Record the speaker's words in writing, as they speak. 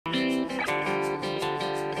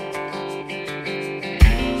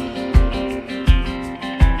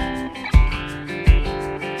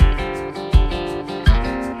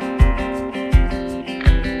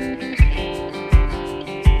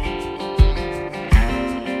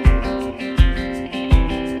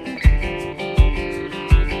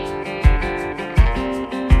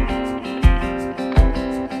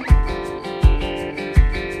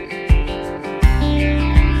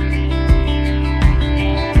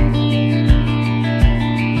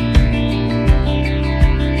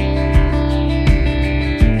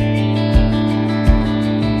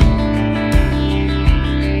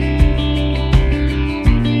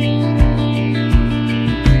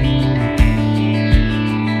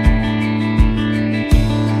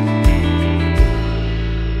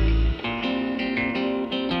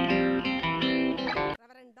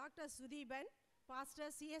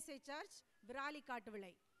Church, Virali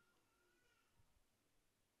Kattavilai.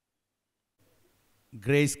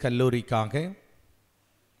 Grace கல்லூரிக்காக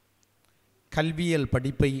கல்வியல்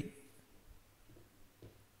படிப்பை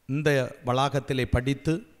இந்த வளாகத்திலே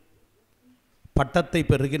படித்து பட்டத்தை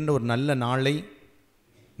பெறுகின்ற ஒரு நல்ல நாளை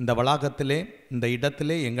இந்த வளாகத்திலே இந்த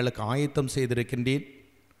இடத்திலே எங்களுக்கு ஆயத்தம் செய்திருக்கின்றேன்.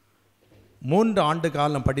 3 ஆண்டு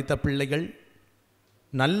காலம் படித்த பிள்ளைகள்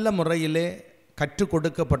நல்ல முறையிலே கற்றுக்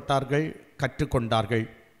கொடுக்கப்பட்டார்கள், கற்றுக்கொண்டார்கள்.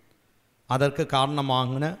 அதற்கு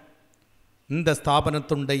காரணமான இந்த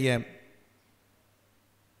ஸ்தாபனத்துடைய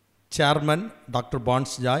chairman doctor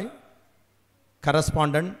Bro.Z.Jose,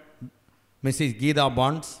 correspondent Mrs Geetha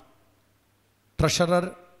பான்ஸ், treasurer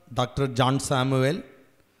doctor John Samuel,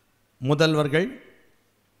 முதல்வர்கள்,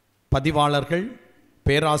 பதிவாளர்கள்,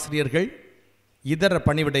 பேராசிரியர்கள், இதர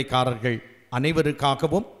பணிவிடைக்காரர்கள்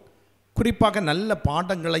அனைவருக்காகவும் குறிப்பாக நல்ல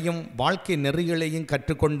பாடங்களையும் வாழ்க்கை நெறிகளையும்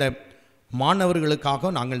கற்றுக்கொண்ட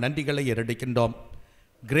மாணவர்களுக்காக நாங்கள் நன்றிகளை ஏறெடுக்கின்றோம்.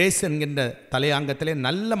 கிரேஸ் என்கின்ற தலையாங்கத்திலே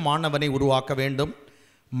நல்ல மாணவனை உருவாக்க வேண்டும்,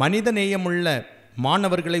 மனிதநேயமுள்ள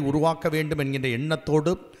மாணவர்களை உருவாக்க வேண்டும் என்கின்ற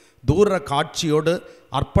எண்ணத்தோடு, தூர காட்சியோடு,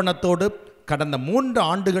 அர்ப்பணத்தோடு கடந்த 3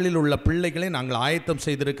 ஆண்டுகளில் உள்ள பிள்ளைகளை நாங்கள் ஆயத்தம்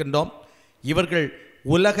செய்திருக்கின்றோம். இவர்கள்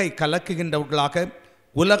உலகை கலக்குகின்றவர்களாக,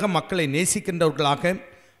 உலக மக்களை நேசிக்கின்றவர்களாக,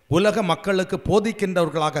 உலக மக்களுக்கு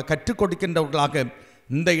போதிக்கின்றவர்களாக, கற்றுக் கொடுக்கின்றவர்களாக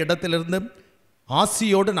இந்த இடத்திலிருந்து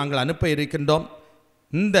ஆசியோடு நாங்கள் அனுப்ப இருக்கின்றோம்.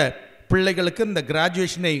 இந்த பிள்ளைகளுக்கு இந்த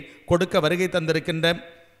கிராஜுவேஷனை கொடுக்க வருகை தந்திருக்கின்ற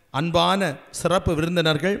அன்பான சிறப்பு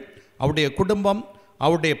விருந்தினர்கள், அவருடைய குடும்பம்,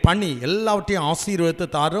 அவருடைய பணி எல்லாவற்றையும் ஆசீர்வதித்து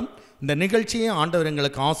தாரும். இந்த நிகழ்ச்சியை ஆண்டவர்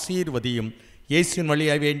எங்களுக்கு ஆசீர்வதியும். இயேசுவின்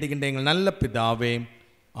வழியாக வேண்டுகின்ற எங்கள் நல்ல பிதாவே,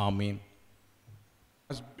 ஆமீன்.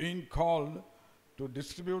 Has been called to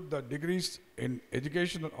distribute the degrees in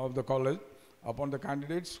education of the college upon the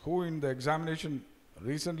candidates who in the examination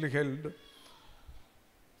recently held.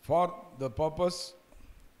 For the purpose,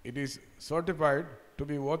 it is certified to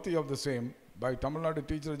be worthy of the same by Tamil Nadu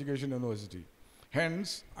Teacher Education University. Hence,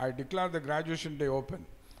 I declare the graduation day open.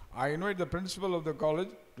 I invite the principal of the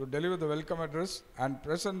college to deliver the welcome address and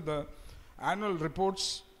present the annual reports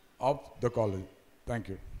of the college. Thank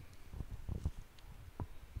you.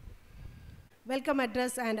 Welcome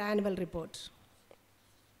address and annual report.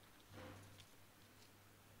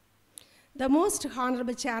 The most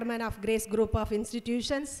honorable chairman of Grace Group of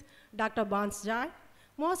Institutions, Dr. Bro.Z.Jose,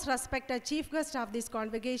 most respected chief guest of this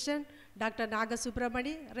convocation, Dr. Nagar,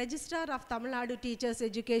 Registrar of Tamil Nadu Teachers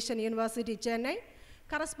Education University, Chennai,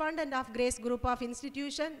 correspondent of Grace Group of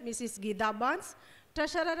Institution, Mrs. Geetha Barnes,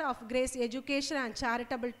 treasurer of Grace Education and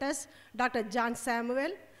Charitable Trust, Dr. John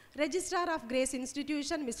Samuel, registrar of Grace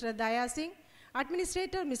Institution, Mr. Daya Singh,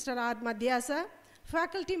 administrator, Mr. R. Madhyasa,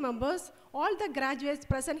 faculty members, all the graduates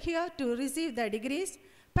present here to receive the degrees,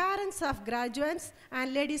 parents of graduates, and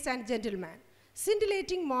ladies and gentlemen.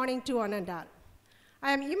 Scintillating morning to one and all.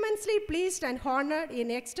 I am immensely pleased and honored in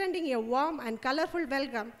extending a warm and colorful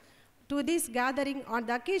welcome to this gathering on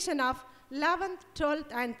the occasion of 11th,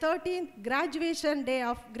 12th, and 13th graduation day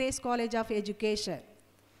of Grace College of Education.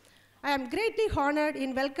 I am greatly honored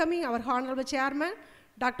in welcoming our honorable chairman,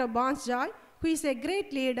 Dr. Bro.Z.Jose, who is a great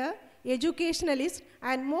leader, educationalist,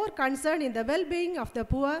 and more concerned in the well-being of the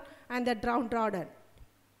poor and the downtrodden.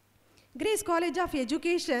 Grace College of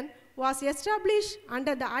Education was established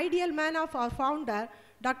under the ideal man of our founder,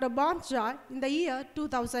 Dr. Bro.Z.Jose, in the year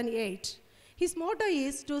 2008. His motto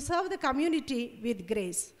is to serve the community with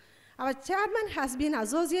grace. Our chairman has been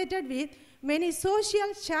associated with many social,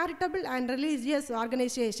 charitable, and religious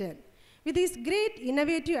organizations. With his great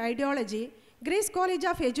innovative ideology, Grace College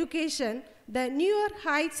of Education, the newer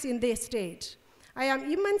heights in the state. I am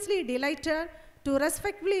immensely delighted to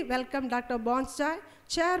respectfully welcome Dr. Bro.Z.Jose,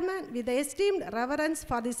 Chairman, with the esteemed reverence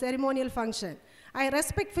for the ceremonial function. I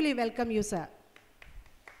respectfully welcome you, sir.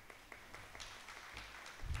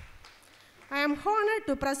 I am honored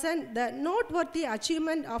to present the noteworthy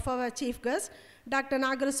achievement of our chief guest, Dr.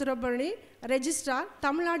 Nagar, Registrar,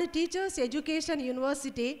 Tamil Nadu Teachers Education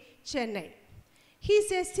University, Chennai. He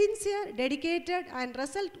is a sincere, dedicated, and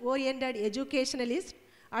result-oriented educationalist,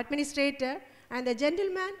 administrator, and a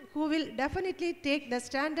gentleman who will definitely take the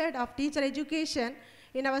standard of teacher education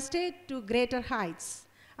in our state to greater heights.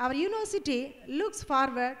 Our university looks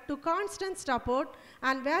forward to constant support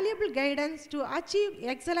and valuable guidance to achieve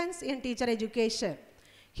excellence in teacher education.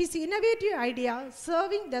 His innovative idea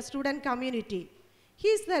serving the student community. He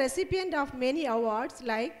is the recipient of many awards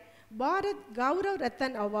like Bharat Gaurav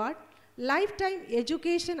Ratan Award, Lifetime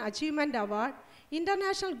Education Achievement Award,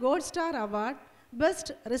 International Gold Star Award,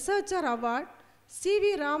 Best Researcher Award,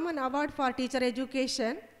 C.V. Raman Award for Teacher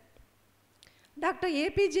Education, Dr.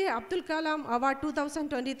 APJ Abdul Kalam Award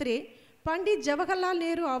 2023, Pandit Jawaharlal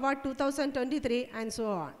Nehru Award 2023, and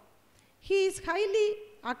so on. He is highly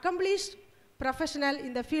accomplished professional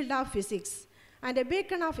in the field of physics and a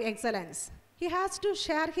beacon of excellence. He has to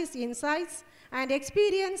share his insights and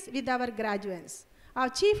experience with our graduates. Our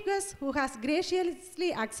chief guest, who has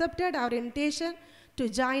graciously accepted our invitation to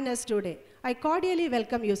join us today. I cordially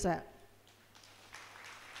welcome you, sir.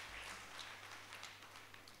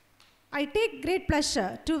 I take great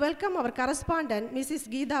pleasure to welcome our correspondent, Mrs.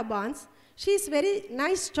 Geetha Barnes. She is very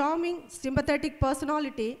nice, charming, sympathetic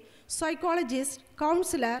personality, psychologist,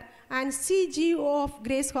 counselor, and CGO of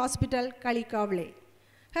Grace Hospital, Kaliakkavila.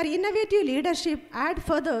 Her innovative leadership adds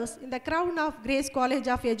feathers in the crown of Grace College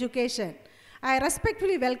of Education. I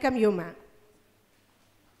respectfully welcome you, ma'am.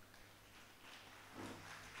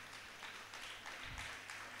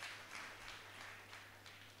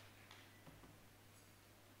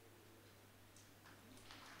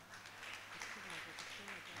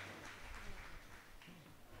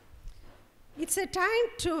 It's a time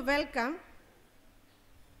to welcome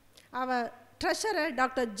our treasurer,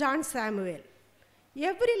 Dr. John Samuel.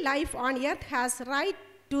 Every life on earth has right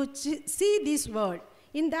to see this world.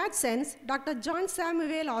 In that sense, Dr. John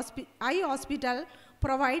Samuel Eye Hospital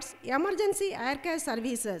provides emergency eye care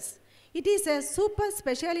services. It is a super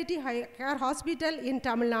specialty care hospital in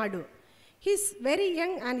Tamil Nadu. He is very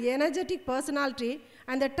young and energetic personality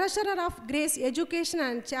and the treasurer of Grace Education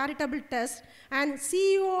and Charitable Trust and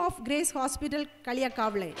CEO of Grace Hospital,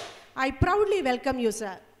 Kaliakkavila. I proudly welcome you,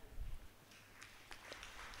 sir.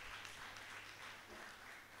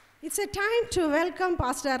 It's a time to welcome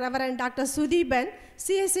Pastor Reverend Dr. Sudeepan,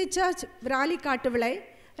 CSC Church, Virali Kattuvilai,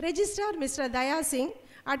 Registrar Mr. Daya Singh,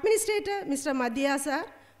 Administrator Mr. Madhya sir,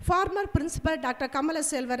 former Principal Dr. Kamala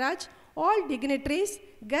Selvaraj, all dignitaries,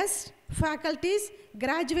 guests, faculties,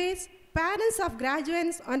 graduates, parents of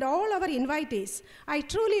graduates, and all our invitees. I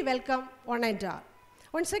truly welcome one and all.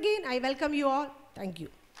 Once again, I welcome you all. Thank you.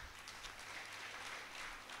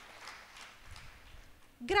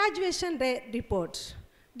 Graduation report.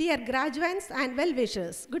 Dear graduates and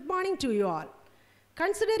well-wishers, good morning to you all.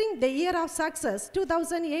 Considering the year of success,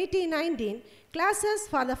 2018-19, classes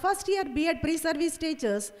for the first year B.Ed pre-service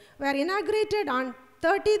teachers were inaugurated on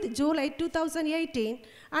 30th July 2018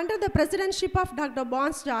 under the presidency of Dr.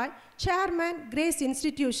 Bro.Z.Jose, Chairman, Grace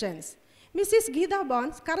Institutions. Mrs. Geetha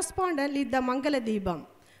Barnes, correspondent, lead the Mangala Deepam.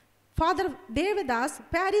 Father Devadas,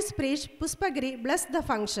 parish priest, Puspagiri, blessed the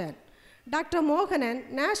function. Dr. Mohanan,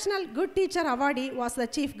 National Good Teacher Awardee, was the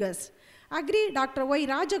chief guest. Agri Dr. Y.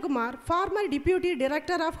 Rajakumar, former Deputy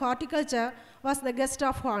Director of Horticulture, was the guest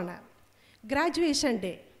of honor. Graduation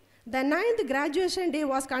Day. The 9th graduation day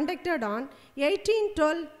was conducted on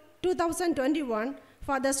 18/12/2021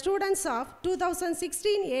 for the students of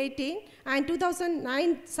 2016-18 and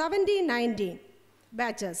 2017-19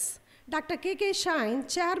 batches. Dr. K.K. Shine,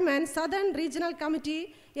 Chairman, Southern Regional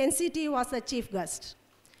Committee, NCT, was the chief guest.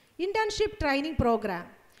 Internship training program.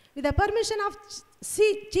 With the permission of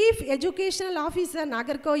Chief Educational Officer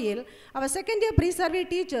Nagarkoil, our second year pre-survey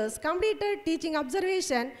teachers completed teaching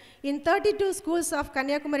observation in 32 schools of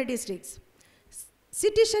Kanyakumari districts.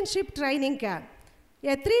 Citizenship training camp.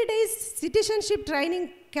 A 3-day citizenship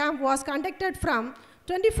training camp was conducted from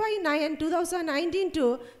 25/9/2019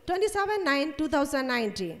 to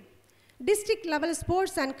 27/9/2019. District level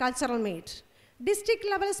sports and cultural meet. District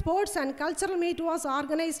level sports and cultural meet was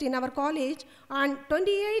organized in our college on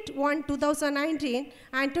 28/1/2019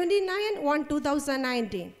 and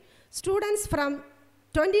 29/1/2019. Students from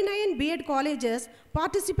 29 B.Ed colleges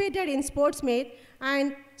participated in sports meet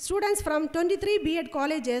and students from 23 B.Ed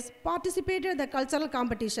colleges participated in the cultural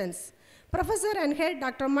competitions. Professor and Head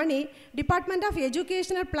Dr. Mani, Department of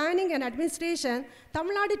Educational Planning and Administration,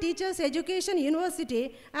 Tamil Nadu Teachers Education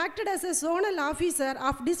University, acted as a zonal officer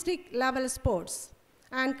of district level sports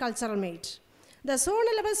and cultural meet. The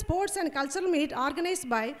zonal level sports and cultural meet organized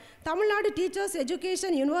by Tamil Nadu Teachers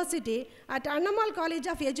Education University at Annamal College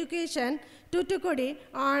of Education, Thoothukudi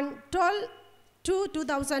on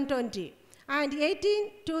 12/2/2020 and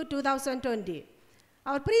 18/2/2020.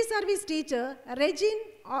 Our pre-service teacher, Regine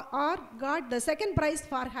R, got the second prize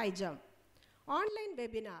for high jump. Online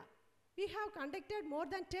webinar. We have conducted more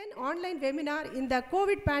than 10 online webinars in the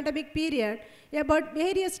COVID pandemic period about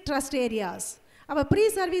various trust areas. Our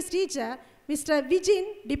pre-service teacher, Mr. Vijin,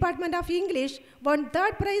 Department of English, won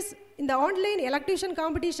third prize in the online electrician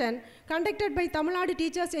competition conducted by Tamil Nadu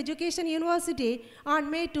Teachers Education University on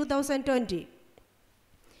May 2020.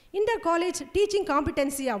 Inter-College Teaching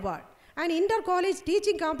Competency Award. An Inter-College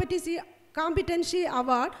Teaching Competency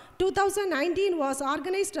Award 2019 was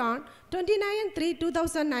organized on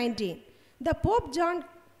 29/3/2019. The Pope John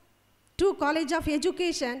 2 College of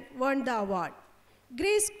Education won the award.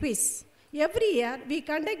 Grace Quiz. Every year, we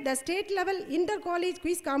conduct the state-level inter-college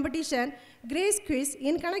quiz competition, Grace Quiz,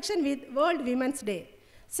 in connection with World Women's Day.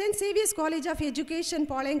 St. Xavier's College of Education,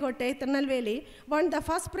 Palankote, Tirunelveli, won the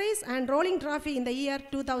first prize and rolling trophy in the year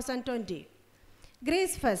 2020.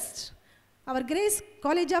 Grace Fest. Our Grace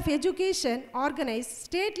College of Education organized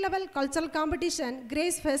state-level cultural competition,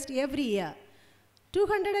 Grace Fest, every year.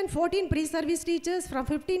 214 pre-service teachers from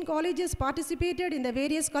 15 colleges participated in the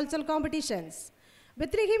various cultural competitions.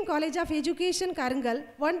 Bethlehem College of Education, Karungal,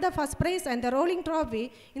 won the first prize and the rolling trophy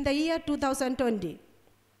in the year 2020.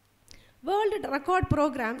 World Record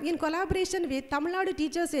Program in collaboration with Tamil Nadu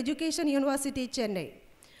Teachers Education University, Chennai.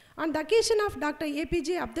 On the occasion of Dr. APJ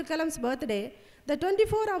Abdul Kalam's birthday, the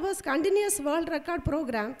 24 hours continuous World Record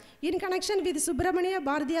Program in connection with Subramania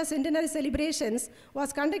Bharatiya Centenary celebrations was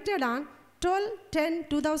conducted on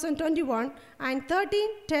 12/10/2021 and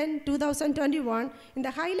 13/10/2021 in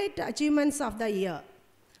the highlight achievements of the year.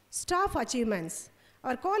 Staff achievements.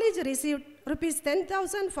 Our college received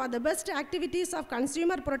 ₹10,000 for the best activities of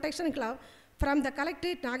Consumer Protection Club from the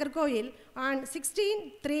Collectorate Nagarkoil on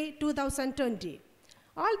 16/3/2020.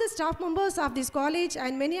 All the staff members of this college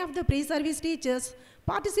and many of the pre-service teachers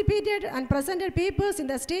participated and presented papers in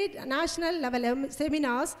the state and national level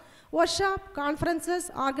seminars, workshops, conferences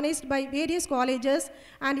organized by various colleges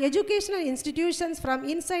and educational institutions from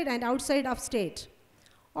inside and outside of state.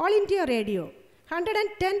 All India Radio.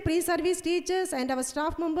 110 pre-service teachers and our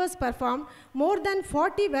staff members performed more than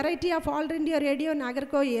 40 variety of All India Radio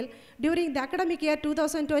Nagarkoil during the academic year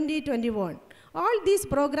 2020-21. All these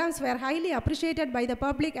programs were highly appreciated by the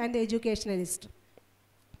public and the educationalists.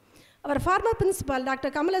 Our former principal, Dr.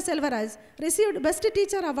 Kamala Selvaraj, received Best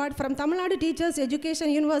Teacher Award from Tamil Nadu Teachers Education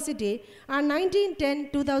University on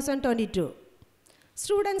 19/10/2022.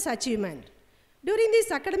 Students' achievement. During this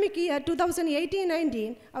academic year 2018-19,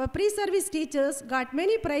 our pre-service teachers got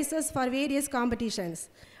many prizes for various competitions.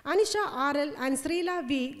 Anisha R.L. and Srila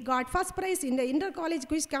V. got first prize in the inter-college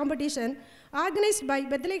quiz competition organized by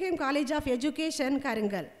Bethlehem College of Education,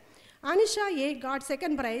 Karungal. Anisha A. got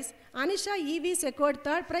second prize. Anisha E.V. secured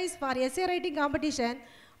third prize for essay writing competition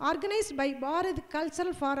organized by Bharat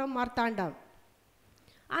Cultural Forum, Marthandam.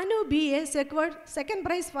 Anu B.A. secured second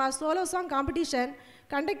prize for solo song competition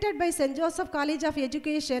conducted by St. Joseph College of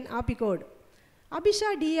Education, Apicode. Abhisha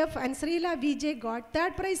D.F. and Srila V.J. got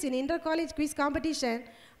third prize in inter-college quiz competition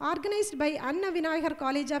organized by Anna Vinayakar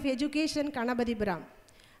College of Education, Kanabadipuram.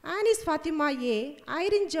 Anis Fatima A.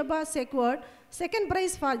 Irene Jabba secured second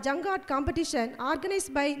prize for Jung Art competition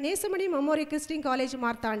organized by Nesamani Memorial Christian College,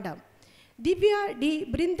 Marthandam. Divya D.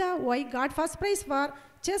 Brinda Y. got first prize for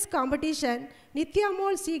chess competition. Nitya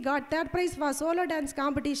Mol C. got third prize for solo dance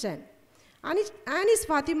competition. Anis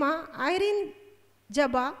Fatima, Irene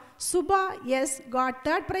Jabba, Subha S. got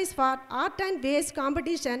third prize for art and waste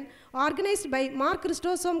competition organized by Mark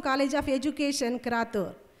Christosome College of Education, Krathur.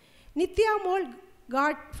 Nitya Mol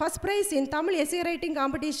got first prize in Tamil essay writing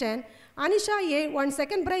competition. Anisha A. won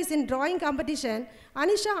second prize in drawing competition.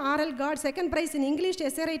 Anisha R.L. got second prize in English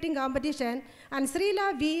essay writing competition. And Srila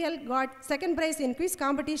V.L. got second prize in quiz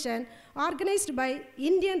competition organized by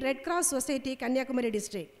Indian Red Cross Society, Kanyakumari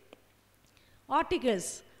district. Articles.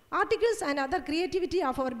 Articles and other creativity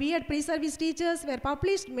of our B.Ed pre-service teachers were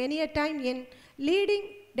published many a time in leading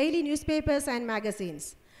daily newspapers and magazines,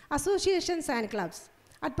 associations and clubs.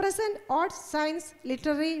 At present, Arts, Science,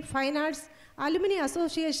 Literary, Fine Arts, Alumni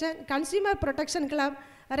Association, Consumer Protection Club,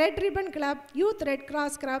 Red Ribbon Club, Youth Red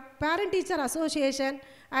Cross Club, Parent Teacher Association,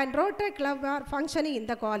 and Rotary Club are functioning in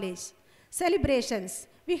the college. Celebrations.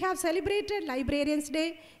 We have celebrated Librarians Day,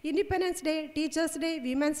 Independence Day, Teachers Day,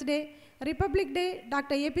 Women's Day, Republic Day,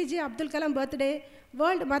 Dr. APJ Abdul Kalam birthday,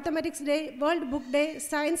 World Mathematics Day, World Book Day,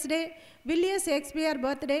 Science Day, William Shakespeare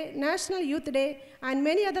birthday, National Youth Day, and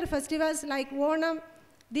many other festivals like Onam,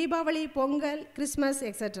 Deepavali, Pongal, Christmas,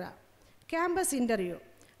 etc. Campus interview.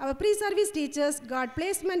 Our pre-service teachers got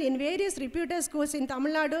placement in various reputed schools in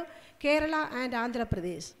Tamil Nadu, Kerala, and Andhra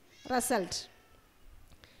Pradesh. Result.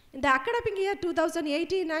 In the academic year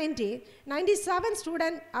 2018-19, 97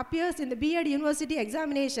 students appears in the B.Ed University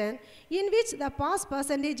examination, in which the pass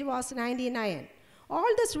percentage was 99.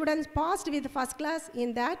 All the students passed with first class.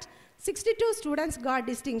 In that, 62 students got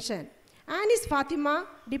distinction. Anis Fatima,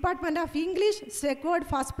 Department of English, secured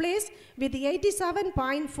first place with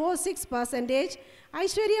 87.46%.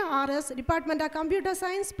 Aishwarya R.S., Department of Computer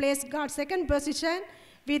Science, got second position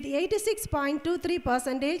with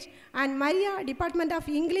 86.23%, and Maria, Department of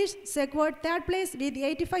English, secured third place with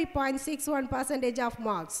 85.61% of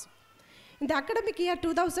marks. In the academic year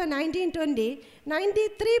 2019-20,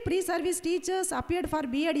 93 pre-service teachers appeared for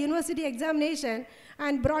B.Ed university examination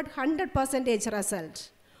and brought 100% result.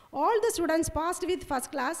 All the students passed with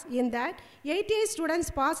first class, in that 88 students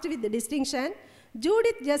passed with distinction.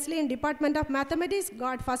 Judith Jocelyn, Department of Mathematics,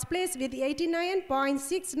 got first place with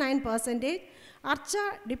 89.69%.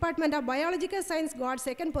 Archa, Department of Biological Science, got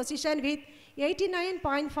second position with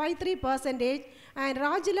 89.53%. And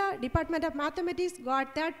Rajula, Department of Mathematics,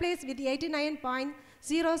 got third place with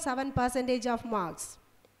 89.07% of marks.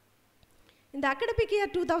 In the academic year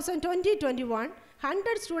 2020-21,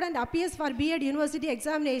 100 students appears for B.Ed university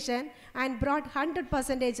examination and brought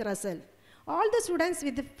 100% result. All the students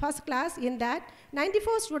with first class, in that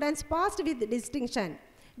 94 students passed with distinction.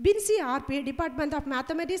 Binsi RP, Department of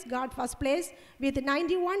Mathematics, got first place with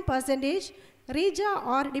 91%. Rija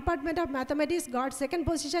or Department of Mathematics got second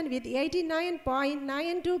position with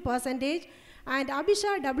 89.92%. And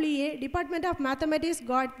Abhisha WA, Department of Mathematics,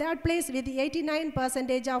 got third place with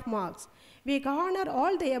 89% of marks. We honor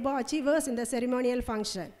all the above achievers in the ceremonial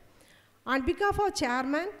function. On behalf of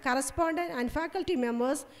chairman, correspondent, and faculty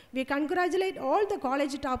members, we congratulate all the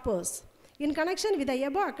college toppers. In connection with the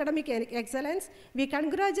above academic excellence, we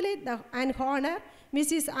congratulate and honor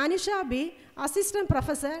Mrs. Anisha B., Assistant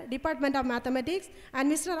Professor, Department of Mathematics,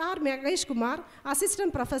 and Mr. R. Mahesh Kumar,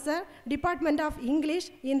 Assistant Professor, Department of English,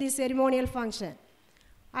 in this ceremonial function.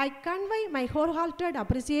 I convey my wholehearted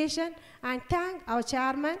appreciation and thank our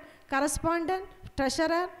chairman, correspondent,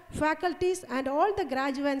 treasurer, faculties, and all the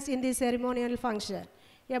graduates in this ceremonial function.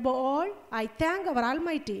 Above all, I thank our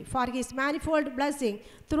Almighty for His manifold blessing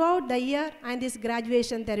throughout the year and this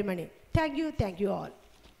graduation ceremony. Thank you all.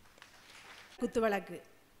 Kuthuvalakku.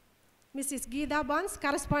 Mrs. Geetha Bonds,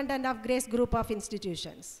 correspondent of Grace Group of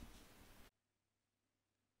Institutions.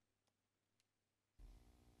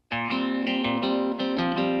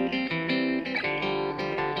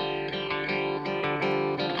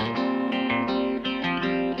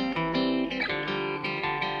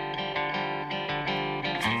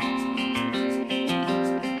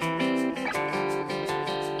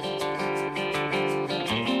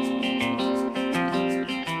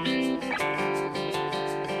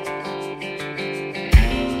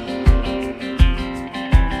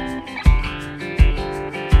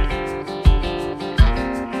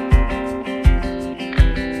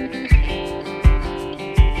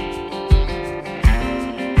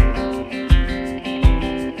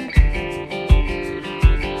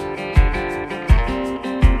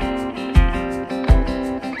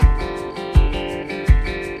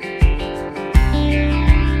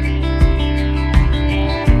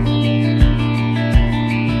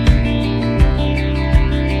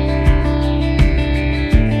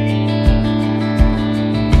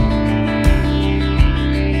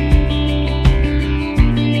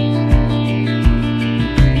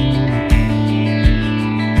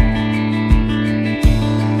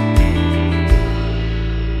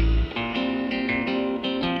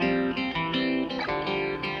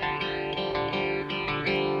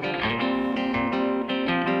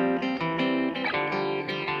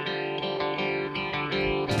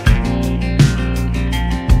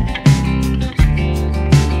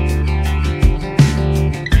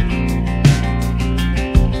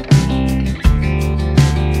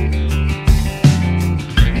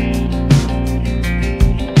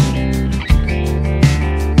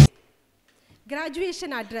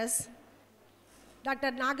 Graduation address.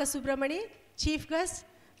 Dr. Naga Subramani, Chief Guest,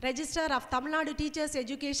 Registrar of Tamil Nadu Teachers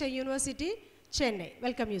Education University, Chennai.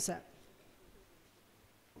 Welcome you, sir.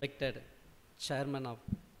 Respected Chairman of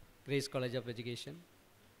Grace College of Education,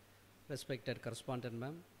 respected Correspondent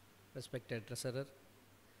Ma'am, respected Treasurer,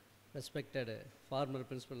 respected former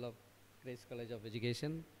Principal of Grace College of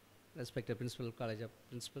Education, respected Principal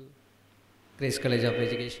Grace College of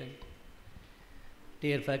Education,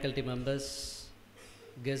 dear faculty members,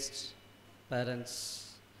 guests,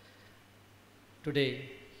 parents, today,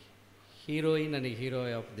 heroine and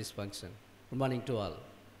hero of this function. Good morning to all.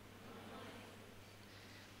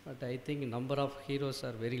 But I think number of heroes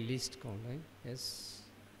are very least count, right? Yes,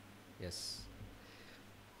 yes.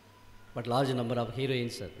 But large number of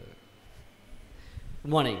heroines are there.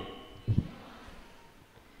 Good morning.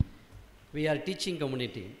 We are teaching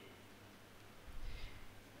community.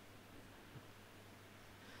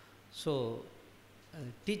 So,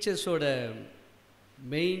 teachers oda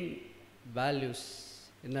main values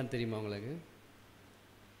enna theriyuma ungalku?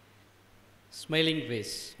 Smiling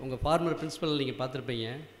face. Unga former principal neenga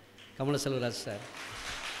paathirpeenga, Kamala Selvaraj sir.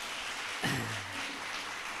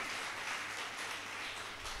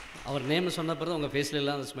 Our name சொன்ன பிறகு உங்கள் ஃபேஸில்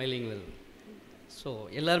எல்லாம் அந்த smiling வருது. So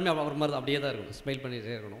எல்லாருமே அவர் மாதிரி அப்படியே தான் இருக்கணும், ஸ்மைல்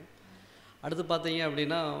பண்ணிகிட்டே இருக்கணும். அடுத்து பார்த்தீங்க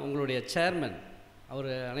அப்படின்னா உங்களுடைய சேர்மன், அவர்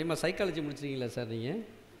அநேகமாக சைக்காலஜி முடிச்சிருக்கீங்களா சார் நீங்கள்?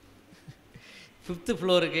 5th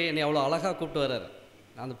ஃப்ளோருக்கு என்னை அவ்வளோ அழகாக கூப்பிட்டு வர்றார்.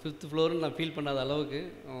 அந்த 5th ஃப்ளோருன்னு நான் ஃபீல் பண்ணாத அளவுக்கு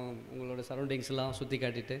உங்களோட சரௌண்டிங்ஸ்லாம் சுற்றி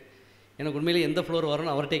காட்டிட்டு, எனக்கு உண்மையிலே எந்த ஃப்ளோர்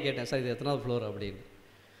வரும்னு அவர்கிட்டே கேட்டேன், சார் இது எத்தனாவது ஃப்ளோர் அப்படின்னு.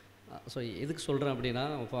 ஸோ எதுக்கு சொல்கிறேன் அப்படின்னா,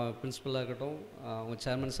 பிரின்ஸிபலாக இருக்கட்டும், அவங்க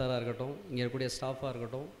சேர்மன் சாராக இருக்கட்டும், இங்கே இருக்கக்கூடிய ஸ்டாஃபாக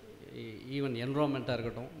இருக்கட்டும், ஈவன் என்வரான்மெண்ட்டாக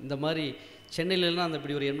இருக்கட்டும், இந்த மாதிரி சென்னையிலலாம் அந்த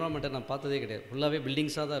இப்படி ஒரு என்வரான்மெண்ட்டை நான் பார்த்ததே கிடையாது. ஃபுல்லாகவே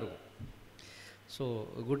பில்டிங்ஸாக தான் இருக்கும். So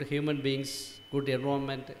good human beings, good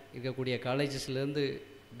environment இருக்கக்கூடிய காலேஜஸ்லேருந்து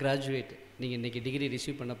கிராஜுவேட் நீங்கள் இன்றைக்கி டிகிரி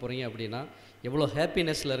ரிசீவ் பண்ண போகிறீங்க அப்படின்னா எவ்வளோ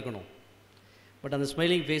ஹாப்பினஸில் இருக்கணும். பட் அந்த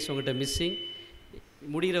ஸ்மைலிங் ஃபேஸ் உங்கள்கிட்ட மிஸ்ஸிங்.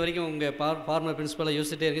 முடிகிற வரைக்கும் உங்கள் ஃபார்மர் பிரின்ஸிபலாக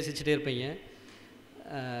யோசிச்சுட்டே இருக்க, சிரிச்சிட்டே இருப்பீங்க.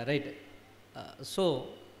 ரைட்டு. ஸோ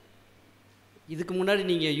இதுக்கு முன்னாடி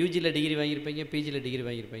நீங்கள் யூஜியில் டிகிரி வாங்கியிருப்பீங்க, பிஜியில் டிகிரி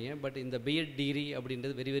வாங்கியிருப்பீங்க. பட் இந்த பிஎட் டிகிரி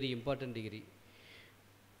அப்படின்றது வெரி வெரி இம்பார்ட்டன்ட் டிகிரி.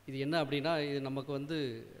 இது என்ன அப்படின்னா, இது நமக்கு வந்து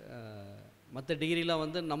மற்ற டிகிரிலாம்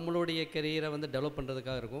வந்து நம்மளுடைய கெரியரை வந்து டெவலப்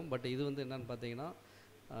பண்ணுறதுக்காக இருக்கும். பட் இது வந்து என்னென்னு பார்த்தீங்கன்னா,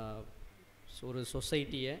 ஒரு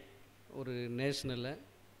சொசைட்டியை, ஒரு நேஷ்னலை,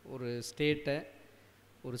 ஒரு ஸ்டேட்டை,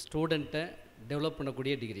 ஒரு ஸ்டூடெண்ட்டை டெவலப்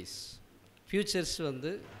பண்ணக்கூடிய டிகிரிஸ். ஃப்யூச்சர்ஸ் வந்து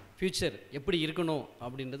ஃப்யூச்சர் எப்படி இருக்கணும்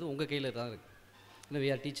அப்படின்றது உங்கள் கையில் தான் இருக்குது. இல்லை, வி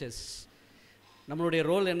ஆர் டீச்சர்ஸ். நம்மளுடைய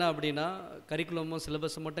ரோல் என்ன அப்படின்னா, கரிக்குலமும்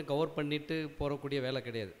சிலபஸை மட்டும் கவர் பண்ணிவிட்டு போகக்கூடிய வேலை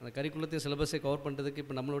கிடையாது. அந்த கரிக்குலத்தையும் சிலபஸை கவர் பண்ணுறதுக்கு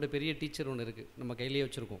இப்போ நம்மளோட பெரிய டீச்சர் ஒன்று இருக்குது, நம்ம கையிலேயே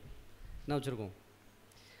வச்சுருக்கோம். என்ன வச்சுருக்கோம்?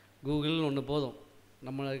 கூகுள்னு ஒன்று போதும்.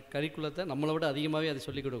 நம்ம கரிக்குலத்தை நம்மளை விட அதிகமாகவே அது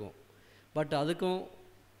சொல்லிக் கொடுக்கும். பட் அதுக்கும்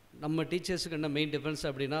நம்ம டீச்சர்ஸுக்கு என்ன மெயின் டிஃப்ரென்ஸ்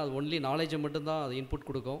அப்படின்னா, அது ஒன்லி நாலேஜை மட்டும்தான் அது இன்புட்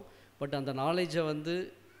கொடுக்கும். பட் அந்த நாலேஜை வந்து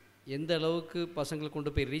எந்த அளவுக்கு பசங்களுக்கு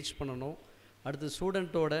கொண்டு போய் ரீச் பண்ணணும், அடுத்து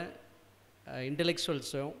ஸ்டூடெண்ட்டோட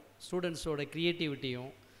இன்டெலெக்சுவல்ஸும், ஸ்டூடெண்ட்ஸோட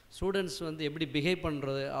க்ரியேட்டிவிட்டியும், ஸ்டூடெண்ட்ஸ் வந்து எப்படி பிஹேவ்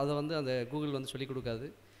பண்ணுறது, அதை வந்து அந்த கூகுள் வந்து சொல்லிக் கொடுக்காது.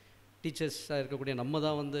 டீச்சர்ஸாக இருக்கக்கூடிய நம்ம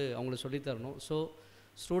தான் வந்து அவங்களுக்கு சொல்லித்தரணும். ஸோ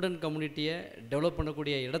ஸ்டூடெண்ட் கம்யூனிட்டியை டெவலப்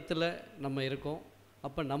பண்ணக்கூடிய இடத்துல நம்ம இருக்கோம்.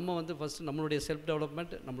 அப்போ நம்ம வந்து ஃபஸ்ட்டு நம்மளுடைய செல்ஃப்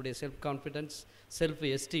டெவலப்மெண்ட், நம்மளுடைய செல்ஃப் கான்ஃபிடென்ஸ், செல்ஃப்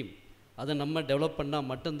எஸ்டீம், அதை நம்ம டெவலப் பண்ணால்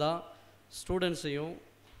மட்டும்தான் ஸ்டூடெண்ட்ஸையும்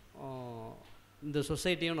இந்த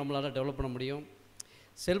சொசைட்டியும் நம்மளால் டெவலப் பண்ண முடியும்.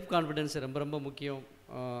 செல்ஃப் கான்ஃபிடென்ஸ் ரொம்ப ரொம்ப முக்கியம்.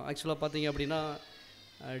 ஆக்சுவலாக பார்த்தீங்க அப்படின்னா,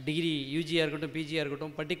 டிகிரி யூஜியாக இருக்கட்டும், பிஜியாக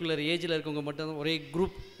இருக்கட்டும், பர்டிகுலர் ஏஜில் இருக்கவங்க மட்டும், ஒரே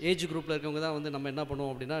குரூப் ஏஜ் குரூப்பில் இருக்கவங்க தான் வந்து நம்ம என்ன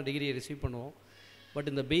பண்ணுவோம் அப்படின்னா டிகிரியை ரிசீவ் பண்ணுவோம். பட்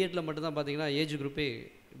இந்த பிஎட்டில் மட்டும்தான் பார்த்தீங்கன்னா ஏஜ் குரூப்பே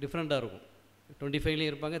டிஃப்ரெண்ட்டாக இருக்கும்.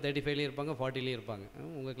 25லேயும் இருப்பாங்க, 35லேயும் இருப்பாங்க, 40லேயும் இருப்பாங்க.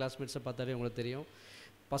 உங்கள் கிளாஸ்மேட்ஸை பார்த்தாலே உங்களுக்கு தெரியும்.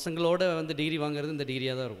 பசங்களோட வந்து டிகிரி வாங்குறது இந்த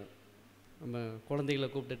டிகிரியாக தான் இருக்கும். நம்ம குழந்தைகளை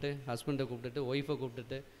கூப்பிட்டுட்டு, ஹஸ்பண்டை கூப்பிட்டுட்டு, ஒய்ஃபை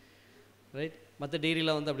கூப்பிட்டுட்டு, ரைட். மற்ற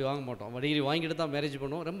டிகிரியில் வந்து அப்படி வாங்க மாட்டோம். டிகிரி வாங்கிட்டு தான் மேரேஜ்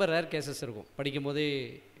பண்ணுவோம். ரொம்ப ரேர் கேசஸ் இருக்கும், படிக்கும் போதே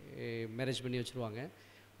மேரேஜ் பண்ணி வச்சுருவாங்க.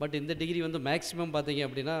 பட் இந்த டிகிரி வந்து மேக்ஸிமம் பார்த்தீங்க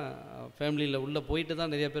அப்படின்னா ஃபேமிலியில் உள்ளே போயிட்டு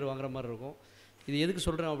தான் நிறைய பேர் வாங்குற மாதிரி இருக்கும். இது எதுக்கு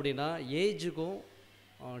சொல்கிறேன் அப்படின்னா, ஏஜுக்கும்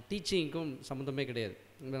டீச்சிங்க்கும் சம்மந்தமே கிடையாது.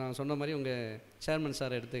 இப்போ நான் சொன்ன மாதிரி உங்கள் சேர்மன்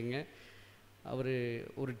சார் எடுத்துக்கங்க. அவர்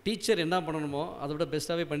ஒரு டீச்சர் என்ன பண்ணணுமோ அதை விட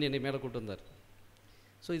பெஸ்ட்டாகவே பண்ணி என்னை மேலே கூப்பிட்டு வந்தார்.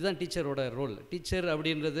 ஸோ இதுதான் டீச்சரோட ரோல். டீச்சர்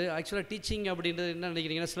அப்படின்றது ஆக்சுவலாக டீச்சிங் அப்படின்றது என்ன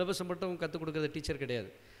நினைக்கிறீங்கன்னா, சிலபஸை மட்டும் கற்றுக் கொடுக்குறது டீச்சர் கிடையாது.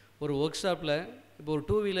 ஒரு ஒர்க் ஷாப்பில் இப்போ ஒரு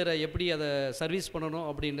 2 வீலரை எப்படி அதை சர்வீஸ் பண்ணணும்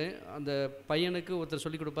அப்படின்னு அந்த பையனுக்கு ஒருத்தர்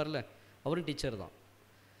சொல்லிக் கொடுப்பார்ல, அவரும் டீச்சர் தான்,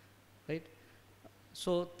 ரைட்.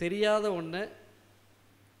 ஸோ தெரியாத ஒன்று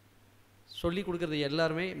சொல்லிக் கொடுக்குறது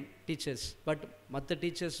எல்லாருமே டீச்சர்ஸ். பட் மற்ற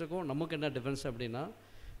டீச்சர்ஸுக்கும் நமக்கு என்ன டிஃப்ரென்ஸ் அப்படின்னா,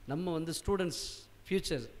 நம்ம வந்து ஸ்டூடெண்ட்ஸ்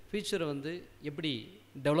ஃப்யூச்சரை வந்து எப்படி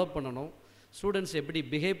டெவலப் பண்ணணும், ஸ்டூடெண்ட்ஸ் எப்படி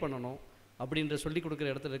பிஹேவ் பண்ணணும் அப்படின்ற சொல்லிக் கொடுக்குற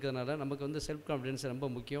இடத்துல இருக்கிறதுனால நமக்கு வந்து செல்ஃப் கான்ஃபிடென்ஸ் ரொம்ப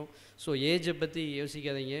முக்கியம். ஸோ ஏஜை பற்றி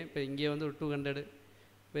யோசிக்காதீங்க. இப்போ இங்கே வந்து ஒரு 200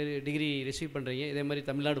 பேர் டிகிரி ரிசீவ் பண்ணுறீங்க. இதே மாதிரி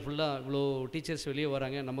தமிழ்நாடு ஃபுல்லாக இவ்வளோ டீச்சர்ஸ் வெளியே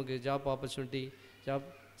வராங்க. நமக்கு job opportunity, job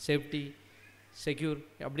safety, secure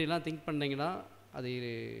அப்படிலாம் திங்க் பண்ணிங்கன்னா அது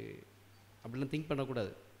அப்படிலாம் திங்க்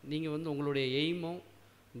பண்ணக்கூடாது. நீங்கள் வந்து உங்களுடைய எய்மும்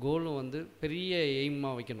கோலும் வந்து பெரிய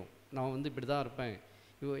எய்மாக வைக்கணும். நான் வந்து இப்படி தான் இருப்பேன்,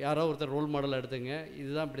 யாரோ ஒருத்தர் ரோல் மாடலாக எடுத்துங்க,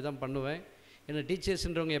 இதுதான் இப்படி தான் பண்ணுவேன். ஏன்னா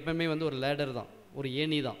டீச்சர்ஸ்ன்றவங்க எப்போவுமே வந்து ஒரு லேடர் தான், ஒரு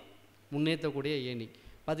ஏணி தான், முன்னேற்றக்கூடிய ஏணி.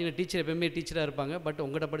 பார்த்திங்கன்னா டீச்சர் எப்போயுமே டீச்சராக இருப்பாங்க. பட்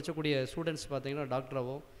உங்கள்கிட்ட படிக்கக்கூடிய ஸ்டூடெண்ட்ஸ் பார்த்திங்கன்னா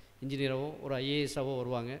டாக்டராகவோ இன்ஜினியராகவோ ஒரு ஐஏஎஸ்ஸாவோ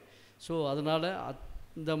வருவாங்க. ஸோ அதனால்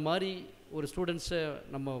இந்த மாதிரி ஒரு ஸ்டூடெண்ட்ஸை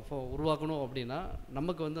நம்ம உருவாக்கணும் அப்படின்னா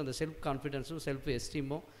நமக்கு வந்து அந்த செல்ஃப் கான்ஃபிடென்ஸும் செல்ஃப்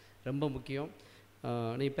எஸ்டீமும் ரொம்ப முக்கியம்.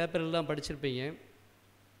 நீங்கள் பேப்பர்லாம் படிச்சிருப்பீங்க.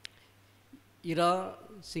 இரா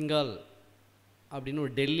சிங்கால் அப்படின்னு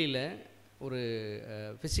ஒரு டெல்லியில் ஒரு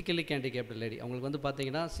ஃபிசிக்கலி ஹேண்டிகேப்டு லேடி. அவங்களுக்கு வந்து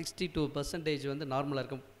பார்த்திங்கன்னா 62% வந்து நார்மலாக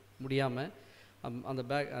இருக்க முடியாமல் அந்த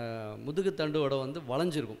முதுகு தண்டுவோட வந்து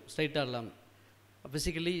வளைஞ்சிருக்கும், ஸ்ட்ரைட்டாக இல்லாமல்.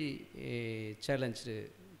 Physically challenge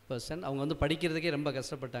person. அவங்க வந்து படிக்கிறதுக்கே ரொம்ப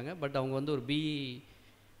கஷ்டப்பட்டாங்க. பட் அவங்க வந்து ஒரு பிஇ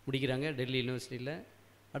முடிக்கிறாங்க டெல்லி யூனிவர்சிட்டியில்.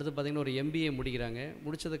 அடுத்து பார்த்திங்கன்னா ஒரு எம்பிஏ முடிக்கிறாங்க.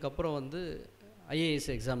 முடித்ததுக்கப்புறம் வந்து ஐஏஎஸ்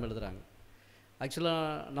எக்ஸாம் எழுதுகிறாங்க.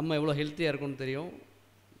 ஆக்சுவலாக நம்ம எவ்வளோ ஹெல்த்தியாக இருக்கும்னு தெரியும்.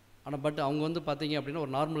 ஆனால் பட் அவங்க வந்து பார்த்தீங்க அப்படின்னா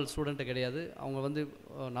ஒரு நார்மல் ஸ்டூடெண்ட்டு கிடையாது. அவங்க வந்து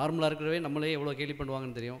நார்மலாக இருக்கிறவே நம்மளே எவ்வளோ கேலி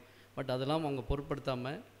பண்ணுவாங்கன்னு தெரியும். பட் அதெல்லாம் அவங்க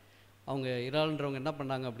பொருட்படுத்தாமல் அவங்க இறால்ன்றவங்க என்ன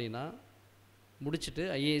பண்ணாங்க அப்படின்னா முடிச்சுட்டு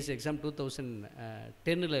ஐஏஎஸ் எக்ஸாம்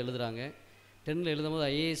 2010 எழுதுகிறாங்க. 10 எழுதும்போது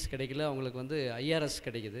ஐஏஎஸ் கிடைக்கல, அவங்களுக்கு வந்து ஐஆர்எஸ்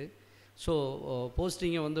கிடைக்குது. ஸோ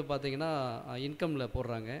போஸ்டிங்கை வந்து பார்த்திங்கன்னா இன்கமில்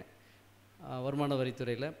போடுறாங்க, வருமான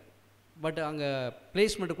வரித்துறையில். பட் அங்கே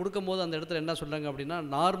பிளேஸ்மெண்ட் கொடுக்கும்போது அந்த இடத்துல என்ன சொல்கிறாங்க அப்படின்னா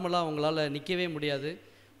நார்மலாக அவங்களால நிற்கவே முடியாது,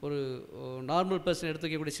 ஒரு நார்மல் பர்சன் எடுத்து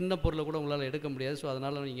வைக்கக்கூடிய சின்ன பொருளை கூட உங்களால் எடுக்க முடியாது. ஸோ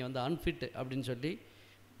அதனால் நீங்கள் வந்து அன்ஃபிட் அப்படின்னு சொல்லி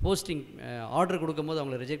போஸ்டிங் ஆர்டர் கொடுக்கும்போது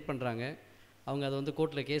அவங்கள ரிஜெக்ட் பண்ணுறாங்க. அவங்க அதை வந்து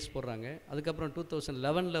கோர்ட்டில் கேஸ் போடுறாங்க. அதுக்கப்புறம்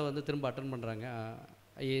 2011 வந்து திரும்ப அட்டன் பண்ணுறாங்க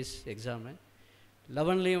ஐஏஎஸ் எக்ஸாமு.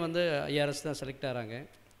 11லேயும் வந்து ஐஆர்எஸ் தான் செலக்ட் ஆகிறாங்க.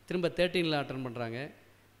 திரும்ப 13 அட்டன் பண்ணுறாங்க.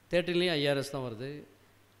 13லேயும் ஐஆர்எஸ் தான் வருது.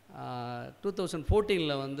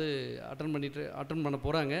 2014 வந்து அட்டன் பண்ண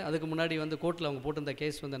போகிறாங்க. அதுக்கு முன்னாடி வந்து கோர்ட்டில் அவங்க போட்டிருந்த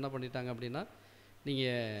கேஸ் வந்து என்ன பண்ணிட்டாங்க அப்படின்னா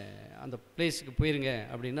நீங்கள் அந்த பிளேஸுக்கு போயிருங்க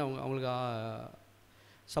அப்படின்னு அவங்களுக்கு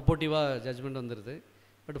சப்போர்ட்டிவாக ஜட்ஜ்மெண்ட் வந்துடுது.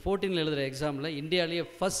 பட் 14 எழுதுகிற எக்ஸாமில் இந்தியாவிலேயே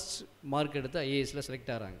ஃபஸ்ட் மார்க் எடுத்து ஐஏஎஸில்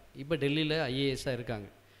செலக்ட் ஆகிறாங்க. இப்போ டெல்லியில் ஐஏஎஸ்ஸாக இருக்காங்க.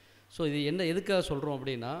 ஸோ இது எதுக்காக சொல்கிறோம்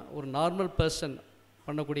அப்படின்னா ஒரு நார்மல் பர்சன்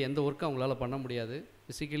பண்ணக்கூடிய எந்த ஒர்க்கும் அவங்களால பண்ண முடியாது.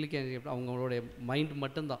 ஃபிசிக்கலிக்கு அவங்களுடைய மைண்ட்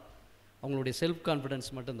மட்டும்தான், அவங்களுடைய செல்ஃப் கான்ஃபிடென்ஸ்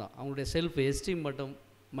மட்டும்தான், அவங்களுடைய செல்ஃப் எஸ்டீம் மட்டும்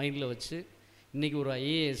மைண்டில் வச்சு இன்றைக்கி ஒரு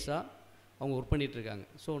ஐஏஎஸ்ஸாக அவங்க ஒர்க் பண்ணிகிட்ருக்காங்க.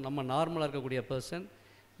 ஸோ நம்ம நார்மலாக இருக்கக்கூடிய பர்சன்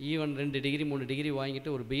ஈவன் 2 டிகிரி 3 டிகிரி வாங்கிட்டு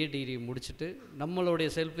ஒரு பிஎட் டிகிரி முடிச்சுட்டு நம்மளுடைய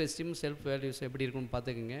செல்ஃப் எஸ்டீம் செல்ஃப் வேல்யூஸ் எப்படி இருக்குன்னு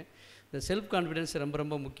பார்த்துக்குங்க. இந்த செல்ஃப் கான்ஃபிடென்ஸ் ரொம்ப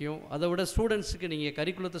ரொம்ப முக்கியம். அதை விட ஸ்டூடெண்ட்ஸுக்கு நீங்கள்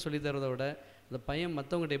கரிக்குலத்தை சொல்லித்தரதை விட அந்த பையன்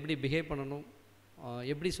மற்றவங்கள்ட்ட எப்படி பிஹேவ் பண்ணணும்,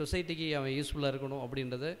 எப்படி சொசைட்டிக்கு அவன் யூஸ்ஃபுல்லாக இருக்கணும்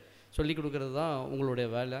அப்படின்றத சொல்லிக் கொடுக்குறது தான் உங்களுடைய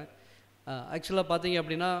வேலை. ஆக்சுவலாக பார்த்தீங்க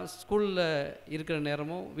அப்படின்னா ஸ்கூலில் இருக்கிற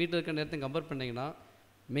நேரமும் வீட்டில் இருக்கிற நேரத்தையும் கம்பேர் பண்ணிங்கன்னா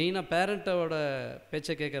மெயினாக பேரண்ட்டோட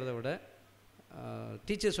பேச்சை கேட்குறத விட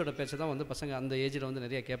டீச்சர்ஸோட பேச்சை தான் வந்து பசங்க அந்த ஏஜில் வந்து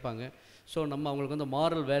நிறையா கேட்பாங்க. ஸோ நம்ம அவங்களுக்கு வந்து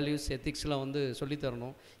மாரல் வேல்யூஸ் எத்திக்ஸ்லாம் வந்து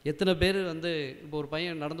சொல்லித்தரணும். எத்தனை பேர் வந்து இப்போ ஒரு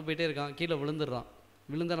பையன் நடந்து போயிட்டே இருக்கான், கீழே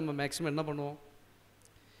விழுந்தால் நம்ம மேக்ஸிமம் என்ன பண்ணுவோம்,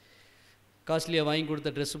 காஸ்ட்லியாக வாங்கி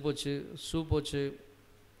கொடுத்த ட்ரெஸ்ஸு போச்சு, ஷூ போச்சு,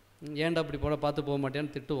 ஏன்டா அப்படி பார்த்து போக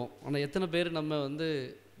மாட்டேன்னு திட்டுவோம். ஆனால் எத்தனை பேர் நம்ம வந்து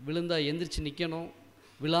விழுந்தால் எந்திரிச்சு நிற்கணும்,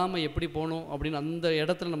 விழாமல் எப்படி போகணும் அப்படின்னு அந்த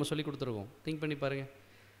இடத்துல நம்ம சொல்லி கொடுத்துருக்கோம். திங்க் பண்ணி பாருங்கள்.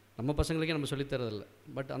 நம்ம பசங்களுக்கே நம்ம சொல்லித்தரதில்லை.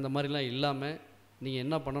 பட் அந்த மாதிரிலாம் இல்லாமல் நீங்கள்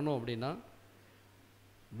என்ன பண்ணணும் அப்படின்னா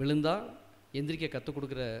விழுந்தால் எந்திரிக்க கற்றுக்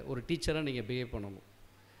கொடுக்குற ஒரு டீச்சராக நீங்கள் பிஹேவ் பண்ணணும்.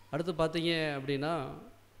 அடுத்து பார்த்தீங்க அப்படின்னா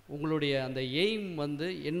உங்களுடைய அந்த எய்ம் வந்து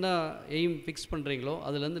என்ன எய்ம் ஃபிக்ஸ் பண்ணுறீங்களோ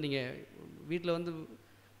அதுலேருந்து நீங்கள் வீட்டில் வந்து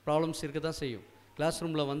ப்ராப்ளம்ஸ் இருக்க தான் செய்யும். கிளாஸ்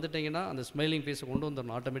ரூமில் வந்துட்டிங்கன்னா அந்த ஸ்மைலிங் ஃபேஸை கொண்டு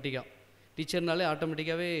வந்துடணும் ஆட்டோமேட்டிக்காக. டீச்சர்னாலே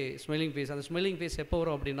ஆட்டோமேட்டிக்காகவே ஸ்மைலிங் ஃபேஸ். அந்த ஸ்மைலிங் ஃபேஸ் எப்போ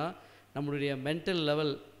வரும் அப்படின்னா நம்மளுடைய மென்டல்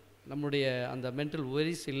லெவல், நம்மளுடைய அந்த மென்டல்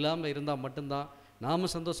ஒரிஸ் இல்லாமல் இருந்தால் மட்டும்தான்,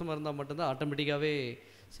 நாம் சந்தோஷமாக இருந்தால் மட்டும்தான் ஆட்டோமேட்டிக்காகவே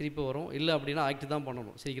சிரிப்பு வரும். இல்லை அப்படின்னா ஆக்ட் தான்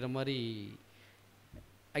பண்ணணும், சிரிக்கிற மாதிரி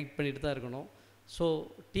ஆக்ட் பண்ணிட்டு தான் இருக்கணும். ஸோ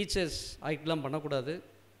டீச்சர்ஸ் ஆக்ட்லாம் பண்ணக்கூடாது.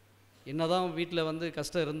 என்ன தான் வீட்டில் வந்து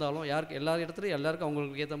கஷ்டம் இருந்தாலும் எல்லா இடத்துலையும் எல்லாருக்கும்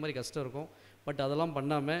அவங்களுக்கு ஏற்ற மாதிரி கஷ்டம் இருக்கும். பட் அதெல்லாம்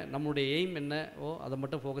பண்ணாமல் நம்மளுடைய எய்ம் என்னவோ அதை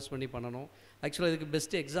மட்டும் ஃபோக்கஸ் பண்ணி பண்ணணும். ஆக்சுவலாக இதுக்கு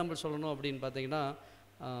பெஸ்ட்டு எக்ஸாம்பிள் சொல்லணும் அப்படின்னு பார்த்தீங்கன்னா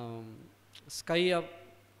ஸ்கை ஆஃப்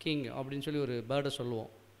கிங் அப்படின்னு சொல்லி ஒரு பேர்டை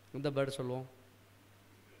சொல்லுவோம். எந்த பேர்டு சொல்லுவோம்?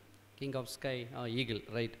 King of sky, eagle,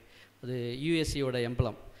 right. அது யூஎஸ்சியோட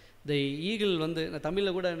எம்பளம். இந்த ஈகிள் வந்து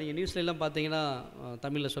தமிழில் கூட நீங்கள் நியூஸ்லாம் பார்த்தீங்கன்னா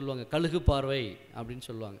தமிழில் சொல்லுவாங்க கழுகு பார்வை அப்படின்னு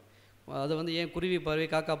சொல்லுவாங்க. அதை வந்து ஏன் குருவி பார்வை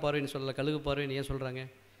காக்கா பார்வைன்னு சொல்லலை, கழுகு பார்வைன்னு ஏன் சொல்கிறாங்க?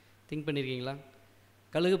 திங்க் பண்ணியிருக்கீங்களா?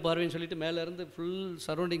 கழுகு பார்வைன்னு சொல்லிட்டு மேலேருந்து ஃபுல்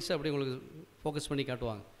சரௌண்டிங்ஸை அப்படி உங்களுக்கு ஃபோக்கஸ் பண்ணி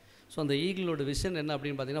காட்டுவாங்க. ஸோ அந்த ஈகிளோட விஷன் என்ன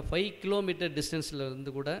அப்படின்னு பார்த்தீங்கன்னா 5 கிலோமீட்டர் டிஸ்டன்ஸில்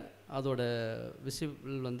இருந்து கூட அதோட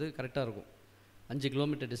விசிபிள் வந்து கரெக்டாக இருக்கும். 5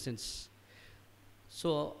 கிலோமீட்டர் டிஸ்டன்ஸ். ஸோ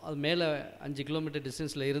அது மேலே 5 கிலோமீட்டர்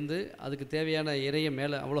டிஸ்டன்ஸில் இருந்து அதுக்கு தேவையான இறையை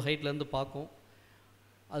மேலே அவ்வளோ ஹைட்லேருந்து பார்க்கும்.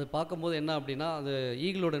 அது பார்க்கும்போது என்ன அப்படின்னா அது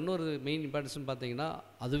ஈகிளோட இன்னொரு மெயின் இம்பார்ட்டன்ஸ்னு பார்த்தீங்கன்னா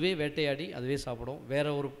அதுவே வேட்டையாடி அதுவே சாப்பிடும்.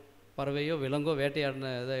 வேறு ஒரு பறவையோ விலங்கோ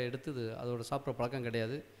வேட்டையாடின இதை எடுத்து அதோட சாப்பிட்ற பழக்கம்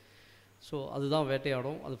கிடையாது. ஸோ அதுதான்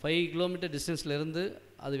வேட்டையாடும். அது 5 கிலோமீட்டர் டிஸ்டன்ஸில் இருந்து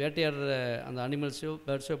அது வேட்டையாடுற அந்த அனிமல்ஸோ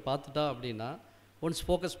பேர்ட்ஸோ பார்த்துட்டா அப்படின்னா ஒன்ஸ்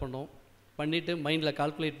ஃபோக்கஸ் பண்ணிவிட்டு மைண்டில்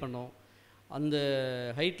கால்குலேட் பண்ணோம். அந்த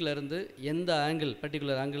ஹைட்டில் இருந்து எந்த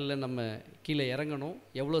பர்டிகுலர் ஆங்கிளில் நம்ம கீழே இறங்கணும்,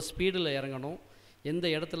 எவ்வளோ ஸ்பீடில் இறங்கணும், எந்த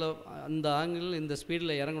இடத்துல அந்த ஆங்கிள் இந்த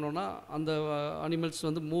ஸ்பீடில் இறங்கணுன்னா அந்த அனிமல்ஸ்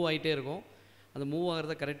வந்து மூவ் ஆகிட்டே இருக்கும். அந்த மூவ்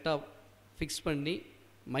ஆகிறத கரெக்டாக ஃபிக்ஸ் பண்ணி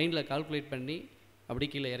மைண்டில் கால்குலேட் பண்ணி அப்படி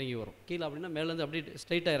கீழே இறங்கி வரும். கீழே அப்படின்னா மேலேருந்து அப்படி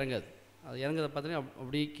ஸ்ட்ரைட்டாக இறங்காது. அது இறங்குறத பார்த்தீங்கன்னா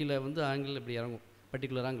அப்படி கீழே வந்து ஆங்கிள் இப்படி இறங்கும்,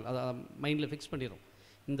 பர்டிகுலர் ஆங்கிள் அதை மைண்டில் ஃபிக்ஸ் பண்ணிடும்.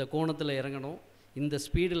 இந்த கோணத்தில் இறங்கணும், இந்த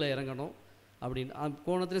ஸ்பீடில் இறங்கணும் அப்படின்னு.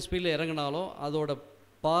 கோணத்தில் ஸ்பீடில் இறங்கினாலும் அதோட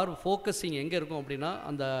ஃபோக்கஸிங் எங்கே இருக்கும் அப்படின்னா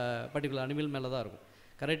அந்த பர்டிகுலர் அனிமல் மேலே தான் இருக்கும்.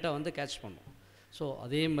 கரெக்டாக வந்து கேட்ச் பண்ணும். ஸோ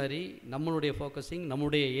அதே மாதிரி நம்மளுடைய ஃபோக்கஸிங்,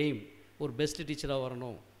 நம்மளுடைய எய்ம் ஒரு பெஸ்ட் டீச்சராக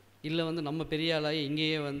வரணும், இல்லை வந்து நம்ம பெரிய ஆளாகி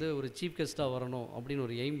இங்கேயே வந்து ஒரு சீஃப் கெஸ்ட்டாக வரணும் அப்படின்னு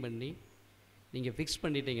ஒரு எய்ம் பண்ணி நீங்கள் ஃபிக்ஸ்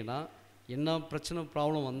பண்ணிட்டீங்கன்னா என்ன பிரச்சனை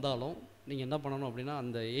ப்ராப்ளம் வந்தாலும் நீங்கள் என்ன பண்ணணும் அப்படின்னா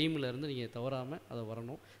அந்த எய்மில் இருந்து நீங்கள் தவறாமல் அதை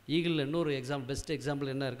வரணும். ஈகிளில் இன்னொரு பெஸ்ட்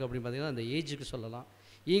எக்ஸாம்பிள் என்ன இருக்குது அப்படின்னு பார்த்தீங்கன்னா அந்த ஏஜுக்கு சொல்லலாம்.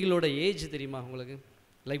 ஈகிளோட ஏஜ் தெரியுமா உங்களுக்கு?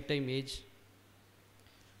 Life time age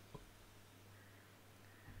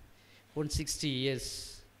 160 years.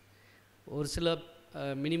 ஒரு சில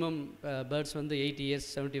மினிமம் பேர்ட்ஸ் வந்து 80 இயர்ஸ்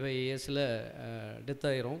 75 இயர்ஸில் டெத்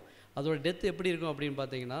ஆகிரும். அதோட டெத் எப்படி இருக்கும் அப்படின்னு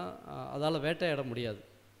பார்த்தீங்கன்னா அதால் வேட்டையாட முடியாது.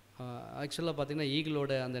 ஆக்சுவலாக பார்த்திங்கன்னா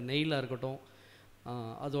ஈகிளோட அந்த நெயிலாக இருக்கட்டும்,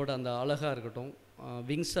 அதோட அந்த அழகாக இருக்கட்டும்,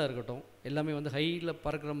 விங்ஸாக இருக்கட்டும், எல்லாமே வந்து ஹையில்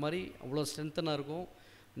பறக்கிற மாதிரி அவ்வளோ ஸ்ட்ரென்த்தனாக இருக்கும்.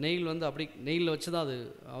 நெயில் வந்து அப்படி நெயிலில் வச்சு தான் அது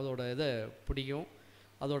அதோட இதை பிடிக்கும்,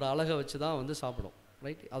 அதோட அழகை வச்சு தான் வந்து சாப்பிடும்.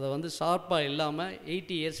 ரைட். அதை வந்து ஷார்ப்பாக இல்லாமல்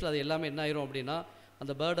 80 இயர்ஸில் அது எல்லாமே என்ன ஆயிரும் அப்படின்னா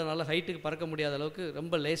அந்த பேர்டனால் ஹைட்டுக்கு பறக்க முடியாத அளவுக்கு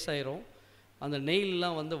ரொம்ப லேஸ் ஆயிரும். அந்த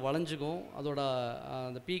நெயிலெலாம் வந்து வளைஞ்சிக்கும். அதோட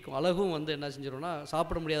அந்த பீக்கும் அழகும் வந்து என்ன செஞ்சிடும்னா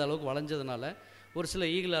சாப்பிட முடியாத அளவுக்கு வளைஞ்சதுனால ஒரு சில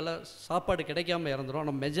ஈகிளால் சாப்பாடு கிடைக்காம இறந்துடும்.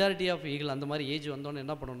 நம்ம மெஜாரிட்டி ஆஃப் ஈகிள் அந்த மாதிரி ஏஜ் வந்தோன்னு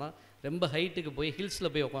என்ன பண்ணோன்னா ரொம்ப ஹைட்டுக்கு போய்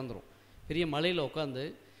ஹில்ஸில் போய் உட்காந்துரும். பெரிய மலையில் உட்காந்து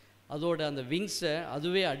அதோட அந்த விங்ஸை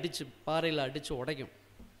அதுவே அடித்து பாறையில் அடித்து உடைக்கும்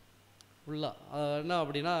ஃபுல்லாக. என்ன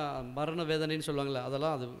அப்படின்னா மரண வேதனைன்னு சொல்லுவாங்களே,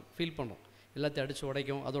 அதெல்லாம் அது ஃபீல் பண்ணும். எல்லாத்தையும் அடித்து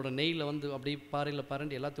உடைக்கும். அதோட நெய்யில் வந்து அப்படி பாறையில்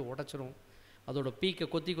பரண்டி எல்லாத்தையும் உடைச்சிரும். அதோட பீக்கை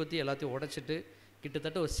கொத்தி கொத்தி எல்லாத்தையும் உடைச்சிட்டு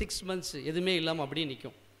கிட்டத்தட்ட ஒரு 6 months எதுவுமே இல்லாமல் அப்படியே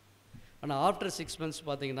நிற்கும். ஆனால் ஆஃப்டர் 6 months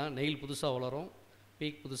பார்த்திங்கன்னா நெயில் புதுசாக வளரும்,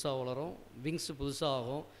 பீக் புதுசாக வளரும், விங்ஸு புதுசாக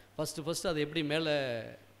ஆகும். ஃபஸ்ட்டு அது எப்படி மேலே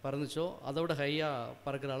பறந்துச்சோ அதோட ஹையாக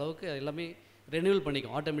பறக்கிற அளவுக்கு எல்லாமே ரெனியூவல்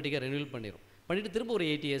பண்ணிக்கும், ஆட்டோமேட்டிக்காக ரெனியூவல் பண்ணிவிட்டு திரும்ப ஒரு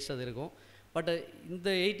 8 years அது இருக்கும். பட் இந்த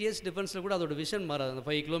 8 years டிஃபரன்ஸில் கூட அதோட விஷன் மாறாது. அந்த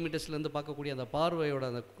 5 kilometersலேருந்து பார்க்கக்கூடிய அந்த பார்வையோட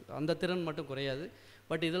அந்த திறன் மட்டும் குறையாது.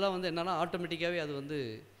 பட் இதெல்லாம் வந்து என்னென்னா ஆட்டோமேட்டிக்காகவே அது வந்து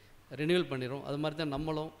ரெனியூவல் பண்ணிடும். அது மாதிரி தான்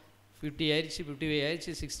நம்மளும் 50 ஆயிடுச்சு, 55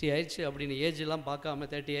 ஆயிடுச்சு, 60 ஆயிடுச்சு அப்படின்னு ஏஜெலாம் பார்க்காம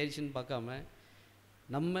 30 ஆயிடுச்சுன்னு பார்க்காம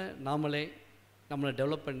நாமளே நம்மளை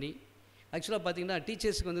டெவலப் பண்ணி, ஆக்சுவலாக பார்த்திங்கன்னா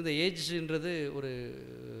டீச்சர்ஸுக்கு வந்து இந்த ஏஜ்ன்றது ஒரு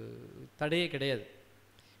தடையே கிடையாது.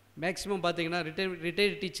 மேக்ஸிமம் பார்த்திங்கன்னா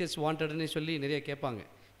ரிட்டையர்ட் டீச்சர்ஸ் வாண்டட்னு சொல்லி நிறைய கேட்பாங்க.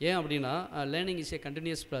 ஏன் அப்படின்னா learning is a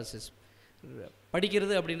continuous process.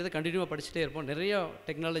 படிக்கிறது அப்படின்றது கண்டினியூவாக படிச்சுட்டே இருப்போம். நிறையா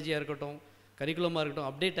டெக்னாலஜியாக இருக்கட்டும், கரிக்குலமாக இருக்கட்டும்,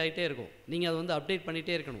 அப்டேட் ஆகிட்டே இருக்கும். நீங்கள் அதை வந்து அப்டேட்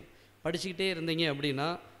பண்ணிகிட்டே இருக்கணும். படிச்சுக்கிட்டே இருந்தீங்க அப்படின்னா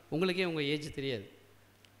உங்களுக்கே உங்கள் ஏஜ் தெரியாது.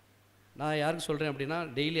 நான் யாருக்கு சொல்கிறேன் அப்படின்னா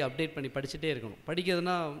டெய்லி அப்டேட் பண்ணி படிச்சுட்டே இருக்கணும்.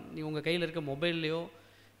 படிக்கிறதுனா நீ உங்கள் கையில் இருக்க மொபைல்லையோ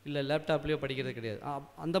இல்லை லேப்டாப்லேயோ படிக்கிறது கிடையாது.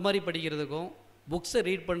 அந்த மாதிரி படிக்கிறதுக்கும் புக்ஸை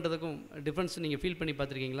ரீட் பண்ணுறதுக்கும் டிஃப்ரென்ஸ் நீங்கள் ஃபீல் பண்ணி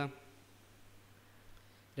பார்த்துருக்கீங்களா?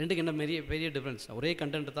 ரெண்டுக்கு என்ன பெரிய டிஃப்ரென்ஸ். ஒரே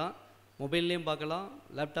கண்டென்ட் தான், மொபைல்லையும் பார்க்கலாம்,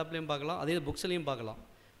 லேப்டாப்லேயும் பார்க்கலாம், அதே புக்ஸ்லேயும் பார்க்கலாம்.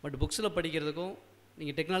 பட் புக்ஸில் படிக்கிறதுக்கும்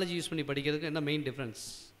நீங்கள் டெக்னாலஜி யூஸ் பண்ணி படிக்கிறதுக்கும் என்ன மெயின் டிஃப்ரென்ஸ்?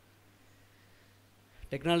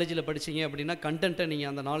 டெக்னாலஜியில் படிச்சிங்க அப்படின்னா கண்டென்ட்டை நீங்கள்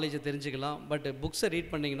அந்த நாலேஜை தெரிஞ்சுக்கலாம். பட் புக்ஸை ரீட்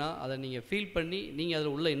பண்ணிங்கன்னா அதை நீங்கள் ஃபீல் பண்ணி நீங்கள்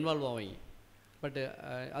அதில் உள்ளே இன்வால்வ் ஆவீங்க. பட்டு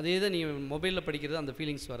அதே தான் நீங்கள் மொபைலில் படிக்கிறது அந்த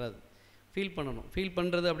ஃபீலிங்ஸ் வராது. ஃபீல் பண்ணணும். ஃபீல்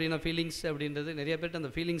பண்ணுறது அப்படின்னா ஃபீலிங்ஸ் அப்படின்றது நிறைய பேர்ட்டு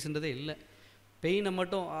அந்த ஃபீலிங்ஸ்ன்றதே இல்லை. பெயினை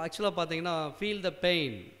மட்டும் ஆக்சுவலாக பார்த்தீங்கன்னா ஃபீல் த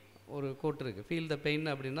பெயின் ஒரு கோட் இருக்குது. ஃபீல் த பெயின்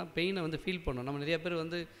அப்படின்னா பெயினை வந்து ஃபீல் பண்ணணும். நம்ம நிறைய பேர்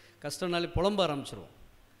வந்து கஷ்டம்னாலே புலம்ப ஆரம்பிச்சிருவோம்.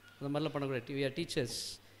 அந்த மாதிரிலாம் பண்ணக்கூடாது. We are teachers.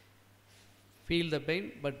 Feel the pain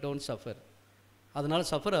but don't suffer. அதனால்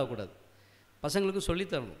சஃபர் ஆகக்கூடாது. பசங்களுக்கும்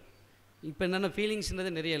சொல்லித்தரணும். இப்போ என்னென்ன ஃபீலிங்ஸ்ன்றதே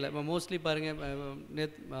நிறைய இல்லை. இப்போ மோஸ்ட்லி பாருங்கள்,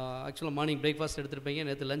 ஆக்சுவலாக மார்னிங் பிரேக்ஃபாஸ்ட் எடுத்துருப்பீங்க,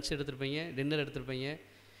 நேற்று லஞ்ச் எடுத்துருப்பீங்க, டின்னர் எடுத்துருப்பீங்க.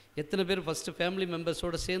 எத்தனை பேர் ஃபஸ்ட்டு ஃபேமிலி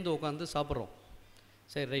மெம்பர்ஸோடு சேர்ந்து உட்காந்து சாப்பிட்றோம்?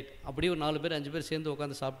 சரி, ரைட். அப்படியே ஒரு 4 பேர் 5 பேர் சேர்ந்து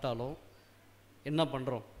உட்காந்து சாப்பிட்டாலும் என்ன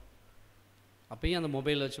பண்ணுறோம்? அப்பயும் அந்த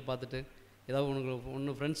மொபைலில் வச்சு பார்த்துட்டு ஏதாவது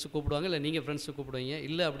ஒன்று ஃப்ரெண்ட்ஸு கூப்பிடுவாங்க, இல்லை நீங்கள் ஃப்ரெண்ட்ஸு கூப்பிடுவீங்க.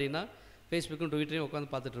 இல்லை அப்படின்னா ஃபேஸ்புக்கும் ட்விட்டரையும்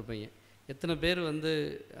உட்காந்து பார்த்துட்ருப்பீங்க. எத்தனை பேர் வந்து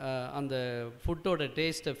அந்த ஃபுட்டோட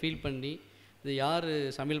டேஸ்ட்டை ஃபீல் பண்ணி இது யார்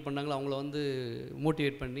சமையல் பண்ணாங்களோ அவங்கள வந்து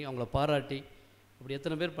மோட்டிவேட் பண்ணி அவங்கள பாராட்டி அப்படி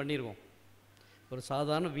எத்தனை பேர் பண்ணியிருக்கோம்? ஒரு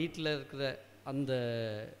சாதாரண வீட்டில் இருக்கிற அந்த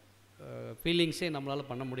ஃபீலிங்ஸே நம்மளால்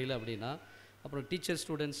பண்ண முடியல அப்படின்னா அப்புறம் டீச்சர்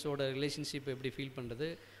ஸ்டூடெண்ட்ஸோட ரிலேஷன்ஷிப் எப்படி ஃபீல் பண்ணுறது,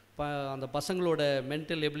 அந்த பசங்களோட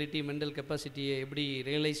மென்டல் எபிலிட்டி, மென்டல் கெப்பாசிட்டியை எப்படி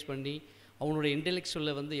ரியலைஸ் பண்ணி அவங்களோட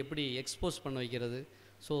இன்டெலெக்சுவலை வந்து எப்படி எக்ஸ்போஸ் பண்ண வைக்கிறது.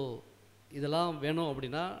 ஸோ இதெல்லாம் வேணும்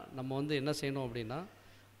அப்படின்னா நம்ம வந்து என்ன செய்யணும் அப்படின்னா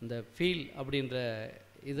இந்த ஃபீல் அப்படின்ற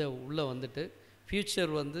இதை உள்ளே வந்துட்டு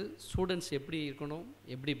ஃப்யூச்சர் வந்து ஸ்டூடெண்ட்ஸ் எப்படி இருக்கணும்,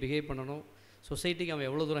 எப்படி பிஹேவ் பண்ணணும், சொசைட்டிக்கு அவன்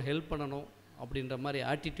எவ்வளோ தூரம் ஹெல்ப் பண்ணணும் அப்படின்ற மாதிரி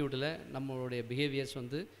ஆட்டிடியூடில் நம்மளுடைய பிஹேவியர்ஸ்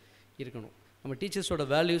வந்து இருக்கணும். நம்ம டீச்சர்ஸோட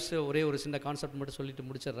வேல்யூஸ் ஒரே ஒரு சின்ன கான்செப்ட் மட்டும் சொல்லிட்டு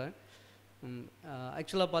முடிச்சிடுறேன்.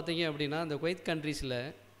 ஆக்சுவலாக பார்த்தீங்க அப்படின்னா இந்த குவைத் கண்ட்ரீஸில்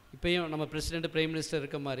இப்போயும் நம்ம பிரசிடெண்ட், பிரைம் மினிஸ்டர்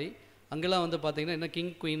இருக்க மாதிரி அங்கெல்லாம் வந்து பார்த்திங்கன்னா இன்னும்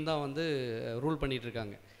கிங் குயின் தான் வந்து ரூல்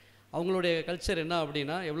பண்ணிகிட்ருக்காங்க. அவங்களுடைய கல்ச்சர் என்ன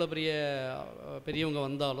அப்படின்னா எவ்வளோ பெரியவங்க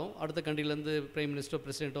வந்தாலும் அடுத்த கண்ட்ரிலேருந்து பிரைம் மினிஸ்டரோ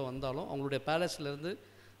பிரசிடெண்ட்டோ வந்தாலும் அவங்களுடைய பேலஸ்லேருந்து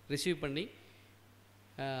ரிசீவ் பண்ணி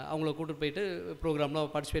அவங்கள கூட்டிட்டு போயிட்டு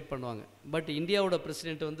ப்ரோக்ராம்லாம் பார்ட்டிசிபேட் பண்ணுவாங்க. பட் இந்தியாவோட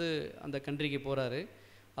பிரசிடெண்ட் வந்து அந்த கண்ட்ரிக்கு போகிறாரு.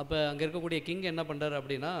 அப்போ அங்கே இருக்கக்கூடிய கிங் என்ன பண்ணுறாரு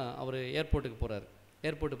அப்படின்னா அவர் ஏர்போர்ட்டுக்கு போகிறார்.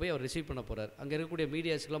 ஏர்போர்ட்டு போய் அவர் ரிசீவ் பண்ண போகிறார். அங்கே இருக்கக்கூடிய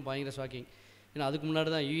மீடியாஸ்க்கெலாம் பயங்கர ஷாக்கிங். ஏன்னா அதுக்கு முன்னாடி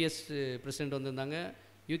தான் யூஎஸ் பிரசிடெண்ட் வந்திருந்தாங்க,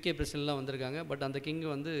 யூகே பிரசிடெண்ட்லாம் வந்திருக்காங்க. பட் அந்த கிங்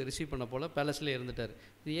வந்து ரிசீவ் பண்ண போல் பேலஸ்லேயே இருந்துட்டார்.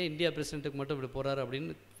 இது ஏன் இந்தியா பிரசிடெண்ட்டுக்கு மட்டும் இப்படி போகிறாரு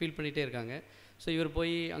அப்படின்னு ஃபீல் பண்ணிகிட்டே இருக்காங்க. ஸோ இவர்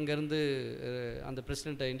போய் அங்கேருந்து அந்த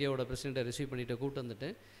பிரசிடெண்ட்டை இந்தியாவோட பிரசிடெண்ட்டை ரிசீவ் பண்ணிவிட்டு கூப்பிட்டு வந்துட்டு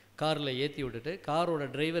காரில் ஏற்றி விட்டுட்டு காரோட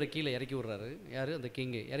டிரைவரை கீழே இறக்கி விட்றாரு. யார்? அந்த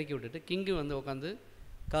கிங்கு. இறக்கி விட்டுட்டு கிங்கு வந்து உட்காந்து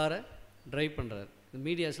காரை ட்ரைவ் பண்ணுறாரு. இந்த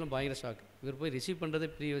மீடியாஸ்லாம் பயங்கர ஷாக். இவர் போய் ரிசீவ் பண்ணுறதே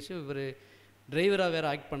பெரிய விஷயம், இவர் டிரைவராக வேறு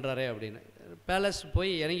ஆக்ட் பண்ணுறாரே அப்படின்னு. பேலஸ்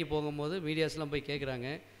போய் இறங்கி போகும்போது மீடியாஸ்லாம் போய் கேட்குறாங்க,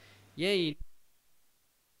 ஏன்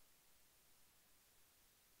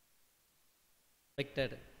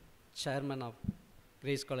respected chairman of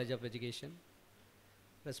Grace College of Education,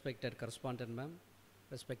 respected correspondent ma'am,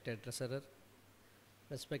 respected treasurer,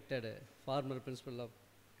 respected former principal of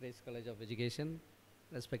Grace College of Education,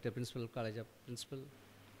 respected principal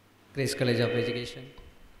Grace College of Education,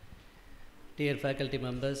 dear faculty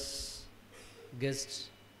members, guests,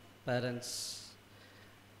 parents,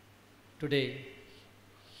 today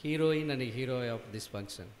heroine and hero of this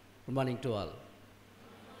function. Good morning to all.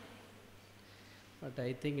 But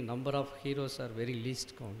I think number of heroes are very least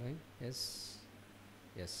count, right? Yes,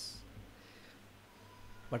 yes.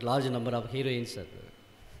 But large number of heroines are there.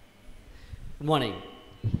 Good morning.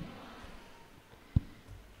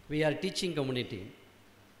 We are teaching community.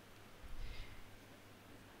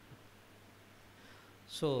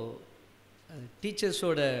 So, teachers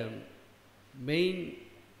oda main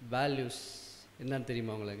values என்னன்னு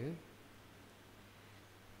தெரியுமா உங்களுக்கு?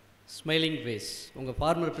 Smiling face. உங்கள்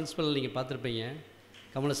farmer principal நீங்கள் பார்த்துருப்பீங்க,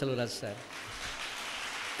 கமல Selvaraj sir.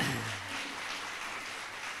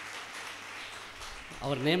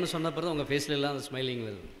 அவர் name சொன்ன பிறகு உங்கள் ஃபேஸில் எல்லாம் அந்த ஸ்மைலிங்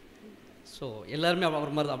வருது. ஸோ எல்லாருமே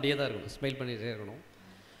அவர் மாதிரி அப்படியே தான் இருக்கணும், ஸ்மைல் பண்ணிகிட்டே இருக்கணும்.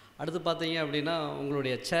 அடுத்து பார்த்தீங்க அப்படின்னா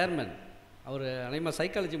உங்களுடைய சேர்மன், அவர் அநேகமாக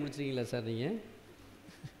சைக்காலஜி முடிச்சிருக்கீங்களா சார் நீங்கள்?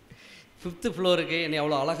 5th ஃப்ளோருக்கு என்னை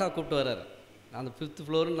அவ்வளோ அழகாக கூப்பிட்டு வர்றார். அந்த 5th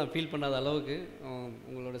ஃப்ளோருன்னு நான் ஃபீல் பண்ணாத அளவுக்கு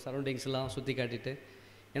உங்களோட சரௌண்டிங்ஸ் எல்லாம் சுற்றி காட்டிட்டு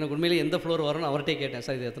எனக்கு உண்மையிலே எந்த ஃப்ளோர் வரும்னு அவர்கிட்டே கேட்டேன்,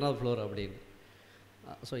 சார் இது எத்தனாவது ஃப்ளோர் அப்படின்னு.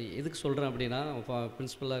 ஸோ எதுக்கு சொல்கிறேன் அப்படின்னா,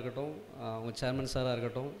 பிரின்ஸிபலாக இருக்கட்டும், அவங்க சேர்மன் சாராக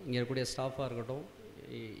இருக்கட்டும், இங்கே இருக்கக்கூடிய ஸ்டாஃபாக இருக்கட்டும்,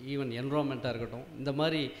 ஈவன் என்வரான்மெண்ட்டாக இருக்கட்டும், இந்த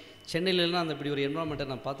மாதிரி சென்னையிலலாம் அந்த இப்படி ஒரு என்வரான்மெண்ட்டை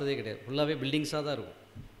நான் பார்த்ததே கிடையாது. ஃபுல்லாகவே பில்டிங்ஸாக தான் இருக்கும்.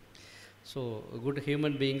 So good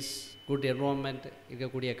human beings, good environment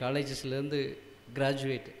இருக்கக்கூடிய காலேஜஸ்லேருந்து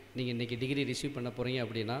கிராஜுவேட் நீங்கள் இன்றைக்கி டிகிரி ரிசீவ் பண்ண போகிறீங்க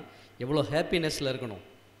அப்படின்னா எவ்வளோ ஹாப்பினஸில் இருக்கணும்.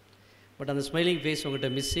 பட் அந்த ஸ்மைலிங் ஃபேஸ் உங்கள்கிட்ட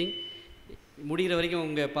மிஸ்ஸிங். முடிகிற வரைக்கும்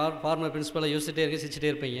உங்கள் ஃபார்மர் பிரின்சிபலாக யோசிச்சுட்டே இருக்க, சிரிச்சிட்டே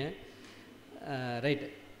இருப்பீங்க, ரைட்.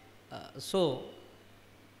 ஸோ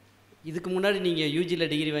இதுக்கு முன்னாடி நீங்கள் யூஜியில்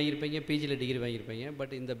டிகிரி வாங்கியிருப்பீங்க, பிஜியில் டிகிரி வாங்கியிருப்பீங்க.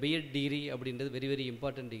 பட் இந்த பிஎட் டிகிரி அப்படின்றது வெரி வெரி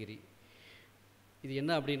இம்பார்ட்டன்ட் டிகிரி. இது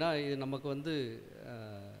என்ன அப்படின்னா, இது நமக்கு வந்து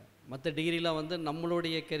மற்ற டிகிரிலாம் வந்து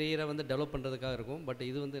நம்மளுடைய கெரியரை வந்து டெவலப் பண்ணுறதுக்காக இருக்கும். பட்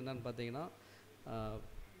இது வந்து என்னென்னு பார்த்தீங்கன்னா,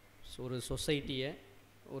 ஒரு சொசைட்டியை,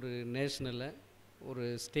 ஒரு நேஷ்னலை, ஒரு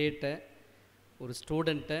ஸ்டேட்டை, ஒரு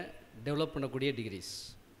ஸ்டூடெண்ட்டை டெவலப் பண்ணக்கூடிய டிகிரிஸ்.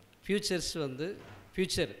 ஃப்யூச்சர்ஸ் வந்து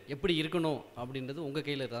ஃப்யூச்சர் எப்படி இருக்கணும் அப்படின்றது உங்கள்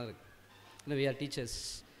கையில் தான் இருக்குது. இல்லை, வி ஆர் டீச்சர்ஸ்.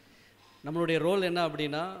 நம்மளுடைய ரோல் என்ன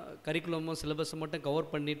அப்படின்னா, கரிக்குலமும் சிலபஸை மட்டும்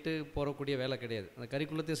கவர் பண்ணிவிட்டு போகக்கூடிய வேலை கிடையாது. அந்த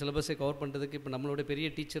கரிக்குலத்தையும் சிலபஸை கவர் பண்ணுறதுக்கு இப்போ நம்மளோட பெரிய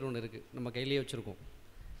டீச்சர் ஒன்று இருக்குது, நம்ம கையிலேயே வச்சுருக்கோம்.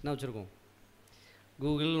 என்ன வச்சுருக்கோம்?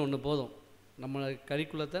 கூகுள்னு ஒன்று போதும், நம்ம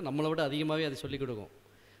கரிக்குலத்தை நம்மளை விட அதிகமாகவே அது சொல்லிக் கொடுக்கும்.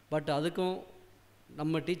 பட் அதுக்கும்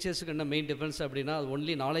நம்ம டீச்சர்ஸுக்கு என்ன மெயின் டிஃப்ரென்ஸ் அப்படின்னா, அது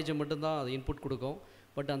ஒன்லி நாலேஜை மட்டும்தான் அது இன்புட் கொடுக்கும்.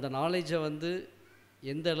 பட் அந்த நாலேஜை வந்து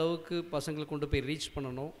எந்த அளவுக்கு பசங்களுக்கு கொண்டு போய் ரீச்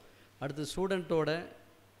பண்ணணும், அடுத்து ஸ்டூடெண்ட்டோட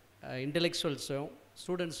இன்டெலெக்சுவல்ஸையும்,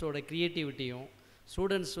 ஸ்டூடெண்ட்ஸோட க்ரியேட்டிவிட்டியும்,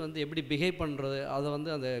 ஸ்டூடெண்ட்ஸ் வந்து எப்படி பிஹேவ் பண்ணுறது, அதை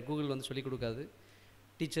வந்து அந்த கூகுள் வந்து சொல்லிக் கொடுக்காது.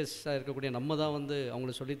 டீச்சர்ஸாக இருக்கக்கூடிய நம்ம தான் வந்து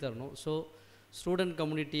அவங்கள சொல்லித்தரணும். ஸோ ஸ்டூடெண்ட்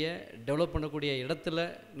கம்யூனிட்டியை டெவலப் பண்ணக்கூடிய இடத்துல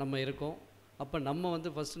நம்ம இருக்கோம். அப்போ நம்ம வந்து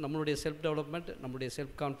ஃபஸ்ட்டு நம்மளுடைய செல்ஃப் டெவலப்மெண்ட், நம்மளுடைய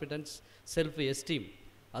செல்ஃப் கான்ஃபிடென்ஸ், செல்ஃப் எஸ்டீம்,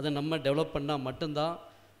 அதை நம்ம டெவலப் பண்ணால் மட்டும்தான்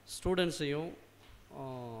ஸ்டூடெண்ட்ஸையும்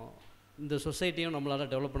இந்த சொசைட்டியும்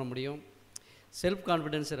நம்மளால் டெவலப் பண்ண முடியும். செல்ஃப்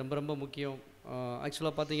கான்ஃபிடென்ஸ் ரொம்ப ரொம்ப முக்கியம்.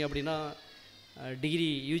 ஆக்சுவலாக பார்த்தீங்க அப்படின்னா, டிகிரி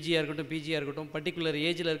யூஜியாக இருக்கட்டும், பிஜியாக இருக்கட்டும், பர்டிகுலர்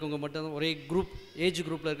ஏஜில் இருக்கவங்க மட்டும் ஒரே ஏஜ்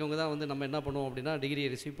குரூப்பில் இருக்கவங்க தான் வந்து நம்ம என்ன பண்ணுவோம் அப்படின்னா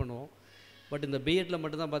டிகிரியை ரிசீவ் பண்ணுவோம். பட் இந்த பிஎட்டில்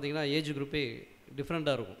மட்டும்தான் பார்த்தீங்கன்னா ஏஜ் குரூப்பே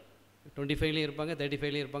டிஃப்ரெண்ட்டாக இருக்கும். 25லேயும் இருப்பாங்க,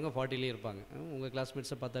 35லேயும் இருப்பாங்க, 40லேயும் இருப்பாங்க. உங்கள்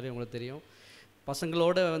கிளாஸ்மேட்ஸை பார்த்தாலே உங்களுக்கு தெரியும்.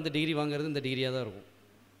 பசங்களோட வந்து டிகிரி வாங்குறது இந்த டிகிரியாக தான் இருக்கும்.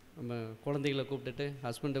 நம்ம குழந்தைகளை கூப்பிட்டுட்டு,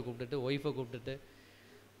 ஹஸ்பண்டை கூப்பிட்டுட்டு, ஒய்ஃபை கூப்பிட்டுட்டு,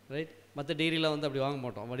 ரைட். மற்ற டிகிரியில் வந்து அப்படி வாங்க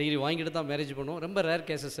மாட்டோம். டிகிரி வாங்கிட்டு தான் மேரேஜ் பண்ணுவோம். ரொம்ப ரேர்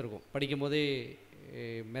கேசஸ் இருக்கும். படிக்கும் போதே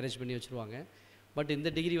மேரேஜ் பண்ணி வச்சுருவாங்க. பட் இந்த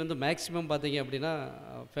டிகிரி வந்து மேக்ஸிமம் பார்த்தீங்க அப்படின்னா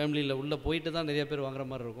ஃபேமிலியில் உள்ளே போயிட்டு தான் நிறைய பேர் வாங்குற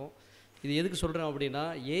மாதிரி இருக்கும். இது எதுக்கு சொல்கிறேன் அப்படின்னா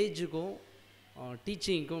ஏஜுக்கும்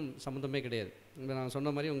டீச்சிங்க்கும் சம்மந்தமே கிடையாது. இப்போ நான்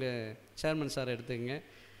சொன்ன மாதிரி உங்கள் சேர்மன் சார் எடுத்துக்கங்க.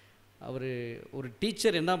 அவர் ஒரு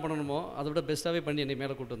டீச்சர் என்ன பண்ணணுமோ அதை விட பெஸ்ட்டாகவே பண்ணி என்னை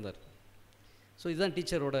மேலே கூட்டு வந்தார். ஸோ இதுதான்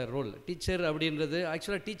டீச்சரோட ரோல். டீச்சர் அப்படின்றது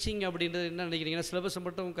ஆக்சுவலாக டீச்சிங் அப்படின்றது என்ன நினைக்கிறீங்கன்னா சிலபஸை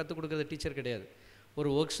மட்டும் கற்றுக் கொடுக்குறது டீச்சர் கிடையாது. ஒரு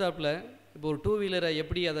ஒர்க் ஷாப்பில் இப்போ ஒரு 2 வீலரை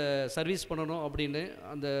எப்படி அதை சர்வீஸ் பண்ணணும் அப்படின்னு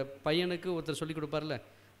அந்த பையனுக்கு ஒருத்தர் சொல்லிக் கொடுப்பார்ல,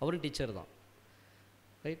 அவரும் டீச்சர் தான்,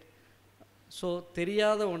 ரைட்? ஸோ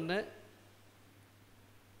தெரியாத ஒன்று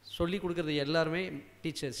சொல்லிக் கொடுக்குறது எல்லாருமே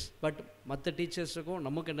டீச்சர்ஸ். பட் மற்ற டீச்சர்ஸுக்கும்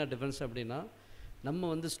நமக்கு என்ன டிஃப்ரென்ஸ் அப்படின்னா நம்ம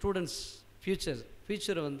வந்து ஸ்டூடெண்ட்ஸ்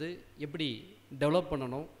ஃப்யூச்சரை வந்து எப்படி டெவலப்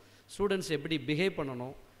பண்ணணும், ஸ்டூடெண்ட்ஸ் எப்படி பிஹேவ்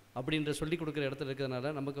பண்ணணும் அப்படின்ற சொல்லிக் கொடுக்குற இடத்துல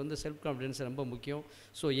இருக்கிறதுனால நமக்கு வந்து செல்ஃப் கான்ஃபிடென்ஸ் ரொம்ப முக்கியம்.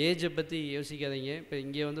 ஸோ ஏஜை பற்றி யோசிக்காதீங்க. இப்போ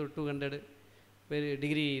இங்கே வந்து ஒரு 200 பேர்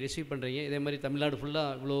டிகிரி ரிசீவ் பண்ணுறீங்க. இதே மாதிரி தமிழ்நாடு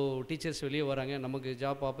ஃபுல்லாக இவ்வளோ டீச்சர்ஸ் வெளியே வராங்க. நமக்கு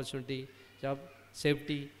job opportunity, job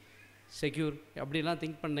safety, secure அப்படிலாம்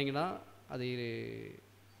திங்க் பண்ணிங்கன்னா அது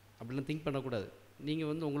அப்படிலாம் திங்க் பண்ணக்கூடாது. நீங்கள்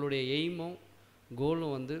வந்து உங்களுடைய எய்மும்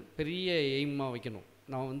கோலும் வந்து பெரிய எய்மாக வைக்கணும்.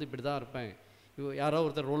 நான் வந்து இப்படி தான் இருப்பேன், யாரோ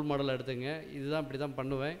ஒருத்தர் ரோல் மாடல் எடுத்துங்க, இதுதான் இப்படி தான்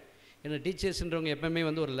பண்ணுவேன். ஏன்னா டீச்சர்ஸ்ன்றவங்க எப்போயுமே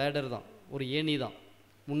வந்து ஒரு லேடர் தான், ஒரு ஏணி தான்,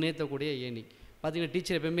 முன்னேற்றக்கூடிய ஏணி. பார்த்தீங்கன்னா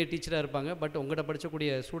டீச்சர் எப்போயுமே டீச்சராக இருப்பாங்க. பட் உங்கள்கிட்ட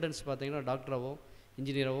படிக்கக்கூடிய ஸ்டூடெண்ட்ஸ் பார்த்தீங்கன்னா டாக்டராகவோ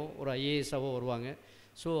இன்ஜினியராகவோ ஒரு ஐஏஎஸ்ஸாவோ வருவாங்க.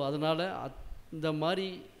 ஸோ அதனால் இந்த மாதிரி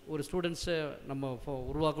ஒரு ஸ்டூடெண்ட்ஸை நம்ம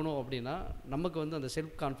உருவாக்கணும் அப்படின்னா நமக்கு வந்து அந்த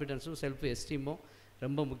செல்ஃப் கான்ஃபிடென்ஸும் செல்ஃப் எஸ்டீமும்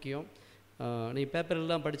ரொம்ப முக்கியம். நீங்கள்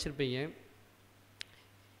பேப்பர்லாம் படிச்சிருப்பீங்க.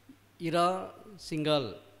 இரா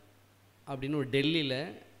சிங்கால் அப்படின்னு ஒரு டெல்லியில்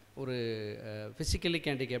ஒரு ஃபிசிக்கலி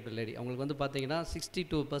ஹேண்டிகேப்டு லேடி. அவங்களுக்கு வந்து பார்த்தீங்கன்னா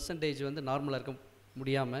 62% வந்து நார்மலாக இருக்க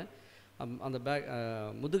முடியாமல் அந்த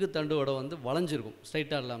முதுகு தண்டுவோட வந்து வளைஞ்சிருக்கும்,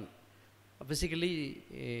 ஸ்ட்ரைட்டாக இல்லாமல். Physically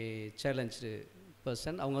challenge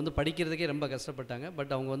person. அவங்க வந்து படிக்கிறதுக்கே ரொம்ப கஷ்டப்பட்டாங்க.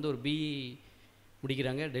 பட் அவங்க வந்து ஒரு பிஇ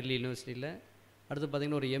முடிக்கிறாங்க டெல்லி யூனிவர்சிட்டியில். அடுத்து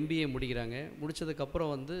பார்த்திங்கன்னா ஒரு எம்பிஏ முடிக்கிறாங்க.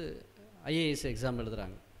 முடித்ததுக்கப்புறம் வந்து ஐஏஎஸ் எக்ஸாம்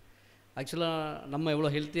எழுதுகிறாங்க. ஆக்சுவலாக நம்ம எவ்வளோ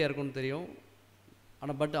ஹெல்த்தியாக இருக்கும்னு தெரியும்.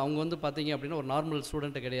 ஆனால் பட் அவங்க வந்து பார்த்திங்க அப்படின்னா ஒரு நார்மல்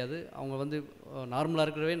ஸ்டூடெண்ட்டு கிடையாது. அவங்க வந்து நார்மலாக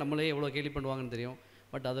இருக்கிறவே நம்மளே எவ்வளோ கேலி பண்ணுவாங்கன்னு தெரியும்.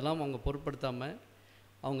 பட் அதெல்லாம் அவங்க பொருட்படுத்தாமல்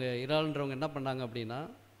அவங்க இராளுன்றவங்க என்ன பண்ணாங்க அப்படின்னா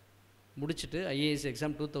முடிச்சுட்டு ஐஏஎஸ்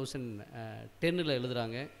எக்ஸாம் 2010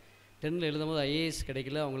 எழுதுகிறாங்க. 10 எழுதும்போது ஐஏஎஸ்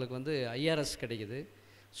கிடைக்கல, அவங்களுக்கு வந்து ஐஆர்எஸ் கிடைக்கிது.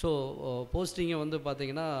 ஸோ போஸ்டிங்கை வந்து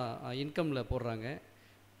பார்த்திங்கன்னா இன்கமில் போடுறாங்க,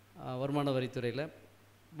 வருமான வரித்துறையில்.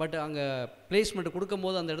 பட் அங்கே பிளேஸ்மெண்ட்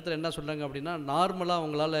கொடுக்கும்போது அந்த இடத்துல என்ன சொல்கிறாங்க அப்படின்னா நார்மலாக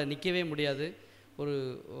அவங்களால நிற்கவே முடியாது, ஒரு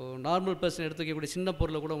நார்மல் பர்சன் எடுத்து வைக்கக்கூடிய சின்ன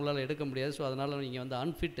பொருளை கூட உங்களால் எடுக்க முடியாது. ஸோ அதனால் நீங்கள் வந்து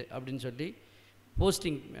அன்ஃபிட் அப்படின்னு சொல்லி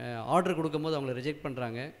போஸ்டிங் ஆர்டர் கொடுக்கும்போது அவங்கள ரிஜெக்ட்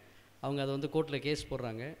பண்ணுறாங்க. அவங்க அதை வந்து கோர்ட்டில் கேஸ்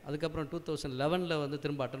போடுறாங்க. அதுக்கப்புறம் 2011 வந்து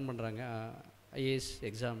திரும்ப அட்டன் பண்ணுறாங்க ஐஏஎஸ்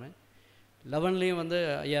எக்ஸாமு. 11லேயும் வந்து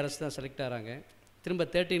ஐஆர்எஸ் தான் செலக்ட் ஆகிறாங்க. திரும்ப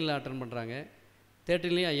 13 அட்டன் பண்ணுறாங்க.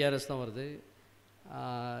 13லேயும் ஐஆர்எஸ் தான் வருது.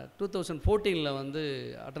 2014 வந்து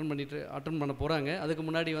அட்டன் பண்ண போகிறாங்க. அதுக்கு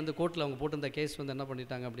முன்னாடி வந்து கோர்ட்டில் அவங்க போட்டிருந்த கேஸ் வந்து என்ன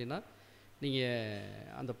பண்ணிட்டாங்க அப்படின்னா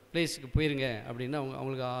நீங்கள் அந்த பிளேஸுக்கு போயிருங்க அப்படின்னு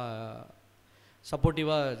அவங்களுக்கு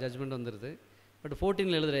சப்போர்ட்டிவாக ஜட்ஜ்மெண்ட் வந்துடுது. பட்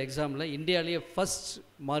 14 எழுதுகிற எக்ஸாமில் இந்தியாவிலேயே ஃபஸ்ட்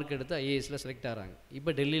மார்க் எடுத்து ஐஏஎஸில் செலக்ட் ஆகிறாங்க.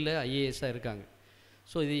 இப்போ டெல்லியில் ஐஏஎஸ்ஸாக இருக்காங்க.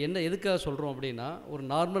 ஸோ இது எதுக்காக சொல்கிறோம் அப்படின்னா ஒரு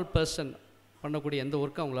நார்மல் பர்சன் பண்ணக்கூடிய எந்த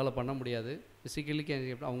ஒர்க்கும் அவங்களால பண்ண முடியாது. ஃபிசிக்கலி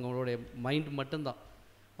அவங்களுடைய மைண்ட் மட்டும்தான்,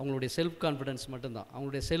 அவங்களுடைய செல்ஃப் கான்ஃபிடென்ஸ் மட்டும்தான்,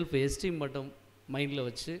 அவங்களுடைய செல்ஃப் எஸ்டீம் மட்டும் மைண்டில்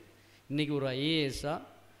வச்சு இன்றைக்கி ஒரு ஐஏஎஸ்ஸாக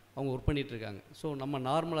அவங்க ஒர்க் பண்ணிகிட்ருக்காங்க. ஸோ நம்ம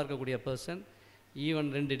நார்மலாக இருக்கக்கூடிய பர்சன் ஈவன்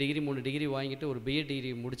 2 டிகிரி 3 டிகிரி வாங்கிட்டு ஒரு பிஏ டிகிரி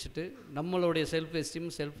முடிச்சுட்டு நம்மளுடைய செல்ஃப் எஸ்டீம்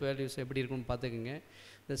செல்ஃப் வேல்யூஸ் எப்படி இருக்குன்னு பார்த்துக்குங்க.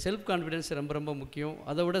 இந்த செல்ஃப் கான்ஃபிடென்ஸ் ரொம்ப ரொம்ப முக்கியம்.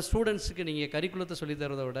 அதை விட ஸ்டூடெண்ட்ஸுக்கு நீங்கள் கரிக்குலத்தை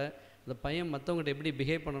சொல்லித்தரதை விட அந்த பையன் மற்றவங்கள்ட்ட எப்படி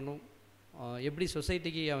பிஹேவ் பண்ணணும், எப்படி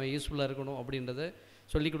சொசைட்டிக்கு அவன் யூஸ்ஃபுல்லாக இருக்கணும் அப்படின்றத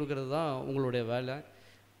சொல்லிக் கொடுக்குறது தான் உங்களுடைய வேலை.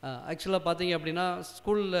 ஆக்சுவலாக பார்த்தீங்க அப்படின்னா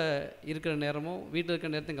ஸ்கூலில் இருக்கிற நேரமும் வீட்டில்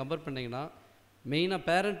இருக்கிற நேரத்தையும் கம்பேர் பண்ணிங்கன்னா மெயினாக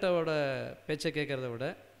பேரண்ட்டோட பேச்சை கேட்குறத விட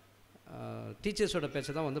டீச்சர்ஸோட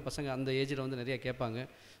பேச்சை தான் வந்து பசங்க அந்த ஏஜில் வந்து நிறையா கேட்பாங்க.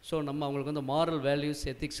 ஸோ நம்ம அவங்களுக்கு வந்து மாரல் வேல்யூஸ்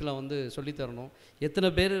எத்திக்ஸ்லாம் வந்து சொல்லித்தரணும். எத்தனை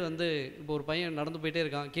பேர் வந்து இப்போ ஒரு பையன் நடந்து போயிட்டே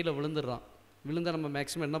இருக்கான், கீழே விழுந்தால் நம்ம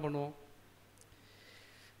மேக்ஸிமம் என்ன பண்ணுவோம்,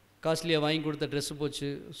 காஸ்ட்லியாக வாங்கி கொடுத்த ட்ரெஸ்ஸு போச்சு,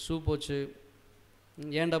 ஷூ போச்சு,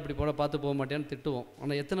 ஏன்டா அப்படி பார்த்து போக மாட்டேன்னு திட்டுவோம்.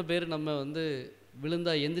 ஆனால் எத்தனை பேர் நம்ம வந்து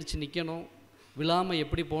விழுந்தால் எந்திரிச்சு நிற்கணும், விழாமல்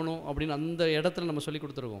எப்படி போகணும் அப்படின்னு அந்த இடத்துல நம்ம சொல்லி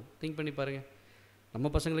கொடுத்துருக்கோம். திங்க் பண்ணி பாருங்கள். நம்ம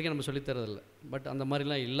பசங்களுக்கே நம்ம சொல்லித்தரதில்லை. பட் அந்த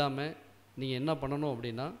மாதிரிலாம் இல்லாமல் நீங்கள் என்ன பண்ணணும்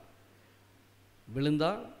அப்படின்னா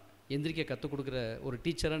விழுந்தால் எந்திரிக்க கற்றுக் கொடுக்குற ஒரு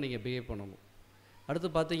டீச்சராக நீங்கள் பிஹேவ் பண்ணணும். அடுத்து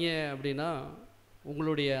பார்த்தீங்க அப்படின்னா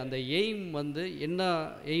உங்களுடைய அந்த எய்ம் வந்து என்ன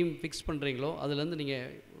எய்ம் ஃபிக்ஸ் பண்ணுறீங்களோ அதுலேருந்து நீங்கள்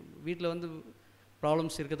வீட்டில் வந்து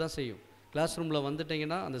ப்ராப்ளம்ஸ் இருக்க தான் செய்யும். கிளாஸ் ரூமில்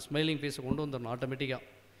வந்துட்டிங்கன்னா அந்த ஸ்மைலிங் ஃபேஸை கொண்டு வந்துடணும் ஆட்டோமேட்டிக்காக.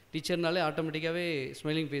 டீச்சர்னாலே ஆட்டோமேட்டிக்காகவே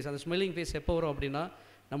ஸ்மைலிங் ஃபேஸ். அந்த ஸ்மைலிங் ஃபேஸ் எப்போ வரும் அப்படின்னா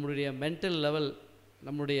நம்மளுடைய மென்டல் லெவல்,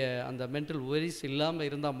 நம்மளுடைய அந்த மென்டல் வெரிஸ் இல்லாமல்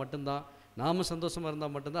இருந்தால் மட்டும்தான், நாம் சந்தோஷமாக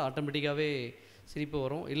இருந்தால் மட்டும்தான் ஆட்டோமேட்டிக்காகவே சிரிப்பு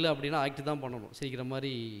வரும். இல்லை அப்படின்னா ஆக்ட் தான் பண்ணணும், சிரிக்கிற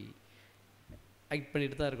மாதிரி ஆக்ட்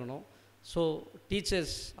பண்ணிட்டு தான் இருக்கணும். ஸோ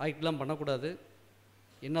டீச்சர்ஸ் ஆக்ட்லாம் பண்ணக்கூடாது.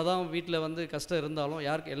 என்ன தான் வீட்டில் வந்து கஷ்டம் இருந்தாலும்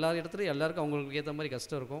எல்லா இடத்துலையும் எல்லாருக்கும் அவங்களுக்கு ஏற்ற மாதிரி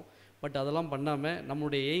கஷ்டம் இருக்கும். பட் அதெல்லாம் பண்ணாமல்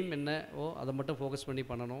நம்மளுடைய எய்ம் என்னவோ அதை மட்டும் ஃபோக்கஸ் பண்ணி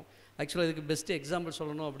பண்ணணும். ஆக்சுவலாக இதுக்கு பெஸ்ட்டு எக்ஸாம்பிள்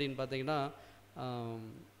சொல்லணும் அப்படின்னு பார்த்தீங்கன்னா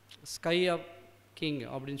ஸ்கை ஆஃப் கிங்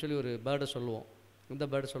அப்படின்னு சொல்லி ஒரு பேர்டை சொல்லுவோம். எந்த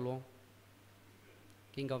பேர்டை சொல்லுவோம்?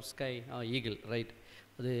 King of sky, eagle, right.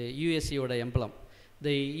 அது யூஎஸ்சியோட எம்பளம்.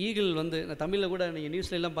 இந்த ஈகிள் வந்து தமிழில் கூட நீங்கள்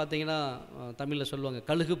நியூஸ்லாம் பார்த்தீங்கன்னா தமிழில் சொல்லுவாங்க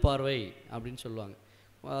கழுகு பார்வை அப்படின்னு சொல்லுவாங்க.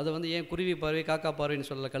 அதை வந்து ஏன் குருவி பார்வை காக்கா பார்வைன்னு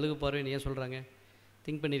சொல்லலை, கழுகு பார்வைன்னு ஏன் சொல்கிறாங்க?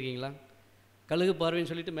 திங்க் பண்ணியிருக்கீங்களா? கழுகு பார்வைன்னு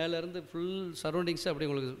சொல்லிட்டு மேலேருந்து ஃபுல் சரௌண்டிங்ஸை அப்படி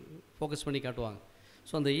உங்களுக்கு ஃபோக்கஸ் பண்ணி காட்டுவாங்க.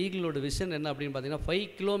 ஸோ அந்த ஈகிளோட விஷன் என்ன அப்படின்னு பார்த்தீங்கன்னா 5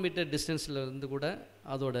 கிலோமீட்டர் டிஸ்டன்ஸில் இருந்து கூட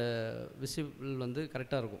அதோட விசிபிள் வந்து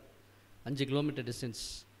கரெக்டாக இருக்கும். 5 கிலோமீட்டர் டிஸ்டன்ஸ்.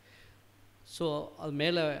 ஸோ அது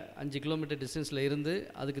மேலே 5 கிலோமீட்டர் டிஸ்டன்ஸில் இருந்து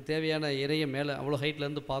அதுக்கு தேவையான இறையை மேலே அவ்வளோ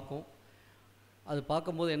ஹைட்லேருந்து பார்க்கும். அது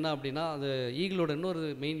பார்க்கும்போது என்ன அப்படின்னா அது ஈகிளோட இன்னொரு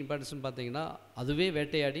மெயின் இம்பார்ட்டன்ஸ்னு பார்த்தீங்கன்னா அதுவே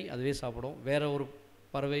வேட்டையாடி அதுவே சாப்பிடும். வேறு ஒரு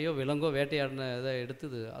பறவையோ விலங்கோ வேட்டையாடின இதை எடுத்து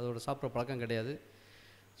அதோட சாப்பிட்ற பழக்கம் கிடையாது.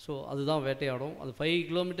 ஸோ அதுதான் வேட்டையாடும். அது 5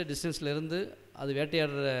 கிலோமீட்டர் டிஸ்டன்ஸ்லேருந்து அது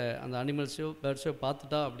வேட்டையாடுற அந்த அனிமல்ஸையோ பேர்ட்ஸையோ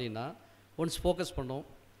பார்த்துட்டா அப்படின்னா ஒன்ஸ் ஃபோக்கஸ் பண்ணோம்,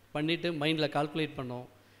 பண்ணிவிட்டு மைண்டில் கால்குலேட் பண்ணோம்.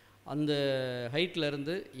 அந்த ஹைட்டில்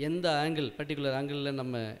இருந்து எந்த ஆங்கிள், பர்டிகுலர் ஆங்கிளில்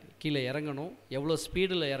நம்ம கீழே இறங்கணும், எவ்வளோ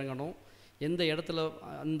ஸ்பீடில் இறங்கணும், எந்த இடத்துல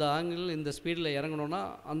அந்த ஆங்கிள் இந்த ஸ்பீடில் இறங்கணுன்னா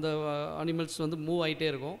அந்த அனிமல்ஸ் வந்து மூவ் ஆகிட்டே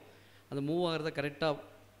இருக்கும். அந்த மூவ் ஆகிறத கரெக்டாக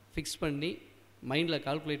ஃபிக்ஸ் பண்ணி மைண்டில்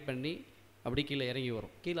கால்குலேட் பண்ணி அப்படி கீழே இறங்கி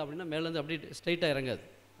வரும். கீழே அப்படின்னா மேலேருந்து அப்படி ஸ்ட்ரைட்டாக இறங்காது.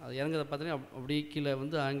 அது இறங்குறத பார்த்தீங்கன்னா அப்படி கீழே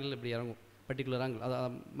வந்து ஆங்கிள் இப்படி இறங்கும், பர்டிகுலர் ஆங்கிள் அதை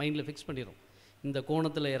மைண்டில் ஃபிக்ஸ் பண்ணிடும். இந்த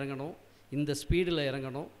கோணத்தில் இறங்கணும், இந்த ஸ்பீடில்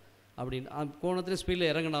இறங்கணும் அப்படின்னு. அந்த கோணத்தில் ஸ்பீடில்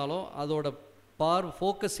இறங்கினாலும் அதோட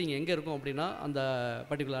ஃபோக்கஸிங் எங்கே இருக்கும் அப்படின்னா அந்த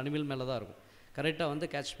பர்டிகுலர் அனிமல் மேலே தான் இருக்கும். கரெக்டாக வந்து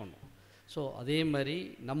கேட்ச் பண்ணும். ஸோ அதே மாதிரி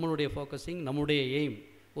நம்மளுடைய ஃபோக்கஸிங், நம்மளுடைய எய்ம்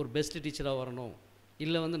ஒரு பெஸ்ட் டீச்சராக வரணும்,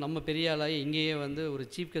 இல்லை வந்து நம்ம பெரிய ஆளாகி இங்கேயே வந்து ஒரு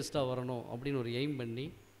சீஃப் கெஸ்ட்டாக வரணும் அப்படின்னு ஒரு எய்ம் பண்ணி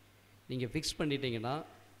நீங்கள் ஃபிக்ஸ் பண்ணிட்டீங்கன்னா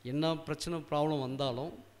என்ன பிரச்சனை ப்ராப்ளம்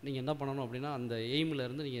வந்தாலும் நீங்கள் என்ன பண்ணணும் அப்படின்னா அந்த எய்மில்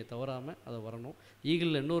இருந்து நீங்கள் தவறாமல் அதை வரணும்.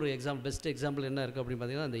 ஈகிளில் இன்னொரு பெஸ்ட் எக்ஸாம்பிள் என்ன இருக்குது அப்படின்னு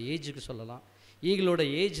பார்த்தீங்கன்னா அந்த ஏஜுக்கு சொல்லலாம். ஈகிளோட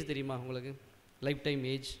ஏஜ் தெரியுமா உங்களுக்கு? Life time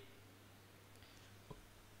age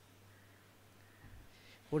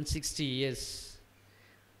 160 years.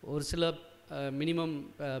 ஒரு சில மினிமம்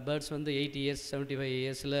பேர்ட்ஸ் வந்து 80 இயர்ஸ் 75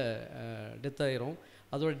 இயர்ஸில் டெத் ஆகிரும்.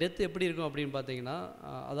 அதோட டெத் எப்படி இருக்கும் அப்படின்னு பார்த்தீங்கன்னா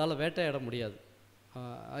அதால் வேட்டையாட முடியாது.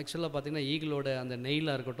 ஆக்சுவலாக பார்த்திங்கன்னா ஈகிளோட அந்த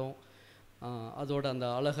நெயிலாக இருக்கட்டும், அதோட அந்த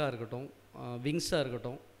அழகாக இருக்கட்டும், விங்ஸாக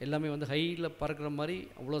இருக்கட்டும், எல்லாமே வந்து ஹையில் பறக்கிற மாதிரி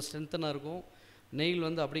அவ்வளோ ஸ்ட்ரென்த்தனாக இருக்கும். நெயில்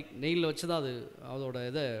வந்து அப்படி நெயிலில் வச்சு தான் அது அதோட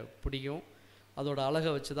இதை பிடிக்கும், அதோட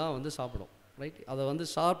அழகை வச்சு தான் வந்து சாப்பிடும், ரைட். அதை வந்து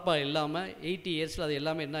ஷார்ப்பாக இல்லாமல் 80 இயர்ஸில் அது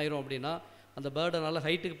எல்லாமே என்ன ஆயிரும் அப்படின்னா அந்த பேர்டனால்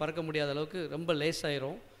ஹைட்டுக்கு பறக்க முடியாத அளவுக்கு ரொம்ப லேஸ்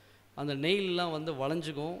ஆயிரும். அந்த நெயிலெலாம் வந்து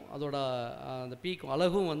வளைஞ்சிக்கும், அதோட அந்த பீக்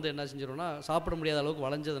அழகும் வந்து என்ன செஞ்சிடும்னா சாப்பிட முடியாத அளவுக்கு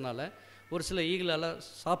வளைஞ்சதுனால ஒரு சில ஈகிளால்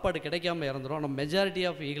சாப்பாடு கிடைக்காமல் இறந்துடும். ஆனால் மெஜாரிட்டி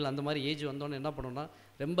ஆஃப் ஈகிள் அந்த மாதிரி ஏஜ் வந்தோன்னே என்ன பண்ணோன்னா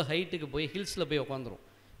ரொம்ப ஹைட்டுக்கு போய் ஹில்ஸில் போய் உட்காந்துரும்.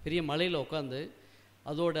 பெரிய மலையில் உட்காந்து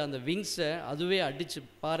அதோட அந்த விங்ஸை அதுவே அடித்து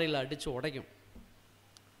பாறையில் அடித்து உடைக்கும்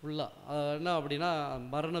ஃபுல்லாக. என்ன அப்படின்னா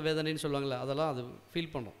மரண வேதனைன்னு சொல்லுவாங்களே, அதெல்லாம் அது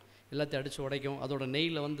ஃபீல் பண்ணும். எல்லாத்தையும் அடித்து உடைக்கும். அதோட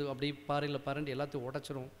நெய்யில் வந்து அப்படியே பாறையில் பரண்டி எல்லாத்தையும்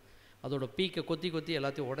உடைச்சிரும். அதோட பீக்கை கொத்தி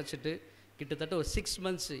எல்லாத்தையும் உடைச்சிட்டு கிட்டத்தட்ட ஒரு 6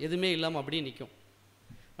 months எதுவுமே இல்லாமல் அப்படியே நிற்கும்.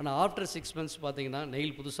 ஆனால் ஆஃப்டர் 6 months பார்த்தீங்கன்னா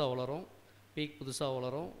நெயில் புதுசாக வளரும், பீக் புதுசாக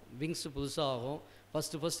வளரும், விங்ஸு புதுசாக ஆகும்.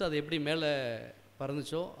 ஃபஸ்ட்டு அது எப்படி மேலே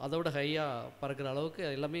பறந்துச்சோ அதோட ஹையாக பறக்கிற அளவுக்கு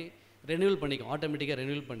எல்லாமே ரெனியூவல் பண்ணிக்கும், ஆட்டோமேட்டிக்காக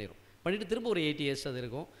ரெனியூவல் பண்ணிவிட்டு திரும்ப ஒரு 8 years அது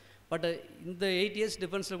இருக்கும். பட் இந்த 8 years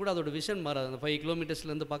டிஃபரன்ஸில் கூட அதோட விஷன் மாறாது. அந்த 5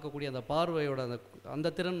 kilometersலேருந்து பார்க்கக்கூடிய அந்த பார்வையோட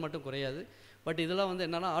அந்த திறன் மட்டும் குறையாது. பட் இதெல்லாம் வந்து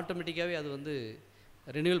என்னென்னா ஆட்டோமேட்டிக்காகவே அது வந்து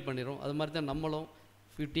ரெனியூவல் பண்ணிடும். அது மாதிரி தான் நம்மளும்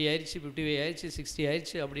 50 ஆயிடுச்சு, 55 ஆயிடுச்சு, 60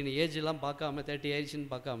 ஆயிடுச்சு அப்படின்னு ஏஜெலாம் பார்க்காம 30 ஆயிடுச்சுன்னு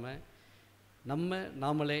பார்க்காம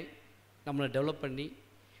நாமளே நம்மளை டெவலப் பண்ணி,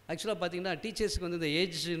 ஆக்சுவலாக பார்த்திங்கன்னா டீச்சர்ஸுக்கு வந்து இந்த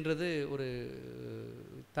ஏஜ்ன்றது ஒரு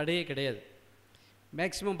தடையே கிடையாது.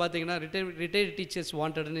 மேக்ஸிமம் பார்த்திங்கன்னா ரிட்டையர்டு டீச்சர்ஸ்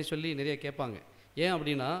வாண்டட்னு சொல்லி நிறைய கேட்பாங்க. ஏன்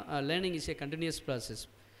அப்படின்னா learning is a continuous process.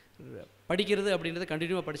 படிக்கிறது அப்படின்றத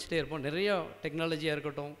கண்டினியூவாக படிச்சுட்டே இருப்போம். நிறையா டெக்னாலஜியாக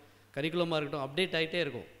இருக்கட்டும், கரிக்குலமாக இருக்கட்டும், அப்டேட் ஆகிட்டே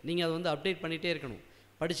இருக்கும். நீங்கள் அதை வந்து அப்டேட் பண்ணிகிட்டே இருக்கணும்.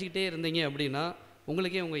 படிச்சுக்கிட்டே இருந்தீங்க அப்படின்னா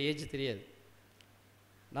உங்களுக்கே உங்கள் ஏஜ் தெரியாது.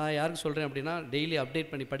 நான் யாருக்கு சொல்கிறேன் அப்படின்னா டெய்லி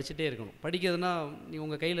அப்டேட் பண்ணி படிச்சுட்டே இருக்கணும். படிக்கிறதுனா நீ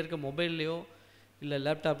உங்கள் கையில் இருக்க மொபைல்லையோ இல்லை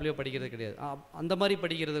லேப்டாப்லேயோ படிக்கிறது கிடையாது. அந்த மாதிரி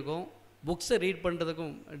படிக்கிறதுக்கும் புக்ஸை ரீட்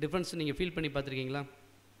பண்ணுறதுக்கும் டிஃப்ரென்ஸ் நீங்கள் ஃபீல் பண்ணி பார்த்துருக்கீங்களா?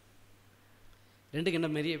 ரெண்டுக்கு என்ன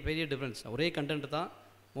பெரிய டிஃப்ரென்ஸ்? ஒரே கண்டென்ட் தான்,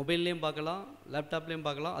 மொபைல்லையும் பார்க்கலாம், லேப்டாப்லேயும்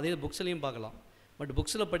பார்க்கலாம், அதே புக்ஸ்லேயும் பார்க்கலாம். பட்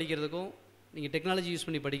புக்ஸில் படிக்கிறதுக்கும் நீங்கள் டெக்னாலஜி யூஸ்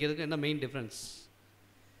பண்ணி படிக்கிறதுக்கும் என்ன மெயின் டிஃப்ரென்ஸ்?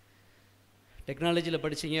 டெக்னாலஜியில்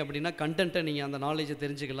படிச்சிங்க அப்படின்னா கண்டென்ட்டை நீங்கள் அந்த நாலேஜை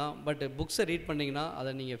தெரிஞ்சுக்கலாம். பட் புக்ஸை ரீட் பண்ணிங்கன்னா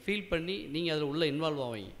அதை நீங்கள் ஃபீல் பண்ணி நீங்கள் அதில் உள்ளே இன்வால்வ்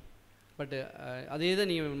ஆவீங்க. பட் அதே தான்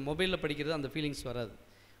நீங்கள் மொபைலில் படிக்கிறது அந்த ஃபீலிங்ஸ் வராது.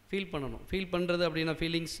 ஃபீல் பண்ணணும். ஃபீல் பண்ணுறது அப்படின்னா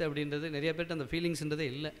ஃபீலிங்ஸ் அப்படின்றது நிறைய பேர்ட்டு அந்த ஃபீலிங்ஸ்ன்றதே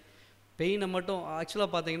இல்லை. பெயினை மட்டும் ஆக்சுவலாக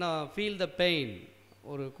பார்த்தீங்கன்னா ஃபீல் த பெயின்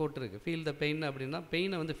ஒரு கோட் இருக்குது. ஃபீல் த பெயின் அப்படின்னா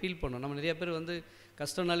பெயினை வந்து ஃபீல் பண்ணணும். நம்ம நிறைய பேர் வந்து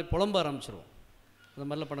கஷ்டம்னாலே புலம்ப ஆரம்பிச்சிருவோம். அந்த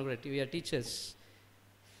மாதிரிலாம் பண்ணக்கூடாது. We are teachers.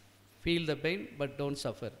 Feel the pain but don't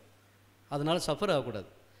suffer. அதனால் சஃபர் ஆகக்கூடாது.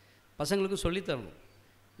 பசங்களுக்கும் சொல்லித்தரணும்.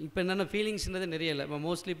 இப்போ என்னென்ன ஃபீலிங்ஸ்ன்றது நிறைய இல்லை. இப்போ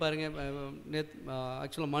மோஸ்ட்லி பாருங்கள்,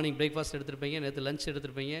 ஆக்சுவலாக மார்னிங் பிரேக்ஃபாஸ்ட் எடுத்துருப்பீங்க, நேற்று லஞ்ச்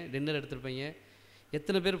எடுத்துருப்பீங்க, டின்னர் எடுத்துருப்பீங்க.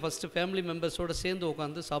 எத்தனை பேர் ஃபஸ்ட்டு ஃபேமிலி மெம்பர்ஸோடு சேர்ந்து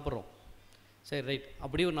உட்காந்து சாப்பிட்றோம்? சரி, ரைட்.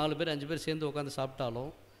 அப்படியே ஒரு 4 பேர் 5 பேர் சேர்ந்து உட்காந்து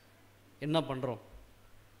சாப்பிட்டாலும் என்ன பண்ணுறோம்?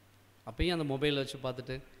 அப்பயும் அந்த மொபைலில் வச்சு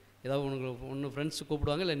பார்த்துட்டு ஏதாவது ஒன்று ஃப்ரெண்ட்ஸு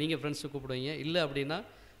கூப்பிடுவாங்க, இல்லை நீங்கள் ஃப்ரெண்ட்ஸு கூப்பிடுவீங்க. இல்லை அப்படின்னா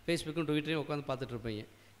ஃபேஸ்புக்கும் ட்விட்டரையும் உட்காந்து பார்த்துட்ருப்பீங்க.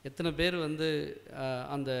 எத்தனை பேர் வந்து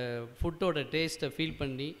அந்த ஃபுட்டோட டேஸ்ட்டை ஃபீல்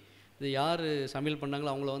பண்ணி இது யார் சமையல்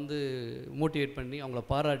பண்ணாங்களோ அவங்கள வந்து மோட்டிவேட் பண்ணி அவங்கள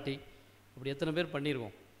பாராட்டி அப்படி எத்தனை பேர்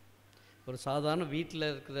பண்ணியிருக்கோம்? ஒரு சாதாரண வீட்டில்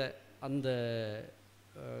இருக்கிற அந்த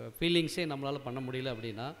ஃபீலிங்ஸே நம்மளால் பண்ண முடியல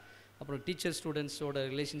அப்படின்னா அப்புறம் டீச்சர் ஸ்டூடெண்ட்ஸோட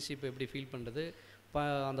ரிலேஷன்ஷிப் எப்படி ஃபீல் பண்ணுறது,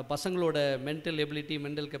 அந்த பசங்களோட மென்டல் எபிலிட்டி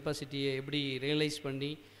மென்டல் கெப்பாசிட்டியை எப்படி ரியலைஸ்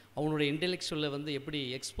பண்ணி அவங்களோட இன்டெலெக்சுவலை வந்து எப்படி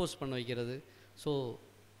எக்ஸ்போஸ் பண்ண வைக்கிறது. ஸோ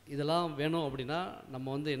இதெல்லாம் வேணும் அப்படின்னா நம்ம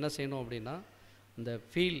வந்து என்ன செய்யணும் அப்படின்னா இந்த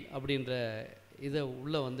ஃபீல் அப்படின்ற இதை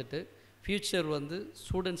உள்ளே வந்துட்டு ஃப்யூச்சர் வந்து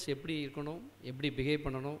ஸ்டூடெண்ட்ஸ் எப்படி இருக்கணும், எப்படி பிஹேவ்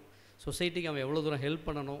பண்ணணும், சொசைட்டிக்கு அவன் எவ்வளோ தூரம் ஹெல்ப்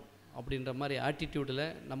பண்ணணும் அப்படின்ற மாதிரி ஆட்டிடியூடில்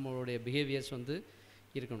நம்மளுடைய பிஹேவியர்ஸ் வந்து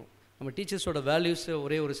இருக்கணும். நம்ம டீச்சர்ஸோட வேல்யூஸ்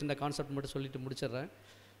ஒரே ஒரு சின்ன கான்செப்ட் மட்டும் சொல்லிட்டு முடிச்சிடுறேன்.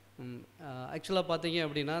 ஆக்சுவலாக பார்த்தீங்க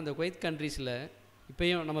அப்படின்னா இந்த குவைத் கண்ட்ரீஸில்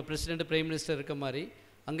இப்போயும் நம்ம பிரசிடெண்ட் பிரைம் மினிஸ்டர் இருக்க மாதிரி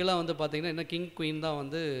அங்கெல்லாம் வந்து பார்த்திங்கன்னா இன்னும் கிங் குயின் தான்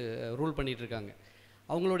வந்து ரூல் பண்ணிகிட்ருக்காங்க.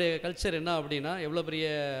 அவங்களுடைய கல்ச்சர் என்ன அப்படின்னா எவ்வளோ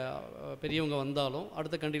பெரியவங்க வந்தாலும்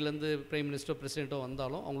அடுத்த கண்ட்ரிலேருந்து பிரைம் மினிஸ்டரோ பிரசிடெண்ட்டோ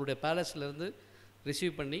வந்தாலும் அவங்களுடைய பேலஸ்லேருந்து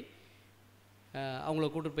ரிசீவ் பண்ணி அவங்கள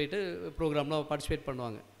கூப்பிட்டு போயிட்டு ப்ரோக்ராம்லாம் பார்ட்டிசிபேட்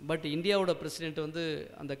பண்ணுவாங்க. பட் இந்தியாவோட பிரசிடெண்ட் வந்து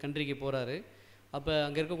அந்த கண்ட்ரிக்கு போகிறாரு. அப்போ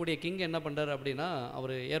அங்கே இருக்கக்கூடிய கிங் என்ன பண்ணுறாரு அப்படின்னா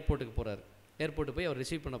அவர் ஏர்போர்ட்டுக்கு போகிறார். ஏர்போர்ட்டு போய் அவர்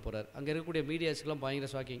ரிசீவ் பண்ண போகிறார். அங்கே இருக்கக்கூடிய மீடியாஸ்க்கெலாம் பயங்கர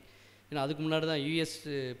ஷாக்கிங். ஏன்னா அதுக்கு முன்னாடி தான் யூஎஸ்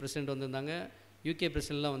பிரசிடெண்ட் வந்திருந்தாங்க, யூகே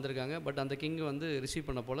பிரசிடெண்ட்லாம் வந்திருக்காங்க. பட் அந்த கிங் வந்து ரிசீவ்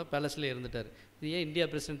பண்ண போல் பேலஸ்லேயே இருந்துட்டார். இது ஏன் இந்தியா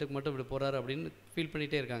பிரசிடெண்ட்டுக்கு மட்டும் இப்படி போகிறாரு அப்படின்னு ஃபீல்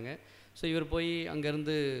பண்ணிகிட்டே இருக்காங்க. ஸோ இவர் போய்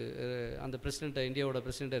அங்கேருந்து அந்த பிரசிடெண்ட்டை இந்தியாவோட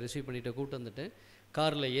பிரசிடெண்ட்டை ரிசீவ் பண்ணிவிட்டு கூப்பிட்டு வந்துட்டு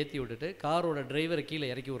காரில் ஏற்றி விட்டுட்டு காரோட டிரைவரை கீழே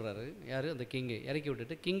இறக்கி விட்றாரு. யார்? அந்த கிங்கு. இறக்கி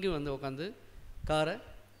விட்டுட்டு கிங்கு வந்து உட்காந்து காரை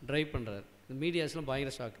ட்ரைவ் பண்ணுறாரு. இந்த மீடியாஸ்லாம்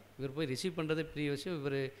பயங்கர ஷாக். இவர் போய் ரிசீவ் பண்ணுறதே பெரிய விஷயம்,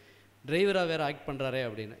 இவர் டிரைவராக வேறு ஆக்ட் பண்ணுறாரே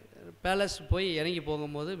அப்படின்னு. பேலஸ் போய் இறங்கி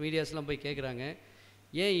போகும்போது மீடியாஸ்லாம் போய் கேட்குறாங்க,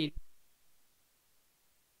 ஏன்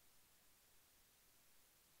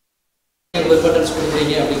இம்பார்ட்டன்ஸ்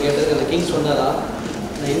கொடுக்குறீங்க அப்படின்னு கேட்டது. அந்த கிங் சொன்னாரா,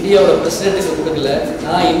 நான் இந்தியாவோட பிரசிடெண்ட்டுக்கு கொடுக்கல,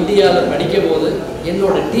 நான் இந்தியாவில் படிக்கும் போது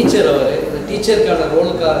என்னோட டீச்சர் அவர், இந்த டீச்சருக்கான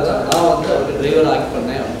ரோலுக்காக தான் நான் வந்து அவருக்கு டிரைவராக ஆக்ட்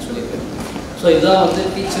பண்ணேன் அப்படின்னு சொல்லியிருக்கேன். ஸோ இதுதான் வந்து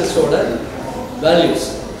டீச்சர்ஸோட வேல்யூஸ்.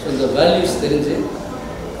 ஸோ இந்த வேல்யூஸ் தெரிஞ்சு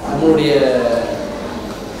நம்மளுடைய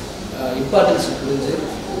இம்பார்ட்டன்ஸ் புரிஞ்சு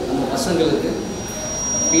நம்ம பசங்களுக்கு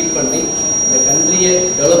ஃபீட் பண்ணி இந்த கண்ட்ரியை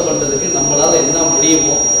டெவலப் பண்ணுறதுக்கு நம்மளால் என்ன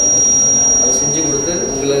முடியுமோ அதை செஞ்சு கொடுத்து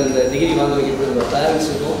உங்களை இந்த டிகிரி வாங்க வைக்கக்கூடிய உங்கள்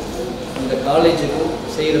பேரண்ட்ஸுக்கும் இந்த காலேஜுக்கும்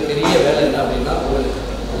செய்கிற பெரிய வேலை என்ன அப்படின்னா ஒரு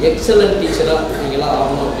எக்ஸலண்ட் டீச்சராக நீங்களாம்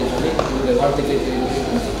ஆகணும் அப்படின்னு சொல்லி உங்களுடைய வாழ்த்துக்களை தெரிவித்து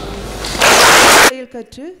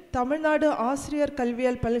கற்று தமிழ்நாடு ஆசிரியர்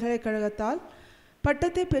கல்வியியல் பல்கலைக்கழகத்தால்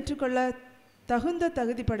பட்டத்தை பெற்றுக்கொள்ள தகுந்த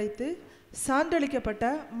தகுதி படைத்து சான்றளிக்கப்பட்ட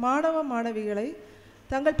மாணவ மாணவிகளை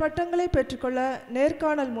தங்கள் பட்டங்களை பெற்றுக்கொள்ள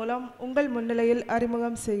நேர்காணல் மூலம் உங்கள் முன்னிலையில்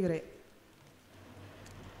அறிமுகம் செய்கிறேன்.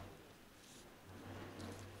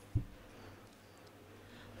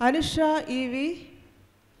 Anusha EV,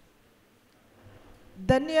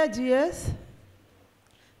 Dhanya GS,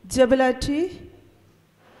 ஜெபலாட்டி,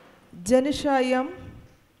 Jenisha M,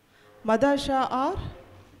 மதாஷா R,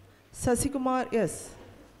 Sasikumar S.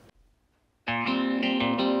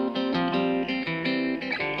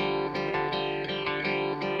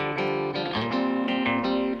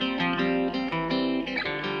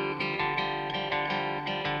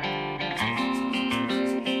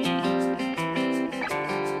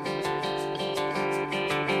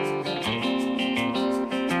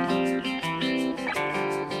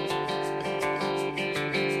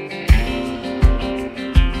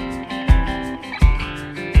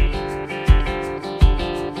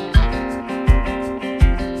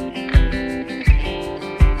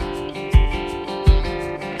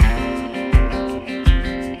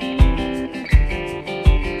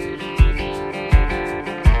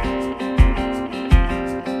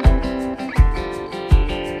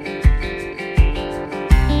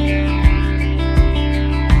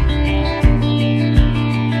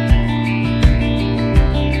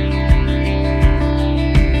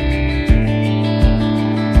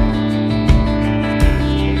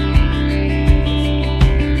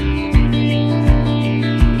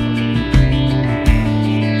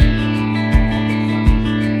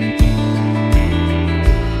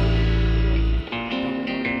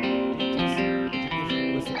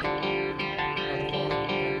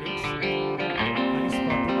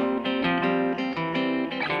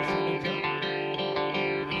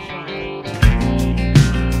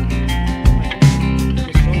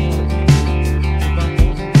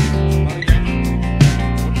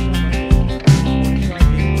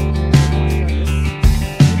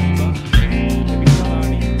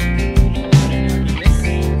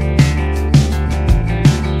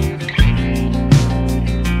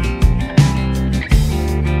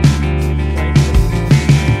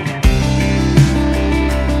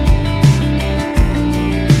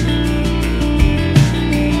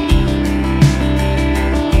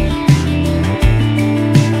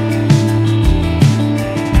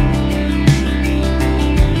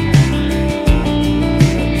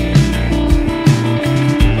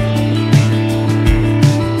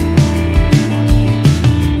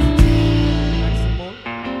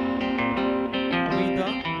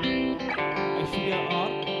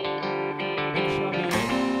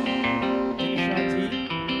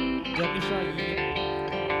 Anisha E.M.,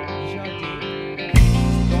 Isha J.,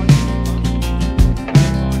 George Sharma,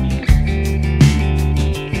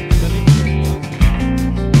 Lalit Sharma,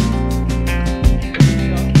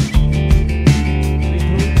 Isha,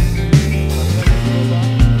 Ridhu, Bhadrath Rosa,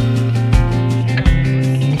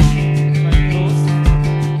 Shina M.S., Rose,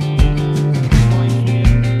 Moin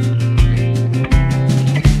Surya,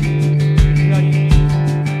 Ibrahim,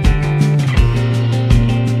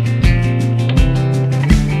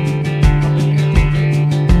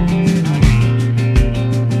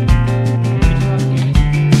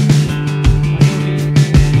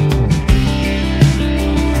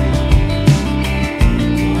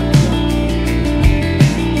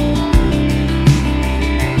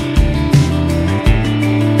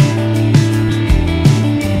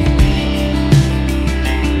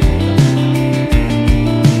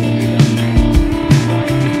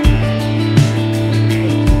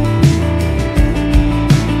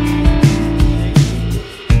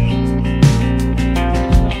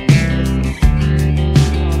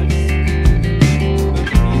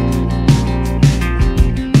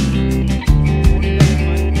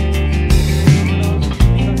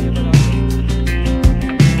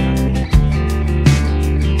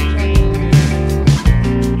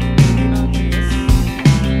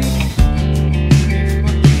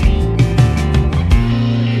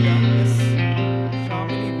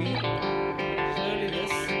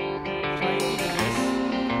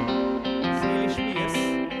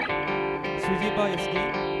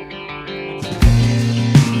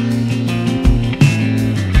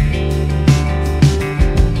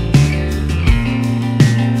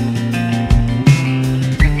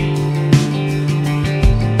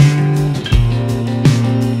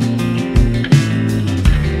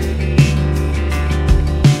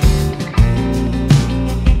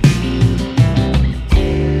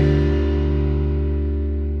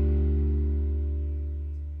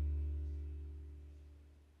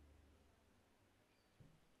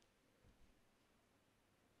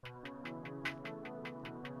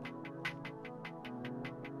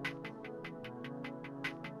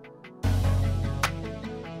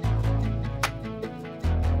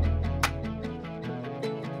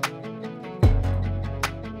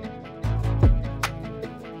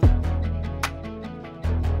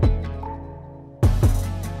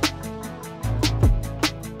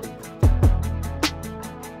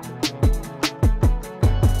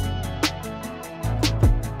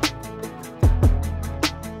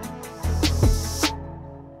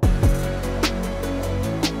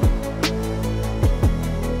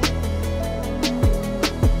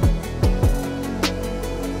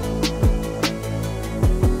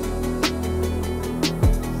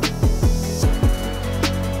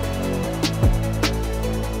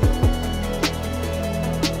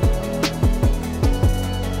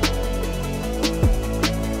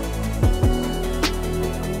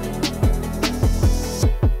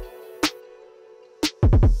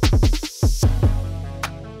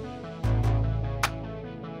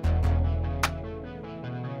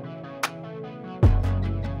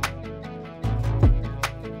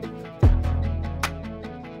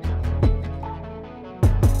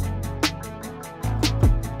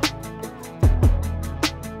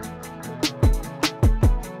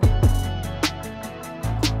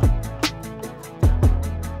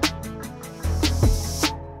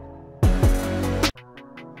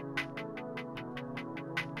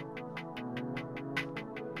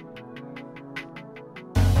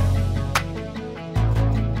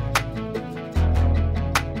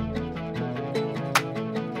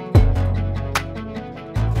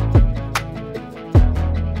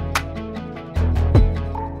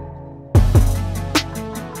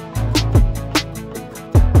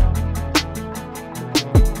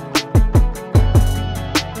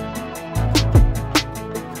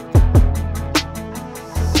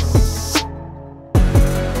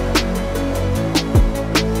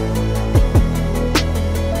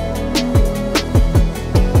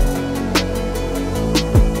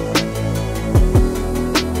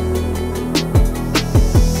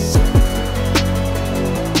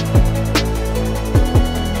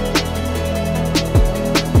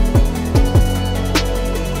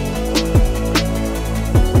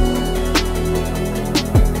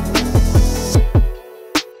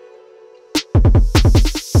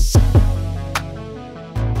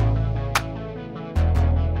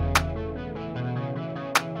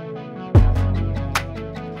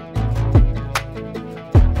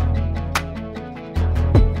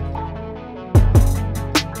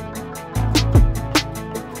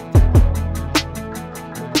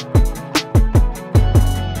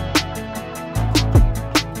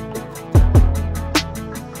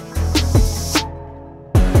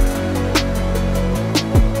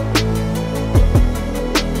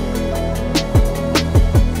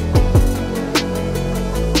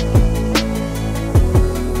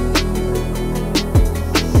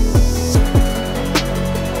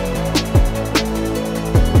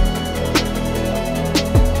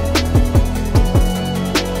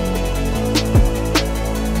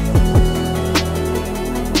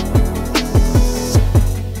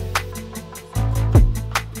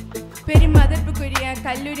 பெருமதிப்புக்குரிய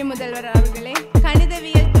கல்லூரி முதல்வர் அவர்களே,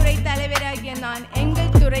 கணிதவியல் துறை தலைவராகிய நான்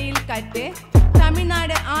எங்கள் துறையில் கற்று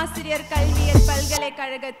தமிழ்நாடு ஆசிரியர் கல்வியியல்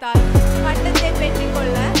பல்கலைக்கழகத்தால் பட்டத்தை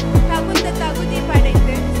பெற்றுக்கொள்ள தகுந்த தகுதி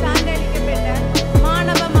படைத்து சான்றளிக்கப்பட்ட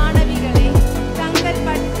மாணவ மாணவிகளை தங்கள்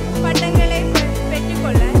பட்டங்களை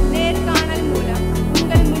பெற்றுக்கொள்ள நேர்காணல் மூலம்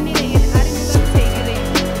உங்கள் முன்னிலையில் அறிமுகம் செய்கிறேன்.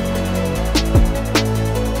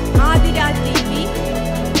 Aadhira TV,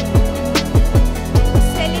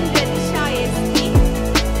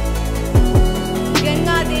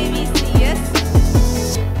 Devi CS,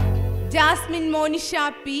 Jasmine Monisha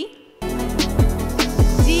P,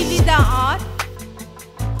 Jeevitha R,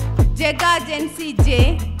 Jega Jensi J,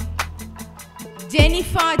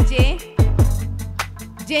 Jennifer J,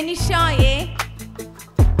 Jenisha A,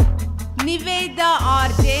 Niveda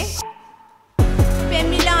RJ,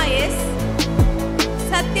 Pamela S,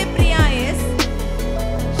 Satyapriya S,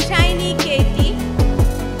 Shiny KT,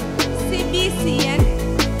 CBCN,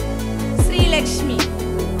 Sri Lakshmi,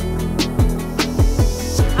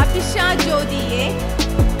 Abhisha Jodi A,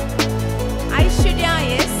 Aishwarya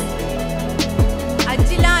S,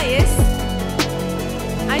 Ajila S,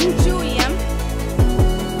 Anju M,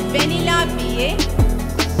 Vanilla B A,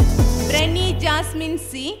 Brenny Jasmine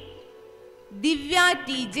C, Divya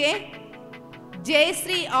TJ,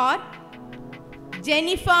 Jayasri R,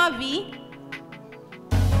 Jennifer V,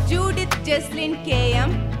 Judith Jesslyn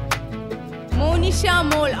KM, Monisha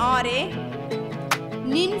Mol RA,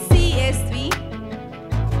 Nincy SV,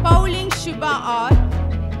 Pauline Shubha R,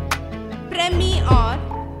 Premi R,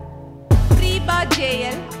 Preba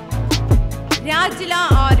JL, Rajila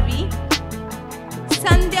RV,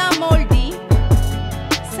 Sandhya Mol D,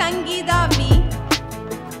 Sangeeta V,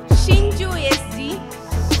 Shinju SG,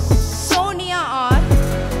 Sonia R,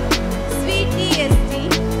 Sweetie SG,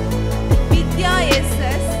 Vidya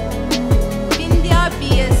SS, Vindhya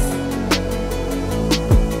BS,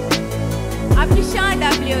 Abhisha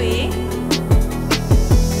WA,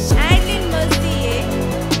 Adeline Mercy A,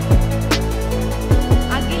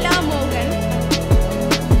 Agila Mohan,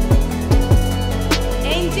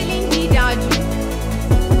 Angeline D. Raju,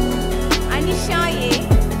 Anisha A,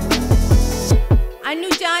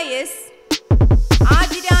 Anuja S,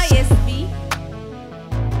 Adira SB,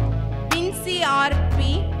 Vinci RP,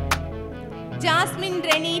 Jasmine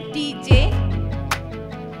Rennie TJ,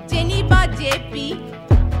 Jeniba JP,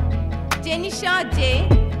 Jenisha J,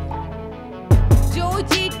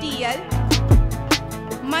 Joji TL,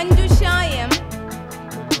 Manjusha M,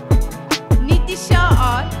 Nitisha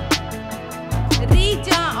R,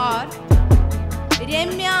 Rija R,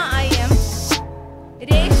 Remya IM,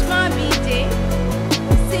 Reshma BJ,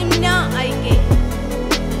 Simna IK.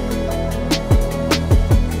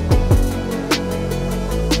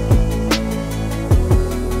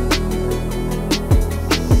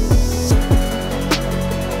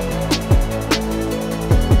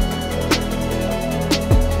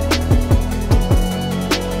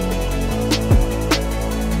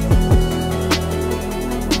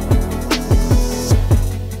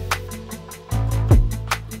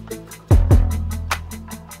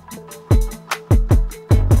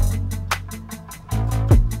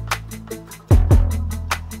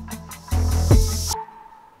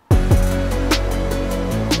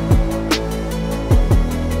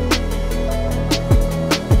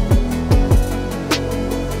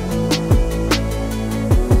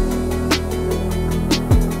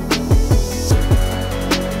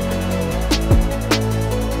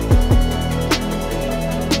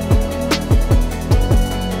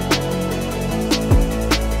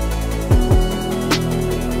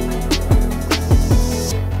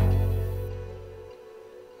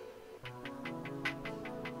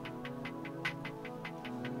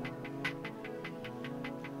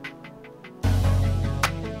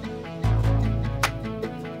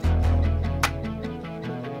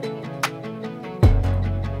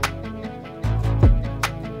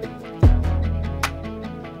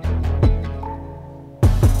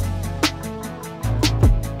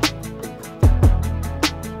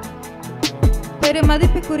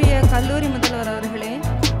 பெருமதிப்புக்குரிய கல்லூரி முதல்வர் அவர்களே,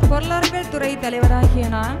 பொருளாதார துறை தலைவராகிய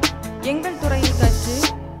நான் எங்கள் துறையில் கற்று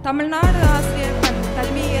தமிழ்நாடு ஆசிரியர்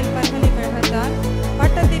கல்வியியல் பல்கலைக்கழகத்தால்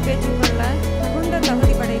பட்டத்தை பெற்றுக்கொள்ள தகுந்த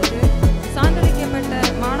தகுதி படைத்து சான்றளிக்கப்பட்ட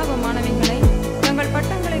மாணவ மாணவிகளை தங்கள்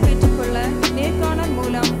பட்டங்களை பெற்றுக்கொள்ள நேர்காணல்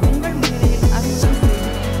மூலம் உங்கள் முன்னிலையில் அறிமுகம்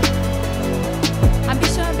செய்கிறேன்.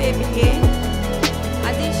 Abisha baby A,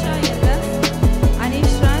 Athisha LS,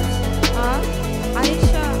 அனிஷ்ராஜ் R,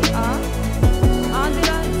 Anisha R,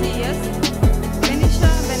 Aadhira GS,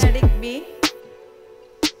 Venisha Benedict B,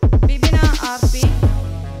 பிபினா RB,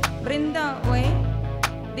 Brinda Y,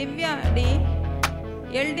 Divya D,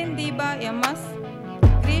 எல்டின் the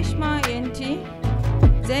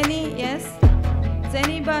Jenny S,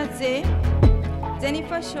 Zeniba J,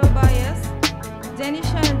 Jennifer Shobha S,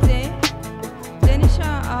 Jenisha J,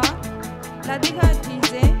 Jenisha R, Ladika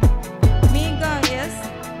TJ, Meega S,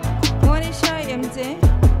 Monisha MJ,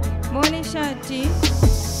 Monisha T,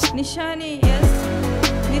 Nishani S,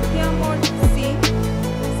 Nityamod C,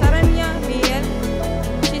 Saranya BL,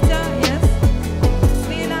 Shita S,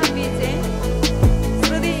 Srila BJ,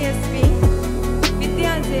 Sruthi SV,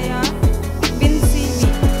 Vidya JR, Bin CV,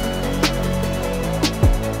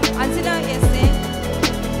 Anjana SA,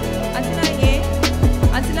 Anjana A,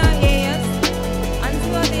 Anjana AS,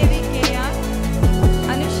 Ansuva Devi KR,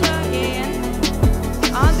 Anusha AN,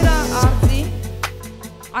 Andhra RG,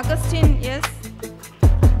 Augustine S,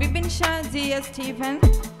 Bibinsha GS Stephen,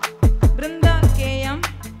 Brinda KM,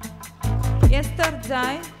 Esther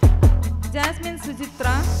Jai, Jasmine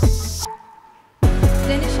Sujitra,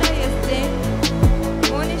 Denisha SJ,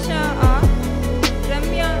 Monisha R,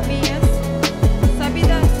 Ramya VS,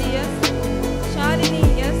 Sabida GS, Shalini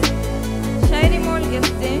S, Shairimol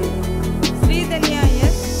SJ, Sridhanya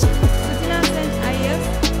S, Sujina Sen IS,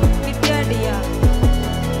 Vidya DR,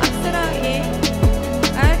 Aksara A,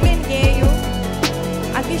 Arlene AU,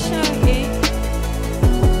 Akisha A,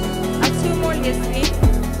 Achumol SV,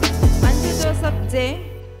 Anju Joseph J,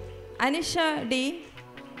 Anisha D,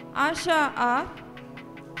 Asha R,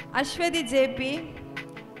 Ashwadi JP,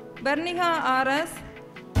 Berniha RS,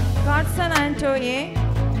 Godson Anto A,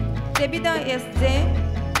 Debida SJ,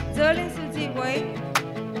 Zerlin Suji Y,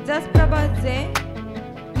 Jasprabha J,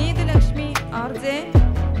 Needu Lakshmi RJ,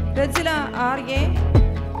 Rajila RA,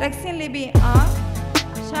 Rexin Libby R,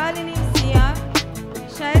 Shalini CR,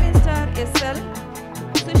 Shirin Star SL,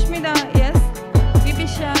 Sushmita S,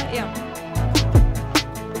 Vibisha M.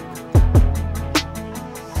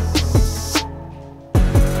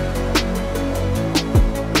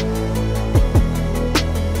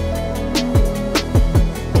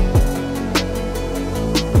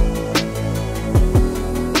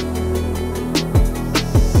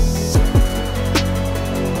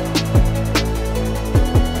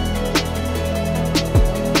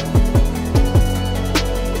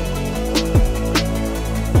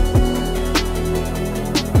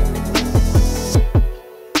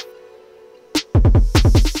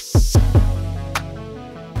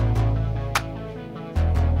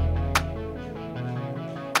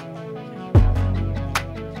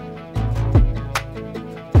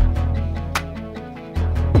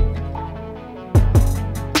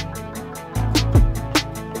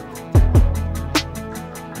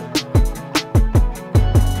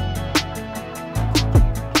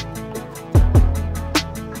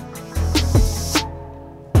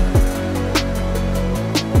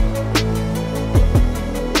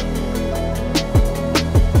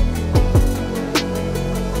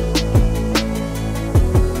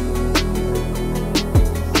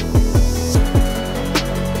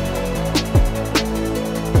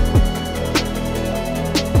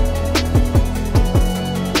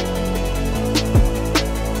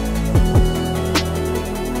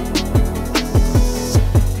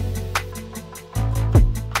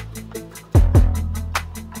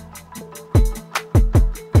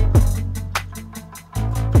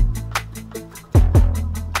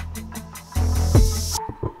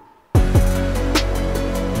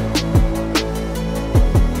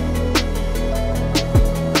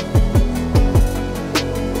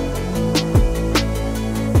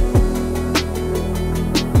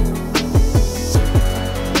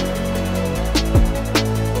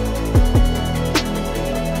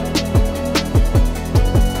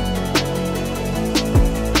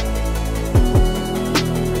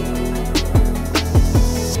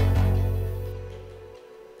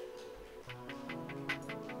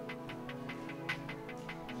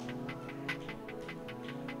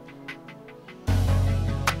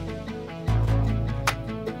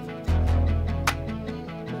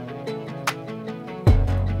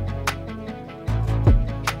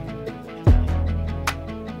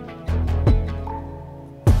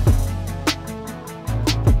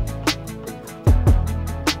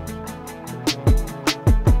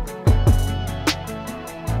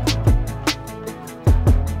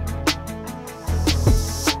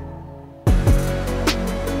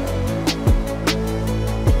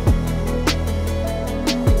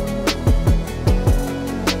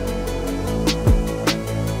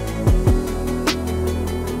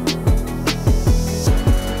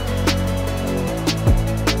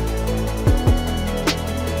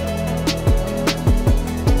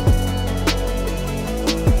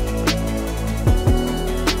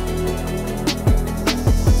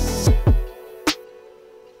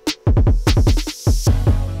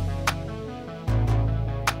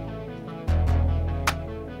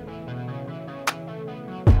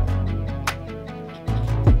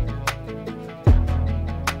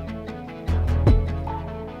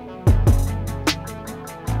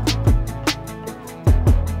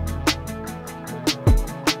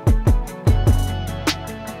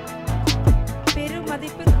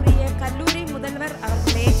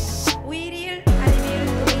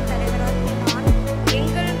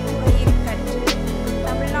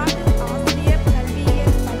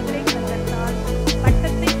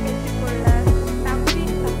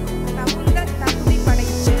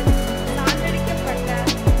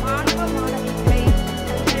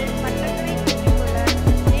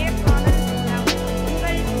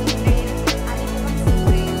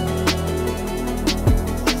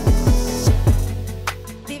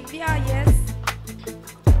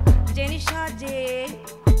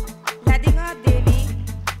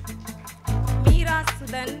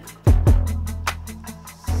 Sudan,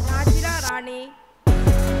 ராஜிரா Rani,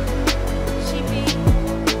 Shibi,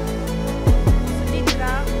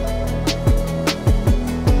 Suchitra,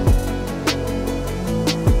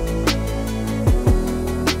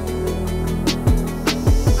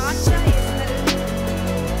 Asha SL,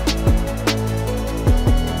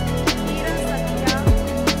 Ira Sathya,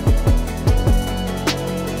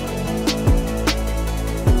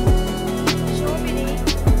 Shobini,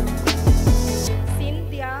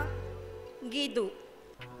 Scindia, Geethu,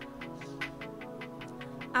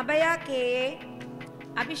 Abhaya K A,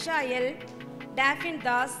 அபிஷாயல், டாஃபின்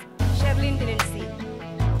Das, Sherlin திரின்சி.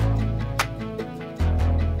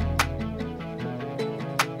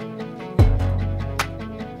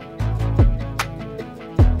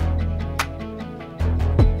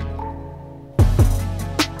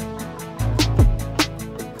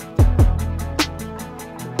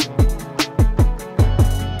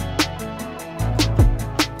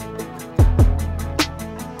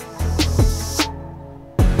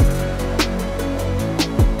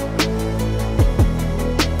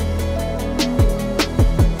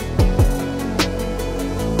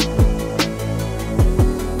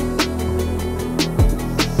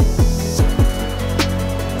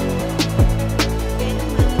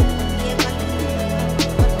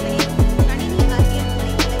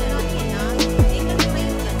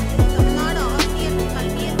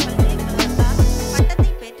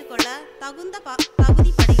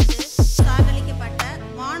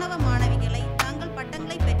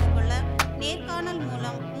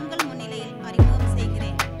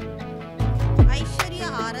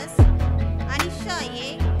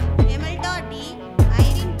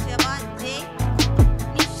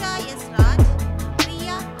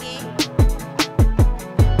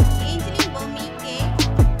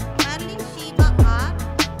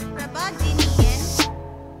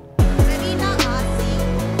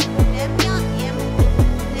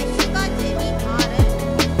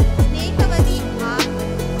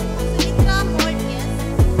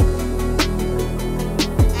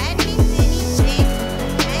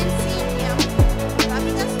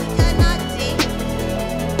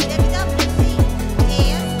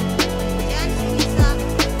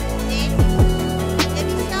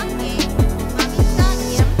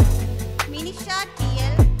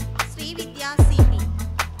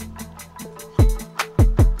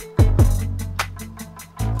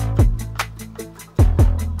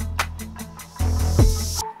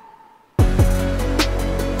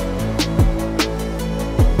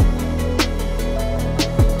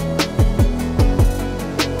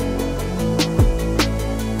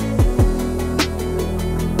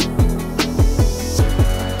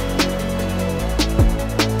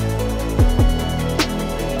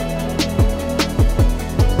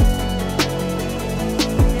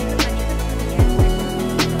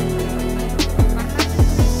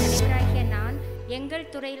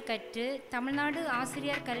 துறையில் கற்று தமிழ்நாடு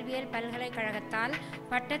ஆசிரியர் கல்வியியல் பல்கலைக்கழகத்தால்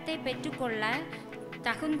பட்டத்தை பெற்றுக்கொள்ள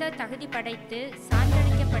தகுந்த தகுதி படைத்து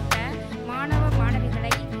சான்றளிக்கப்பட்ட மாணவ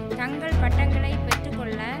மாணவிகளை தங்கள் பட்டங்களை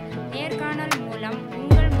பெற்றுக்கொள்ள நேர்காணல் மூலம்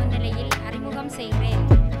உங்கள் முன்னிலையில் அறிமுகம் செய்கிறேன்.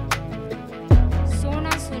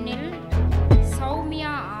 சோனா சுனில்,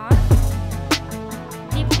 சௌமியா ஆர்,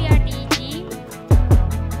 திவ்யா டிஜி,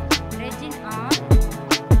 ரெஜின் ஆர்,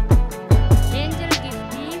 ஏஞ்சல்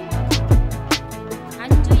கிஃப்டி,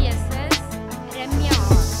 அஞ்சு எஸ்எஸ், ரம்யா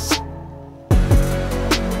ஆர்.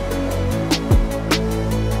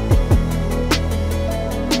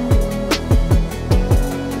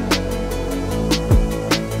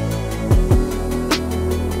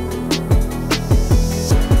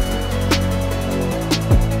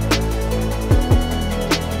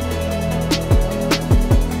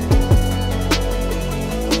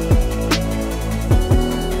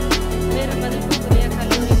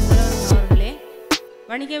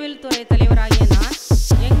 வணிகவியல் துறை தலைவராகிய நான்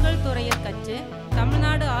எங்கள் துறையில் கற்று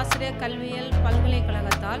தமிழ்நாடு ஆசிரியர் கல்வியியல்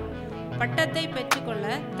பல்கலைக்கழகத்தால் பட்டத்தை பெற்றுக்கொள்ள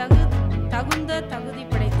தகுந்த தகுதி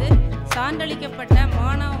படைத்து சான்றளிக்கப்பட்ட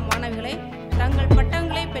மாணவ மாணவிகளை தங்கள்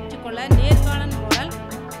பட்டங்களை பெற்றுக்கொள்ள நேர்காணல் மூலம்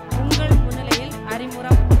உங்கள் முன்னிலையில்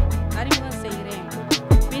அறிமுகம் செய்கிறேன்.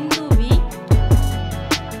 பிந்து we,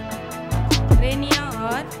 ரேனியா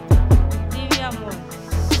R, Divya mole,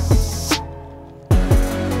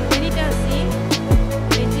 வெனிடா C,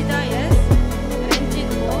 ரெஜிதா S,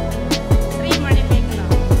 Ranjith O, Shreemani Megala,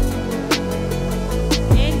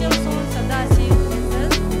 angel zone Sadashiv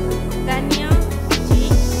S, Dhanya G,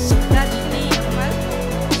 Dharshini ML,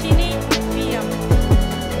 Shini PM.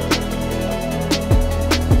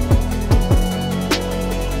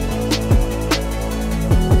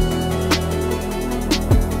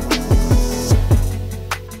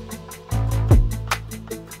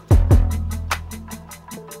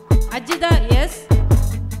 Ajida S,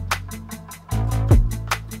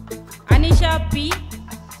 Anisha P,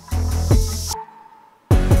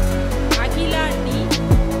 Akhila D,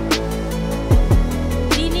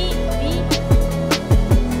 Dini B,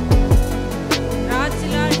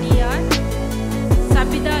 Rajla DR,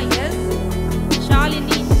 Sabida S,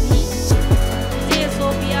 Shalini C, Vijay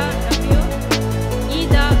Sophia W,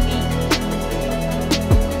 Ida V.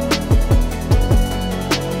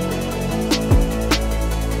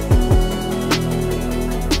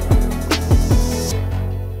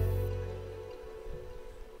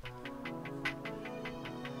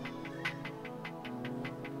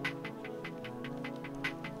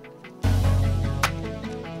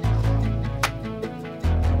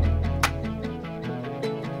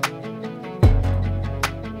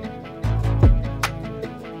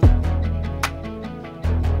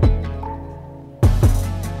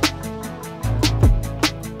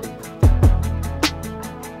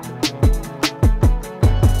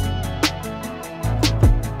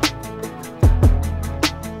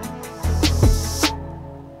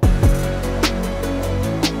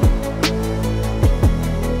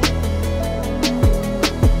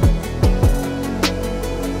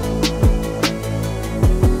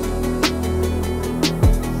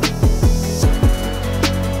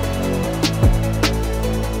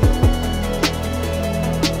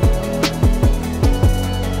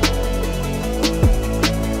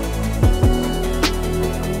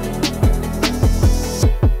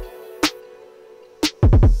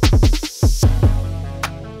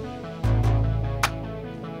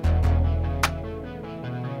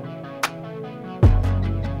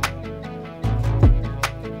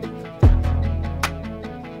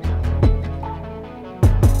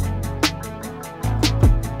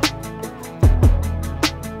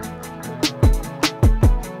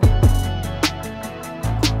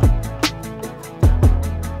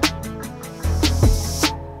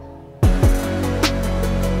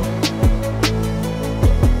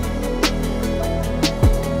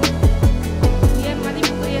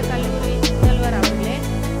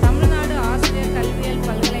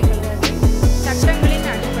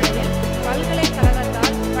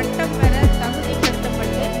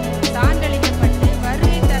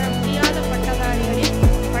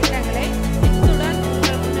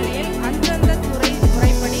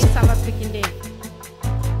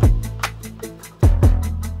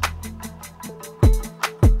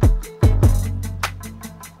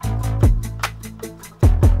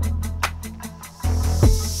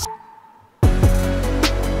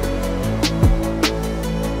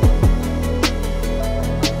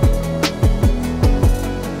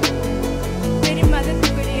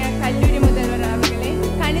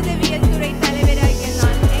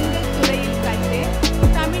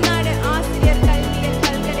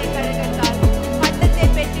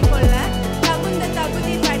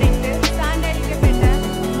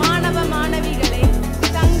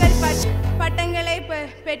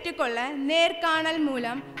 பெற்றுக்கொள்ள நேர்காணல்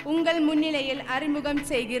மூலம் உங்கள் முன்னிலையில் அறிமுகம்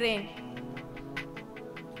செய்கிறேன்.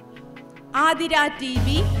 Aadhira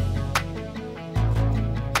TV,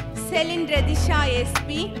 செலின் ரதிஷா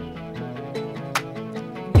SP,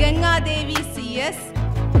 Ganga Devi CS,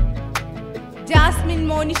 jasmine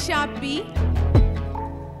Monisha B,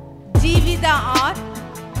 Jeevitha R,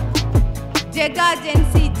 Jega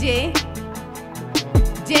gen Z J,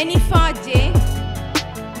 Jenifa J,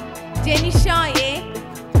 Jenisha ஏ,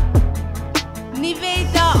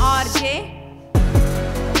 Nivetha RJ,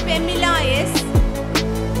 பெமிலா S,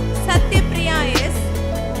 Sathyapriya S,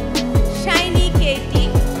 Saini கேடி,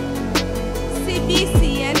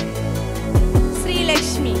 சிபிசிஎன்,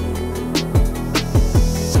 ஸ்ரீலக்ஷ்மி,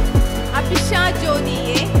 அபிஷா ஜோதி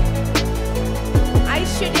ஏ,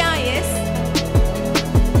 Aishwarya S,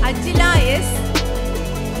 அஜிலா S,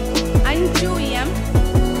 அஞ்சு M,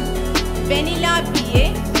 vanilla BA,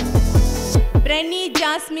 பிரனி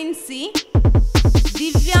jasmine C,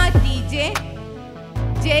 Divya DJ,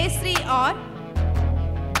 Jayashree R,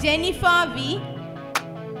 Jenifa we,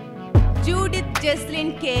 Judith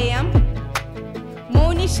Jesline KM,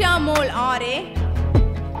 Monisha mole RA,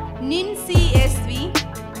 நிம்சி SV,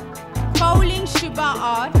 பவுலின் Subha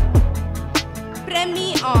R, பிரமி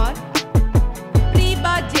R,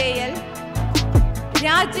 பிரீபா JL,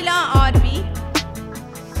 Rajila RV,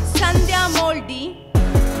 Sandhya mole D,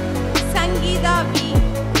 Sangeetha we,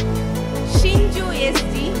 ஷிஞ்சு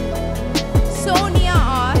ST, Sonia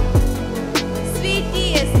R, sweetie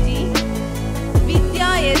ST, Vidya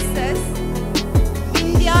SS,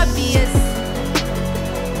 Vindhya PS,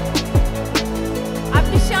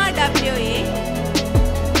 Abisha WA,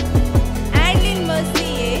 mercy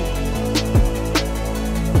ஏ,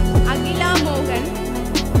 அகிலா மோகன்,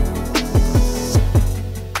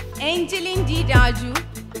 Raju,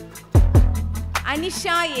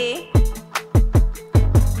 Anisha A,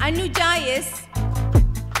 Anuja S,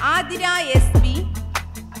 Adira SB,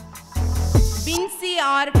 Binsi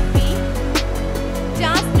RP,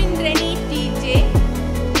 Jasmine Reni TJ,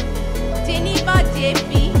 Geneva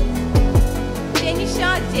JP,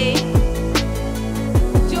 Jenisha J,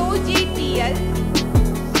 Joji TL,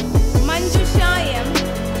 Manjusha M,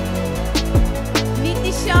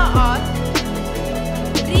 Nitisha R,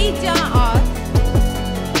 Rija R,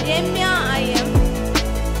 Remya IM,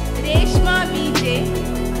 Reshma VJ,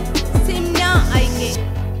 Simna IK.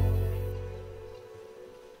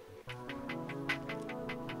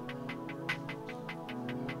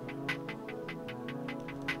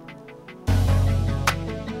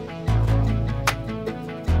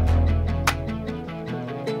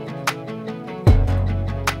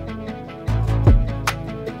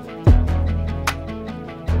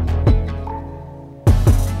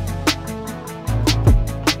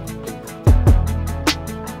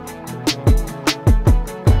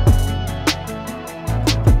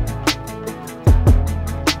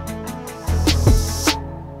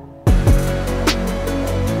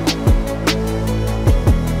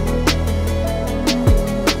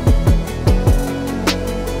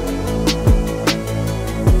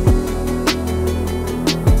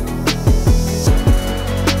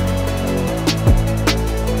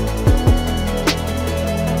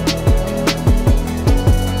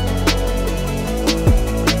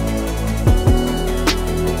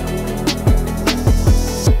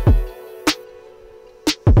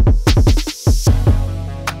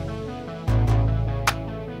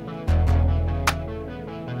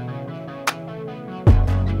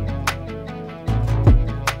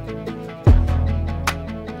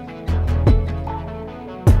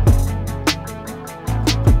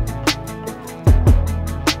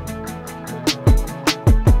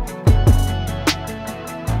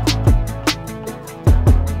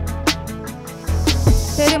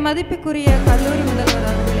 மதிப்புக்குரிய கல்லூரி முதல்வர்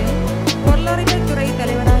அவர்களே, பொருளறிவியல் துறை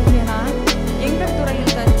தலைவராகிய நான் எங்கள்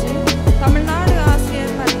துறையில் கற்று தமிழ்நாடு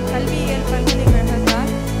ஆசிரியர் கல்வியியல் பல்கலைக்கழகத்தால்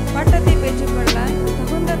பட்டத்தை பெற்றுக்கொள்ள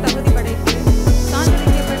தகுந்த தகுதி படைத்து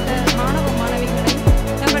சான்றளிக்கப்பட்ட மாணவ மாணவிகளை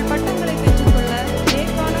தங்கள் பட்டங்களை பெற்றுக்கொள்ள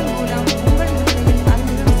நேர்காணல் மூலம் உங்கள் முன்னிலையில்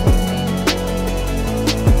அறிமுகம் செய்கிறேன்.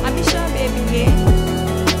 Abisha baby A,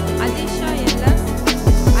 Ajisha LS,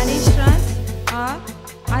 அனிஷ்ராஜ் R,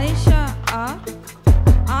 Anisha R,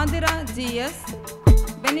 Adira GS,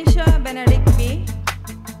 Benisha Benedict B,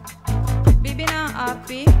 Bibina RP,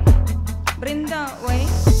 Brinda Y,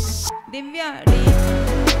 Divya D,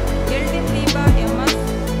 Yeldim Diba MS,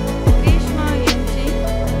 Grishma NG,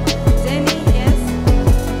 Jenny S,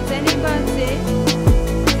 Zeniba J,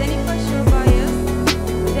 Zeniba Shobha S,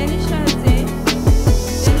 Zenisha J,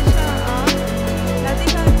 Zenisha R,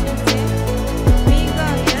 Radhika J, Meega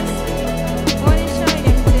S, Monisha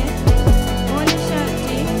MJ, Monisha G,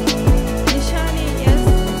 Nishani S,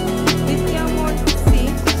 Vidyamod C,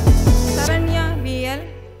 Saranya VL,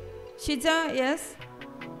 Shija S,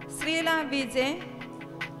 Srila VJ,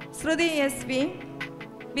 Sruti SV,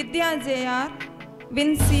 Vidya JR,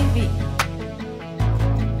 Vinci V,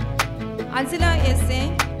 Ajila SA,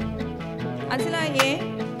 Ajila A,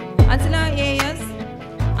 Ajila AS,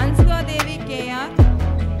 Ansuka Devi KR,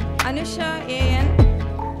 Anusha AN,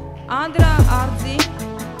 Andra RG,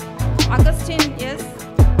 Augustine S,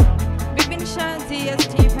 Bipinsha GS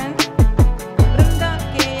Stephen, Brinda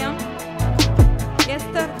KM,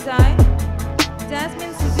 Esther Jai,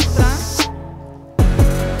 Jasmine Suchitra,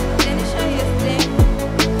 Janisha SJ,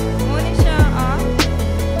 Monisha R,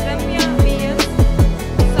 Ramya VS,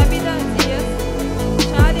 Sabita GS,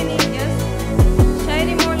 Shadini S,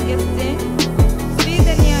 Shairimol SJ,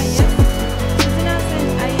 Sridhanya S, Sujana Sen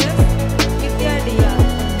IS, Vidya DR,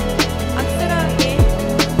 Aksara A,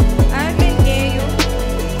 Arvin AU,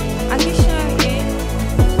 Anisha A,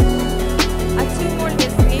 Achumol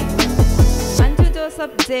SV, Anju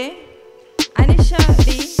Joseph J, Anisha D,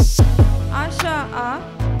 Asha R,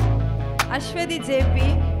 Ashwadi JP,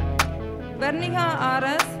 Verniha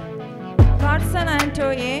RS, Rodson Anto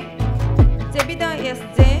A, Jebida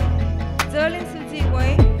SJ, Zerlin Suji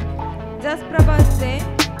Y, Jasprabha J,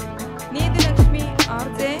 Needu Lakshmi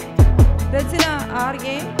RJ, Rajila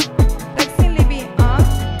RA, Rexin Libby R,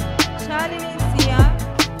 Shalini CR,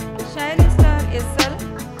 Shaili Star SL,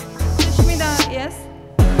 Sushmita S,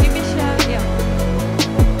 Vibisha M.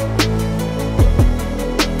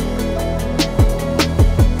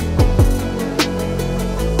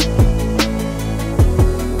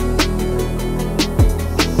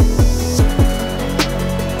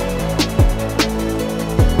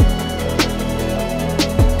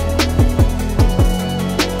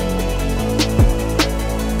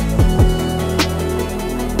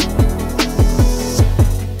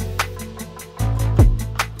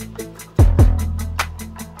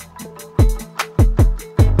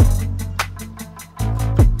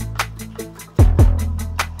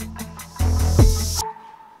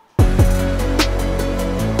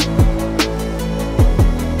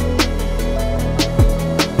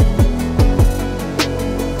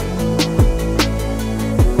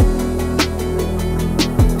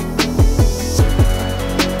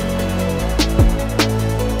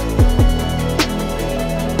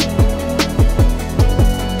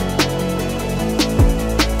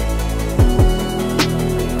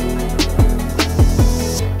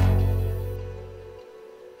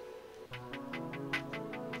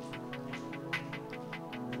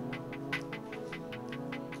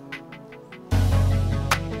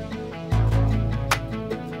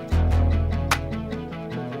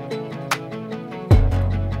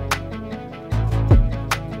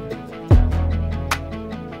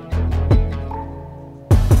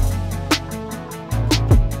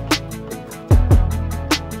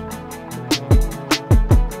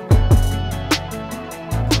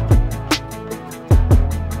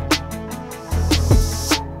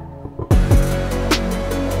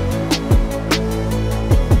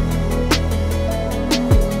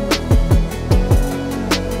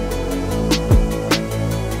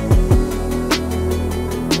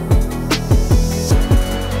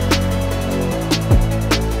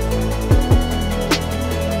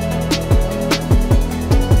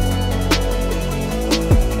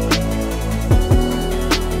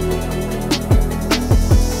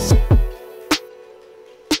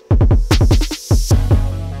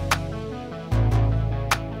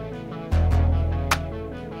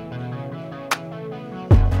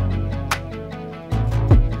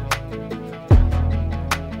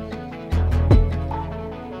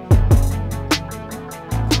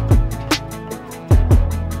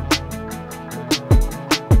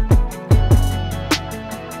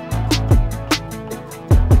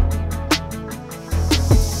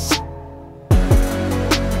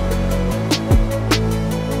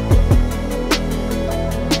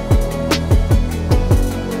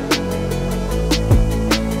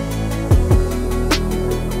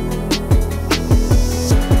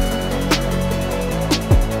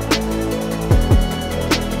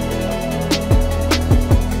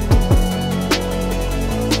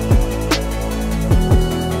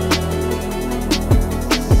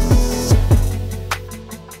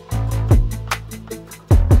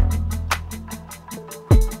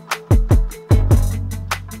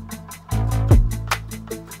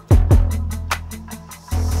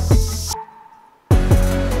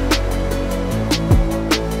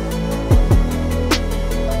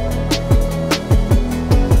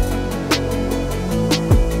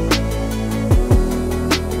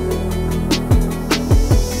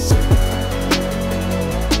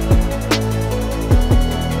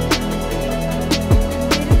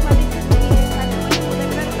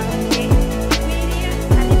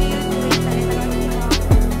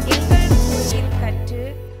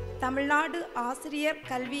 ஆசிரியர்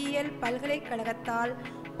கல்வியியல் பல்கலைக்கழகத்தால்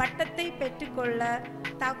பட்டத்தை பெற்றுக்கொள்ள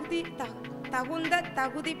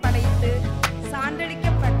தகுதி படைத்து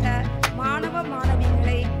சான்றளிக்கப்பட்ட மாணவ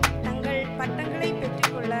மாணவிகளை தங்கள் பட்டங்களை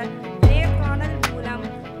பெற்றுக்கொள்ள நேர்காணல் மூலம்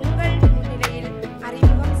உங்கள் முன்னிலையில்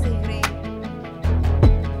அறிமுகம் செய்கிறேன்.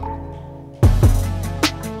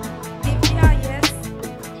 திவ்யா எஸ்,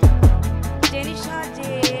 ஜெனிஷா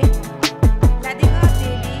ஜே, லதிகா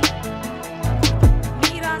தேவி,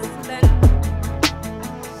 மீரா சுதன்,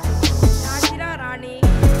 நாஜிரா ராணி,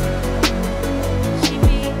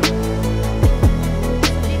 ஷிவி,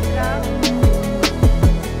 சுஜித்ரா,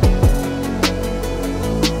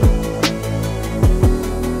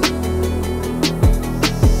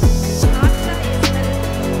 ஆஷா எஸ்எல்,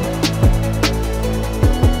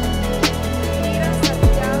 மீரா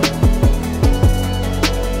சத்யா,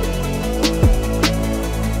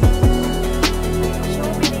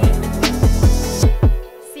 ஷோபினி,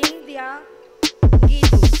 சிந்தியா,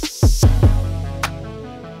 கீது,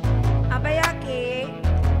 அபயா கே.ஏ.,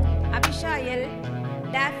 அபிஷாயல்,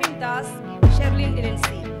 டாஃபின் தாஸ், ஷெர்லின்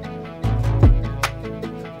டிலன்சி.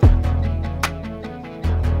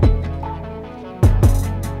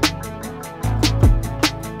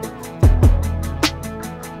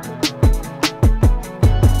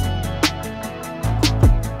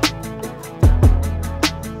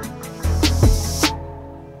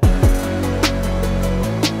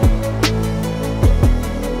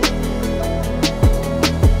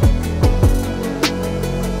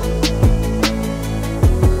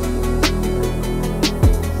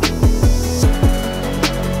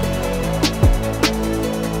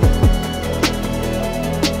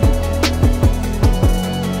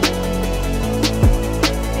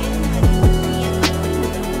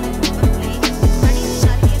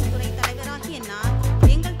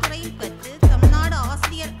 எங்கள் துறையில் கற்று தமிழ்நாடு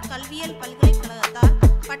ஆசிரியர் கல்வியியல் பல்கலைக்கழகத்தால்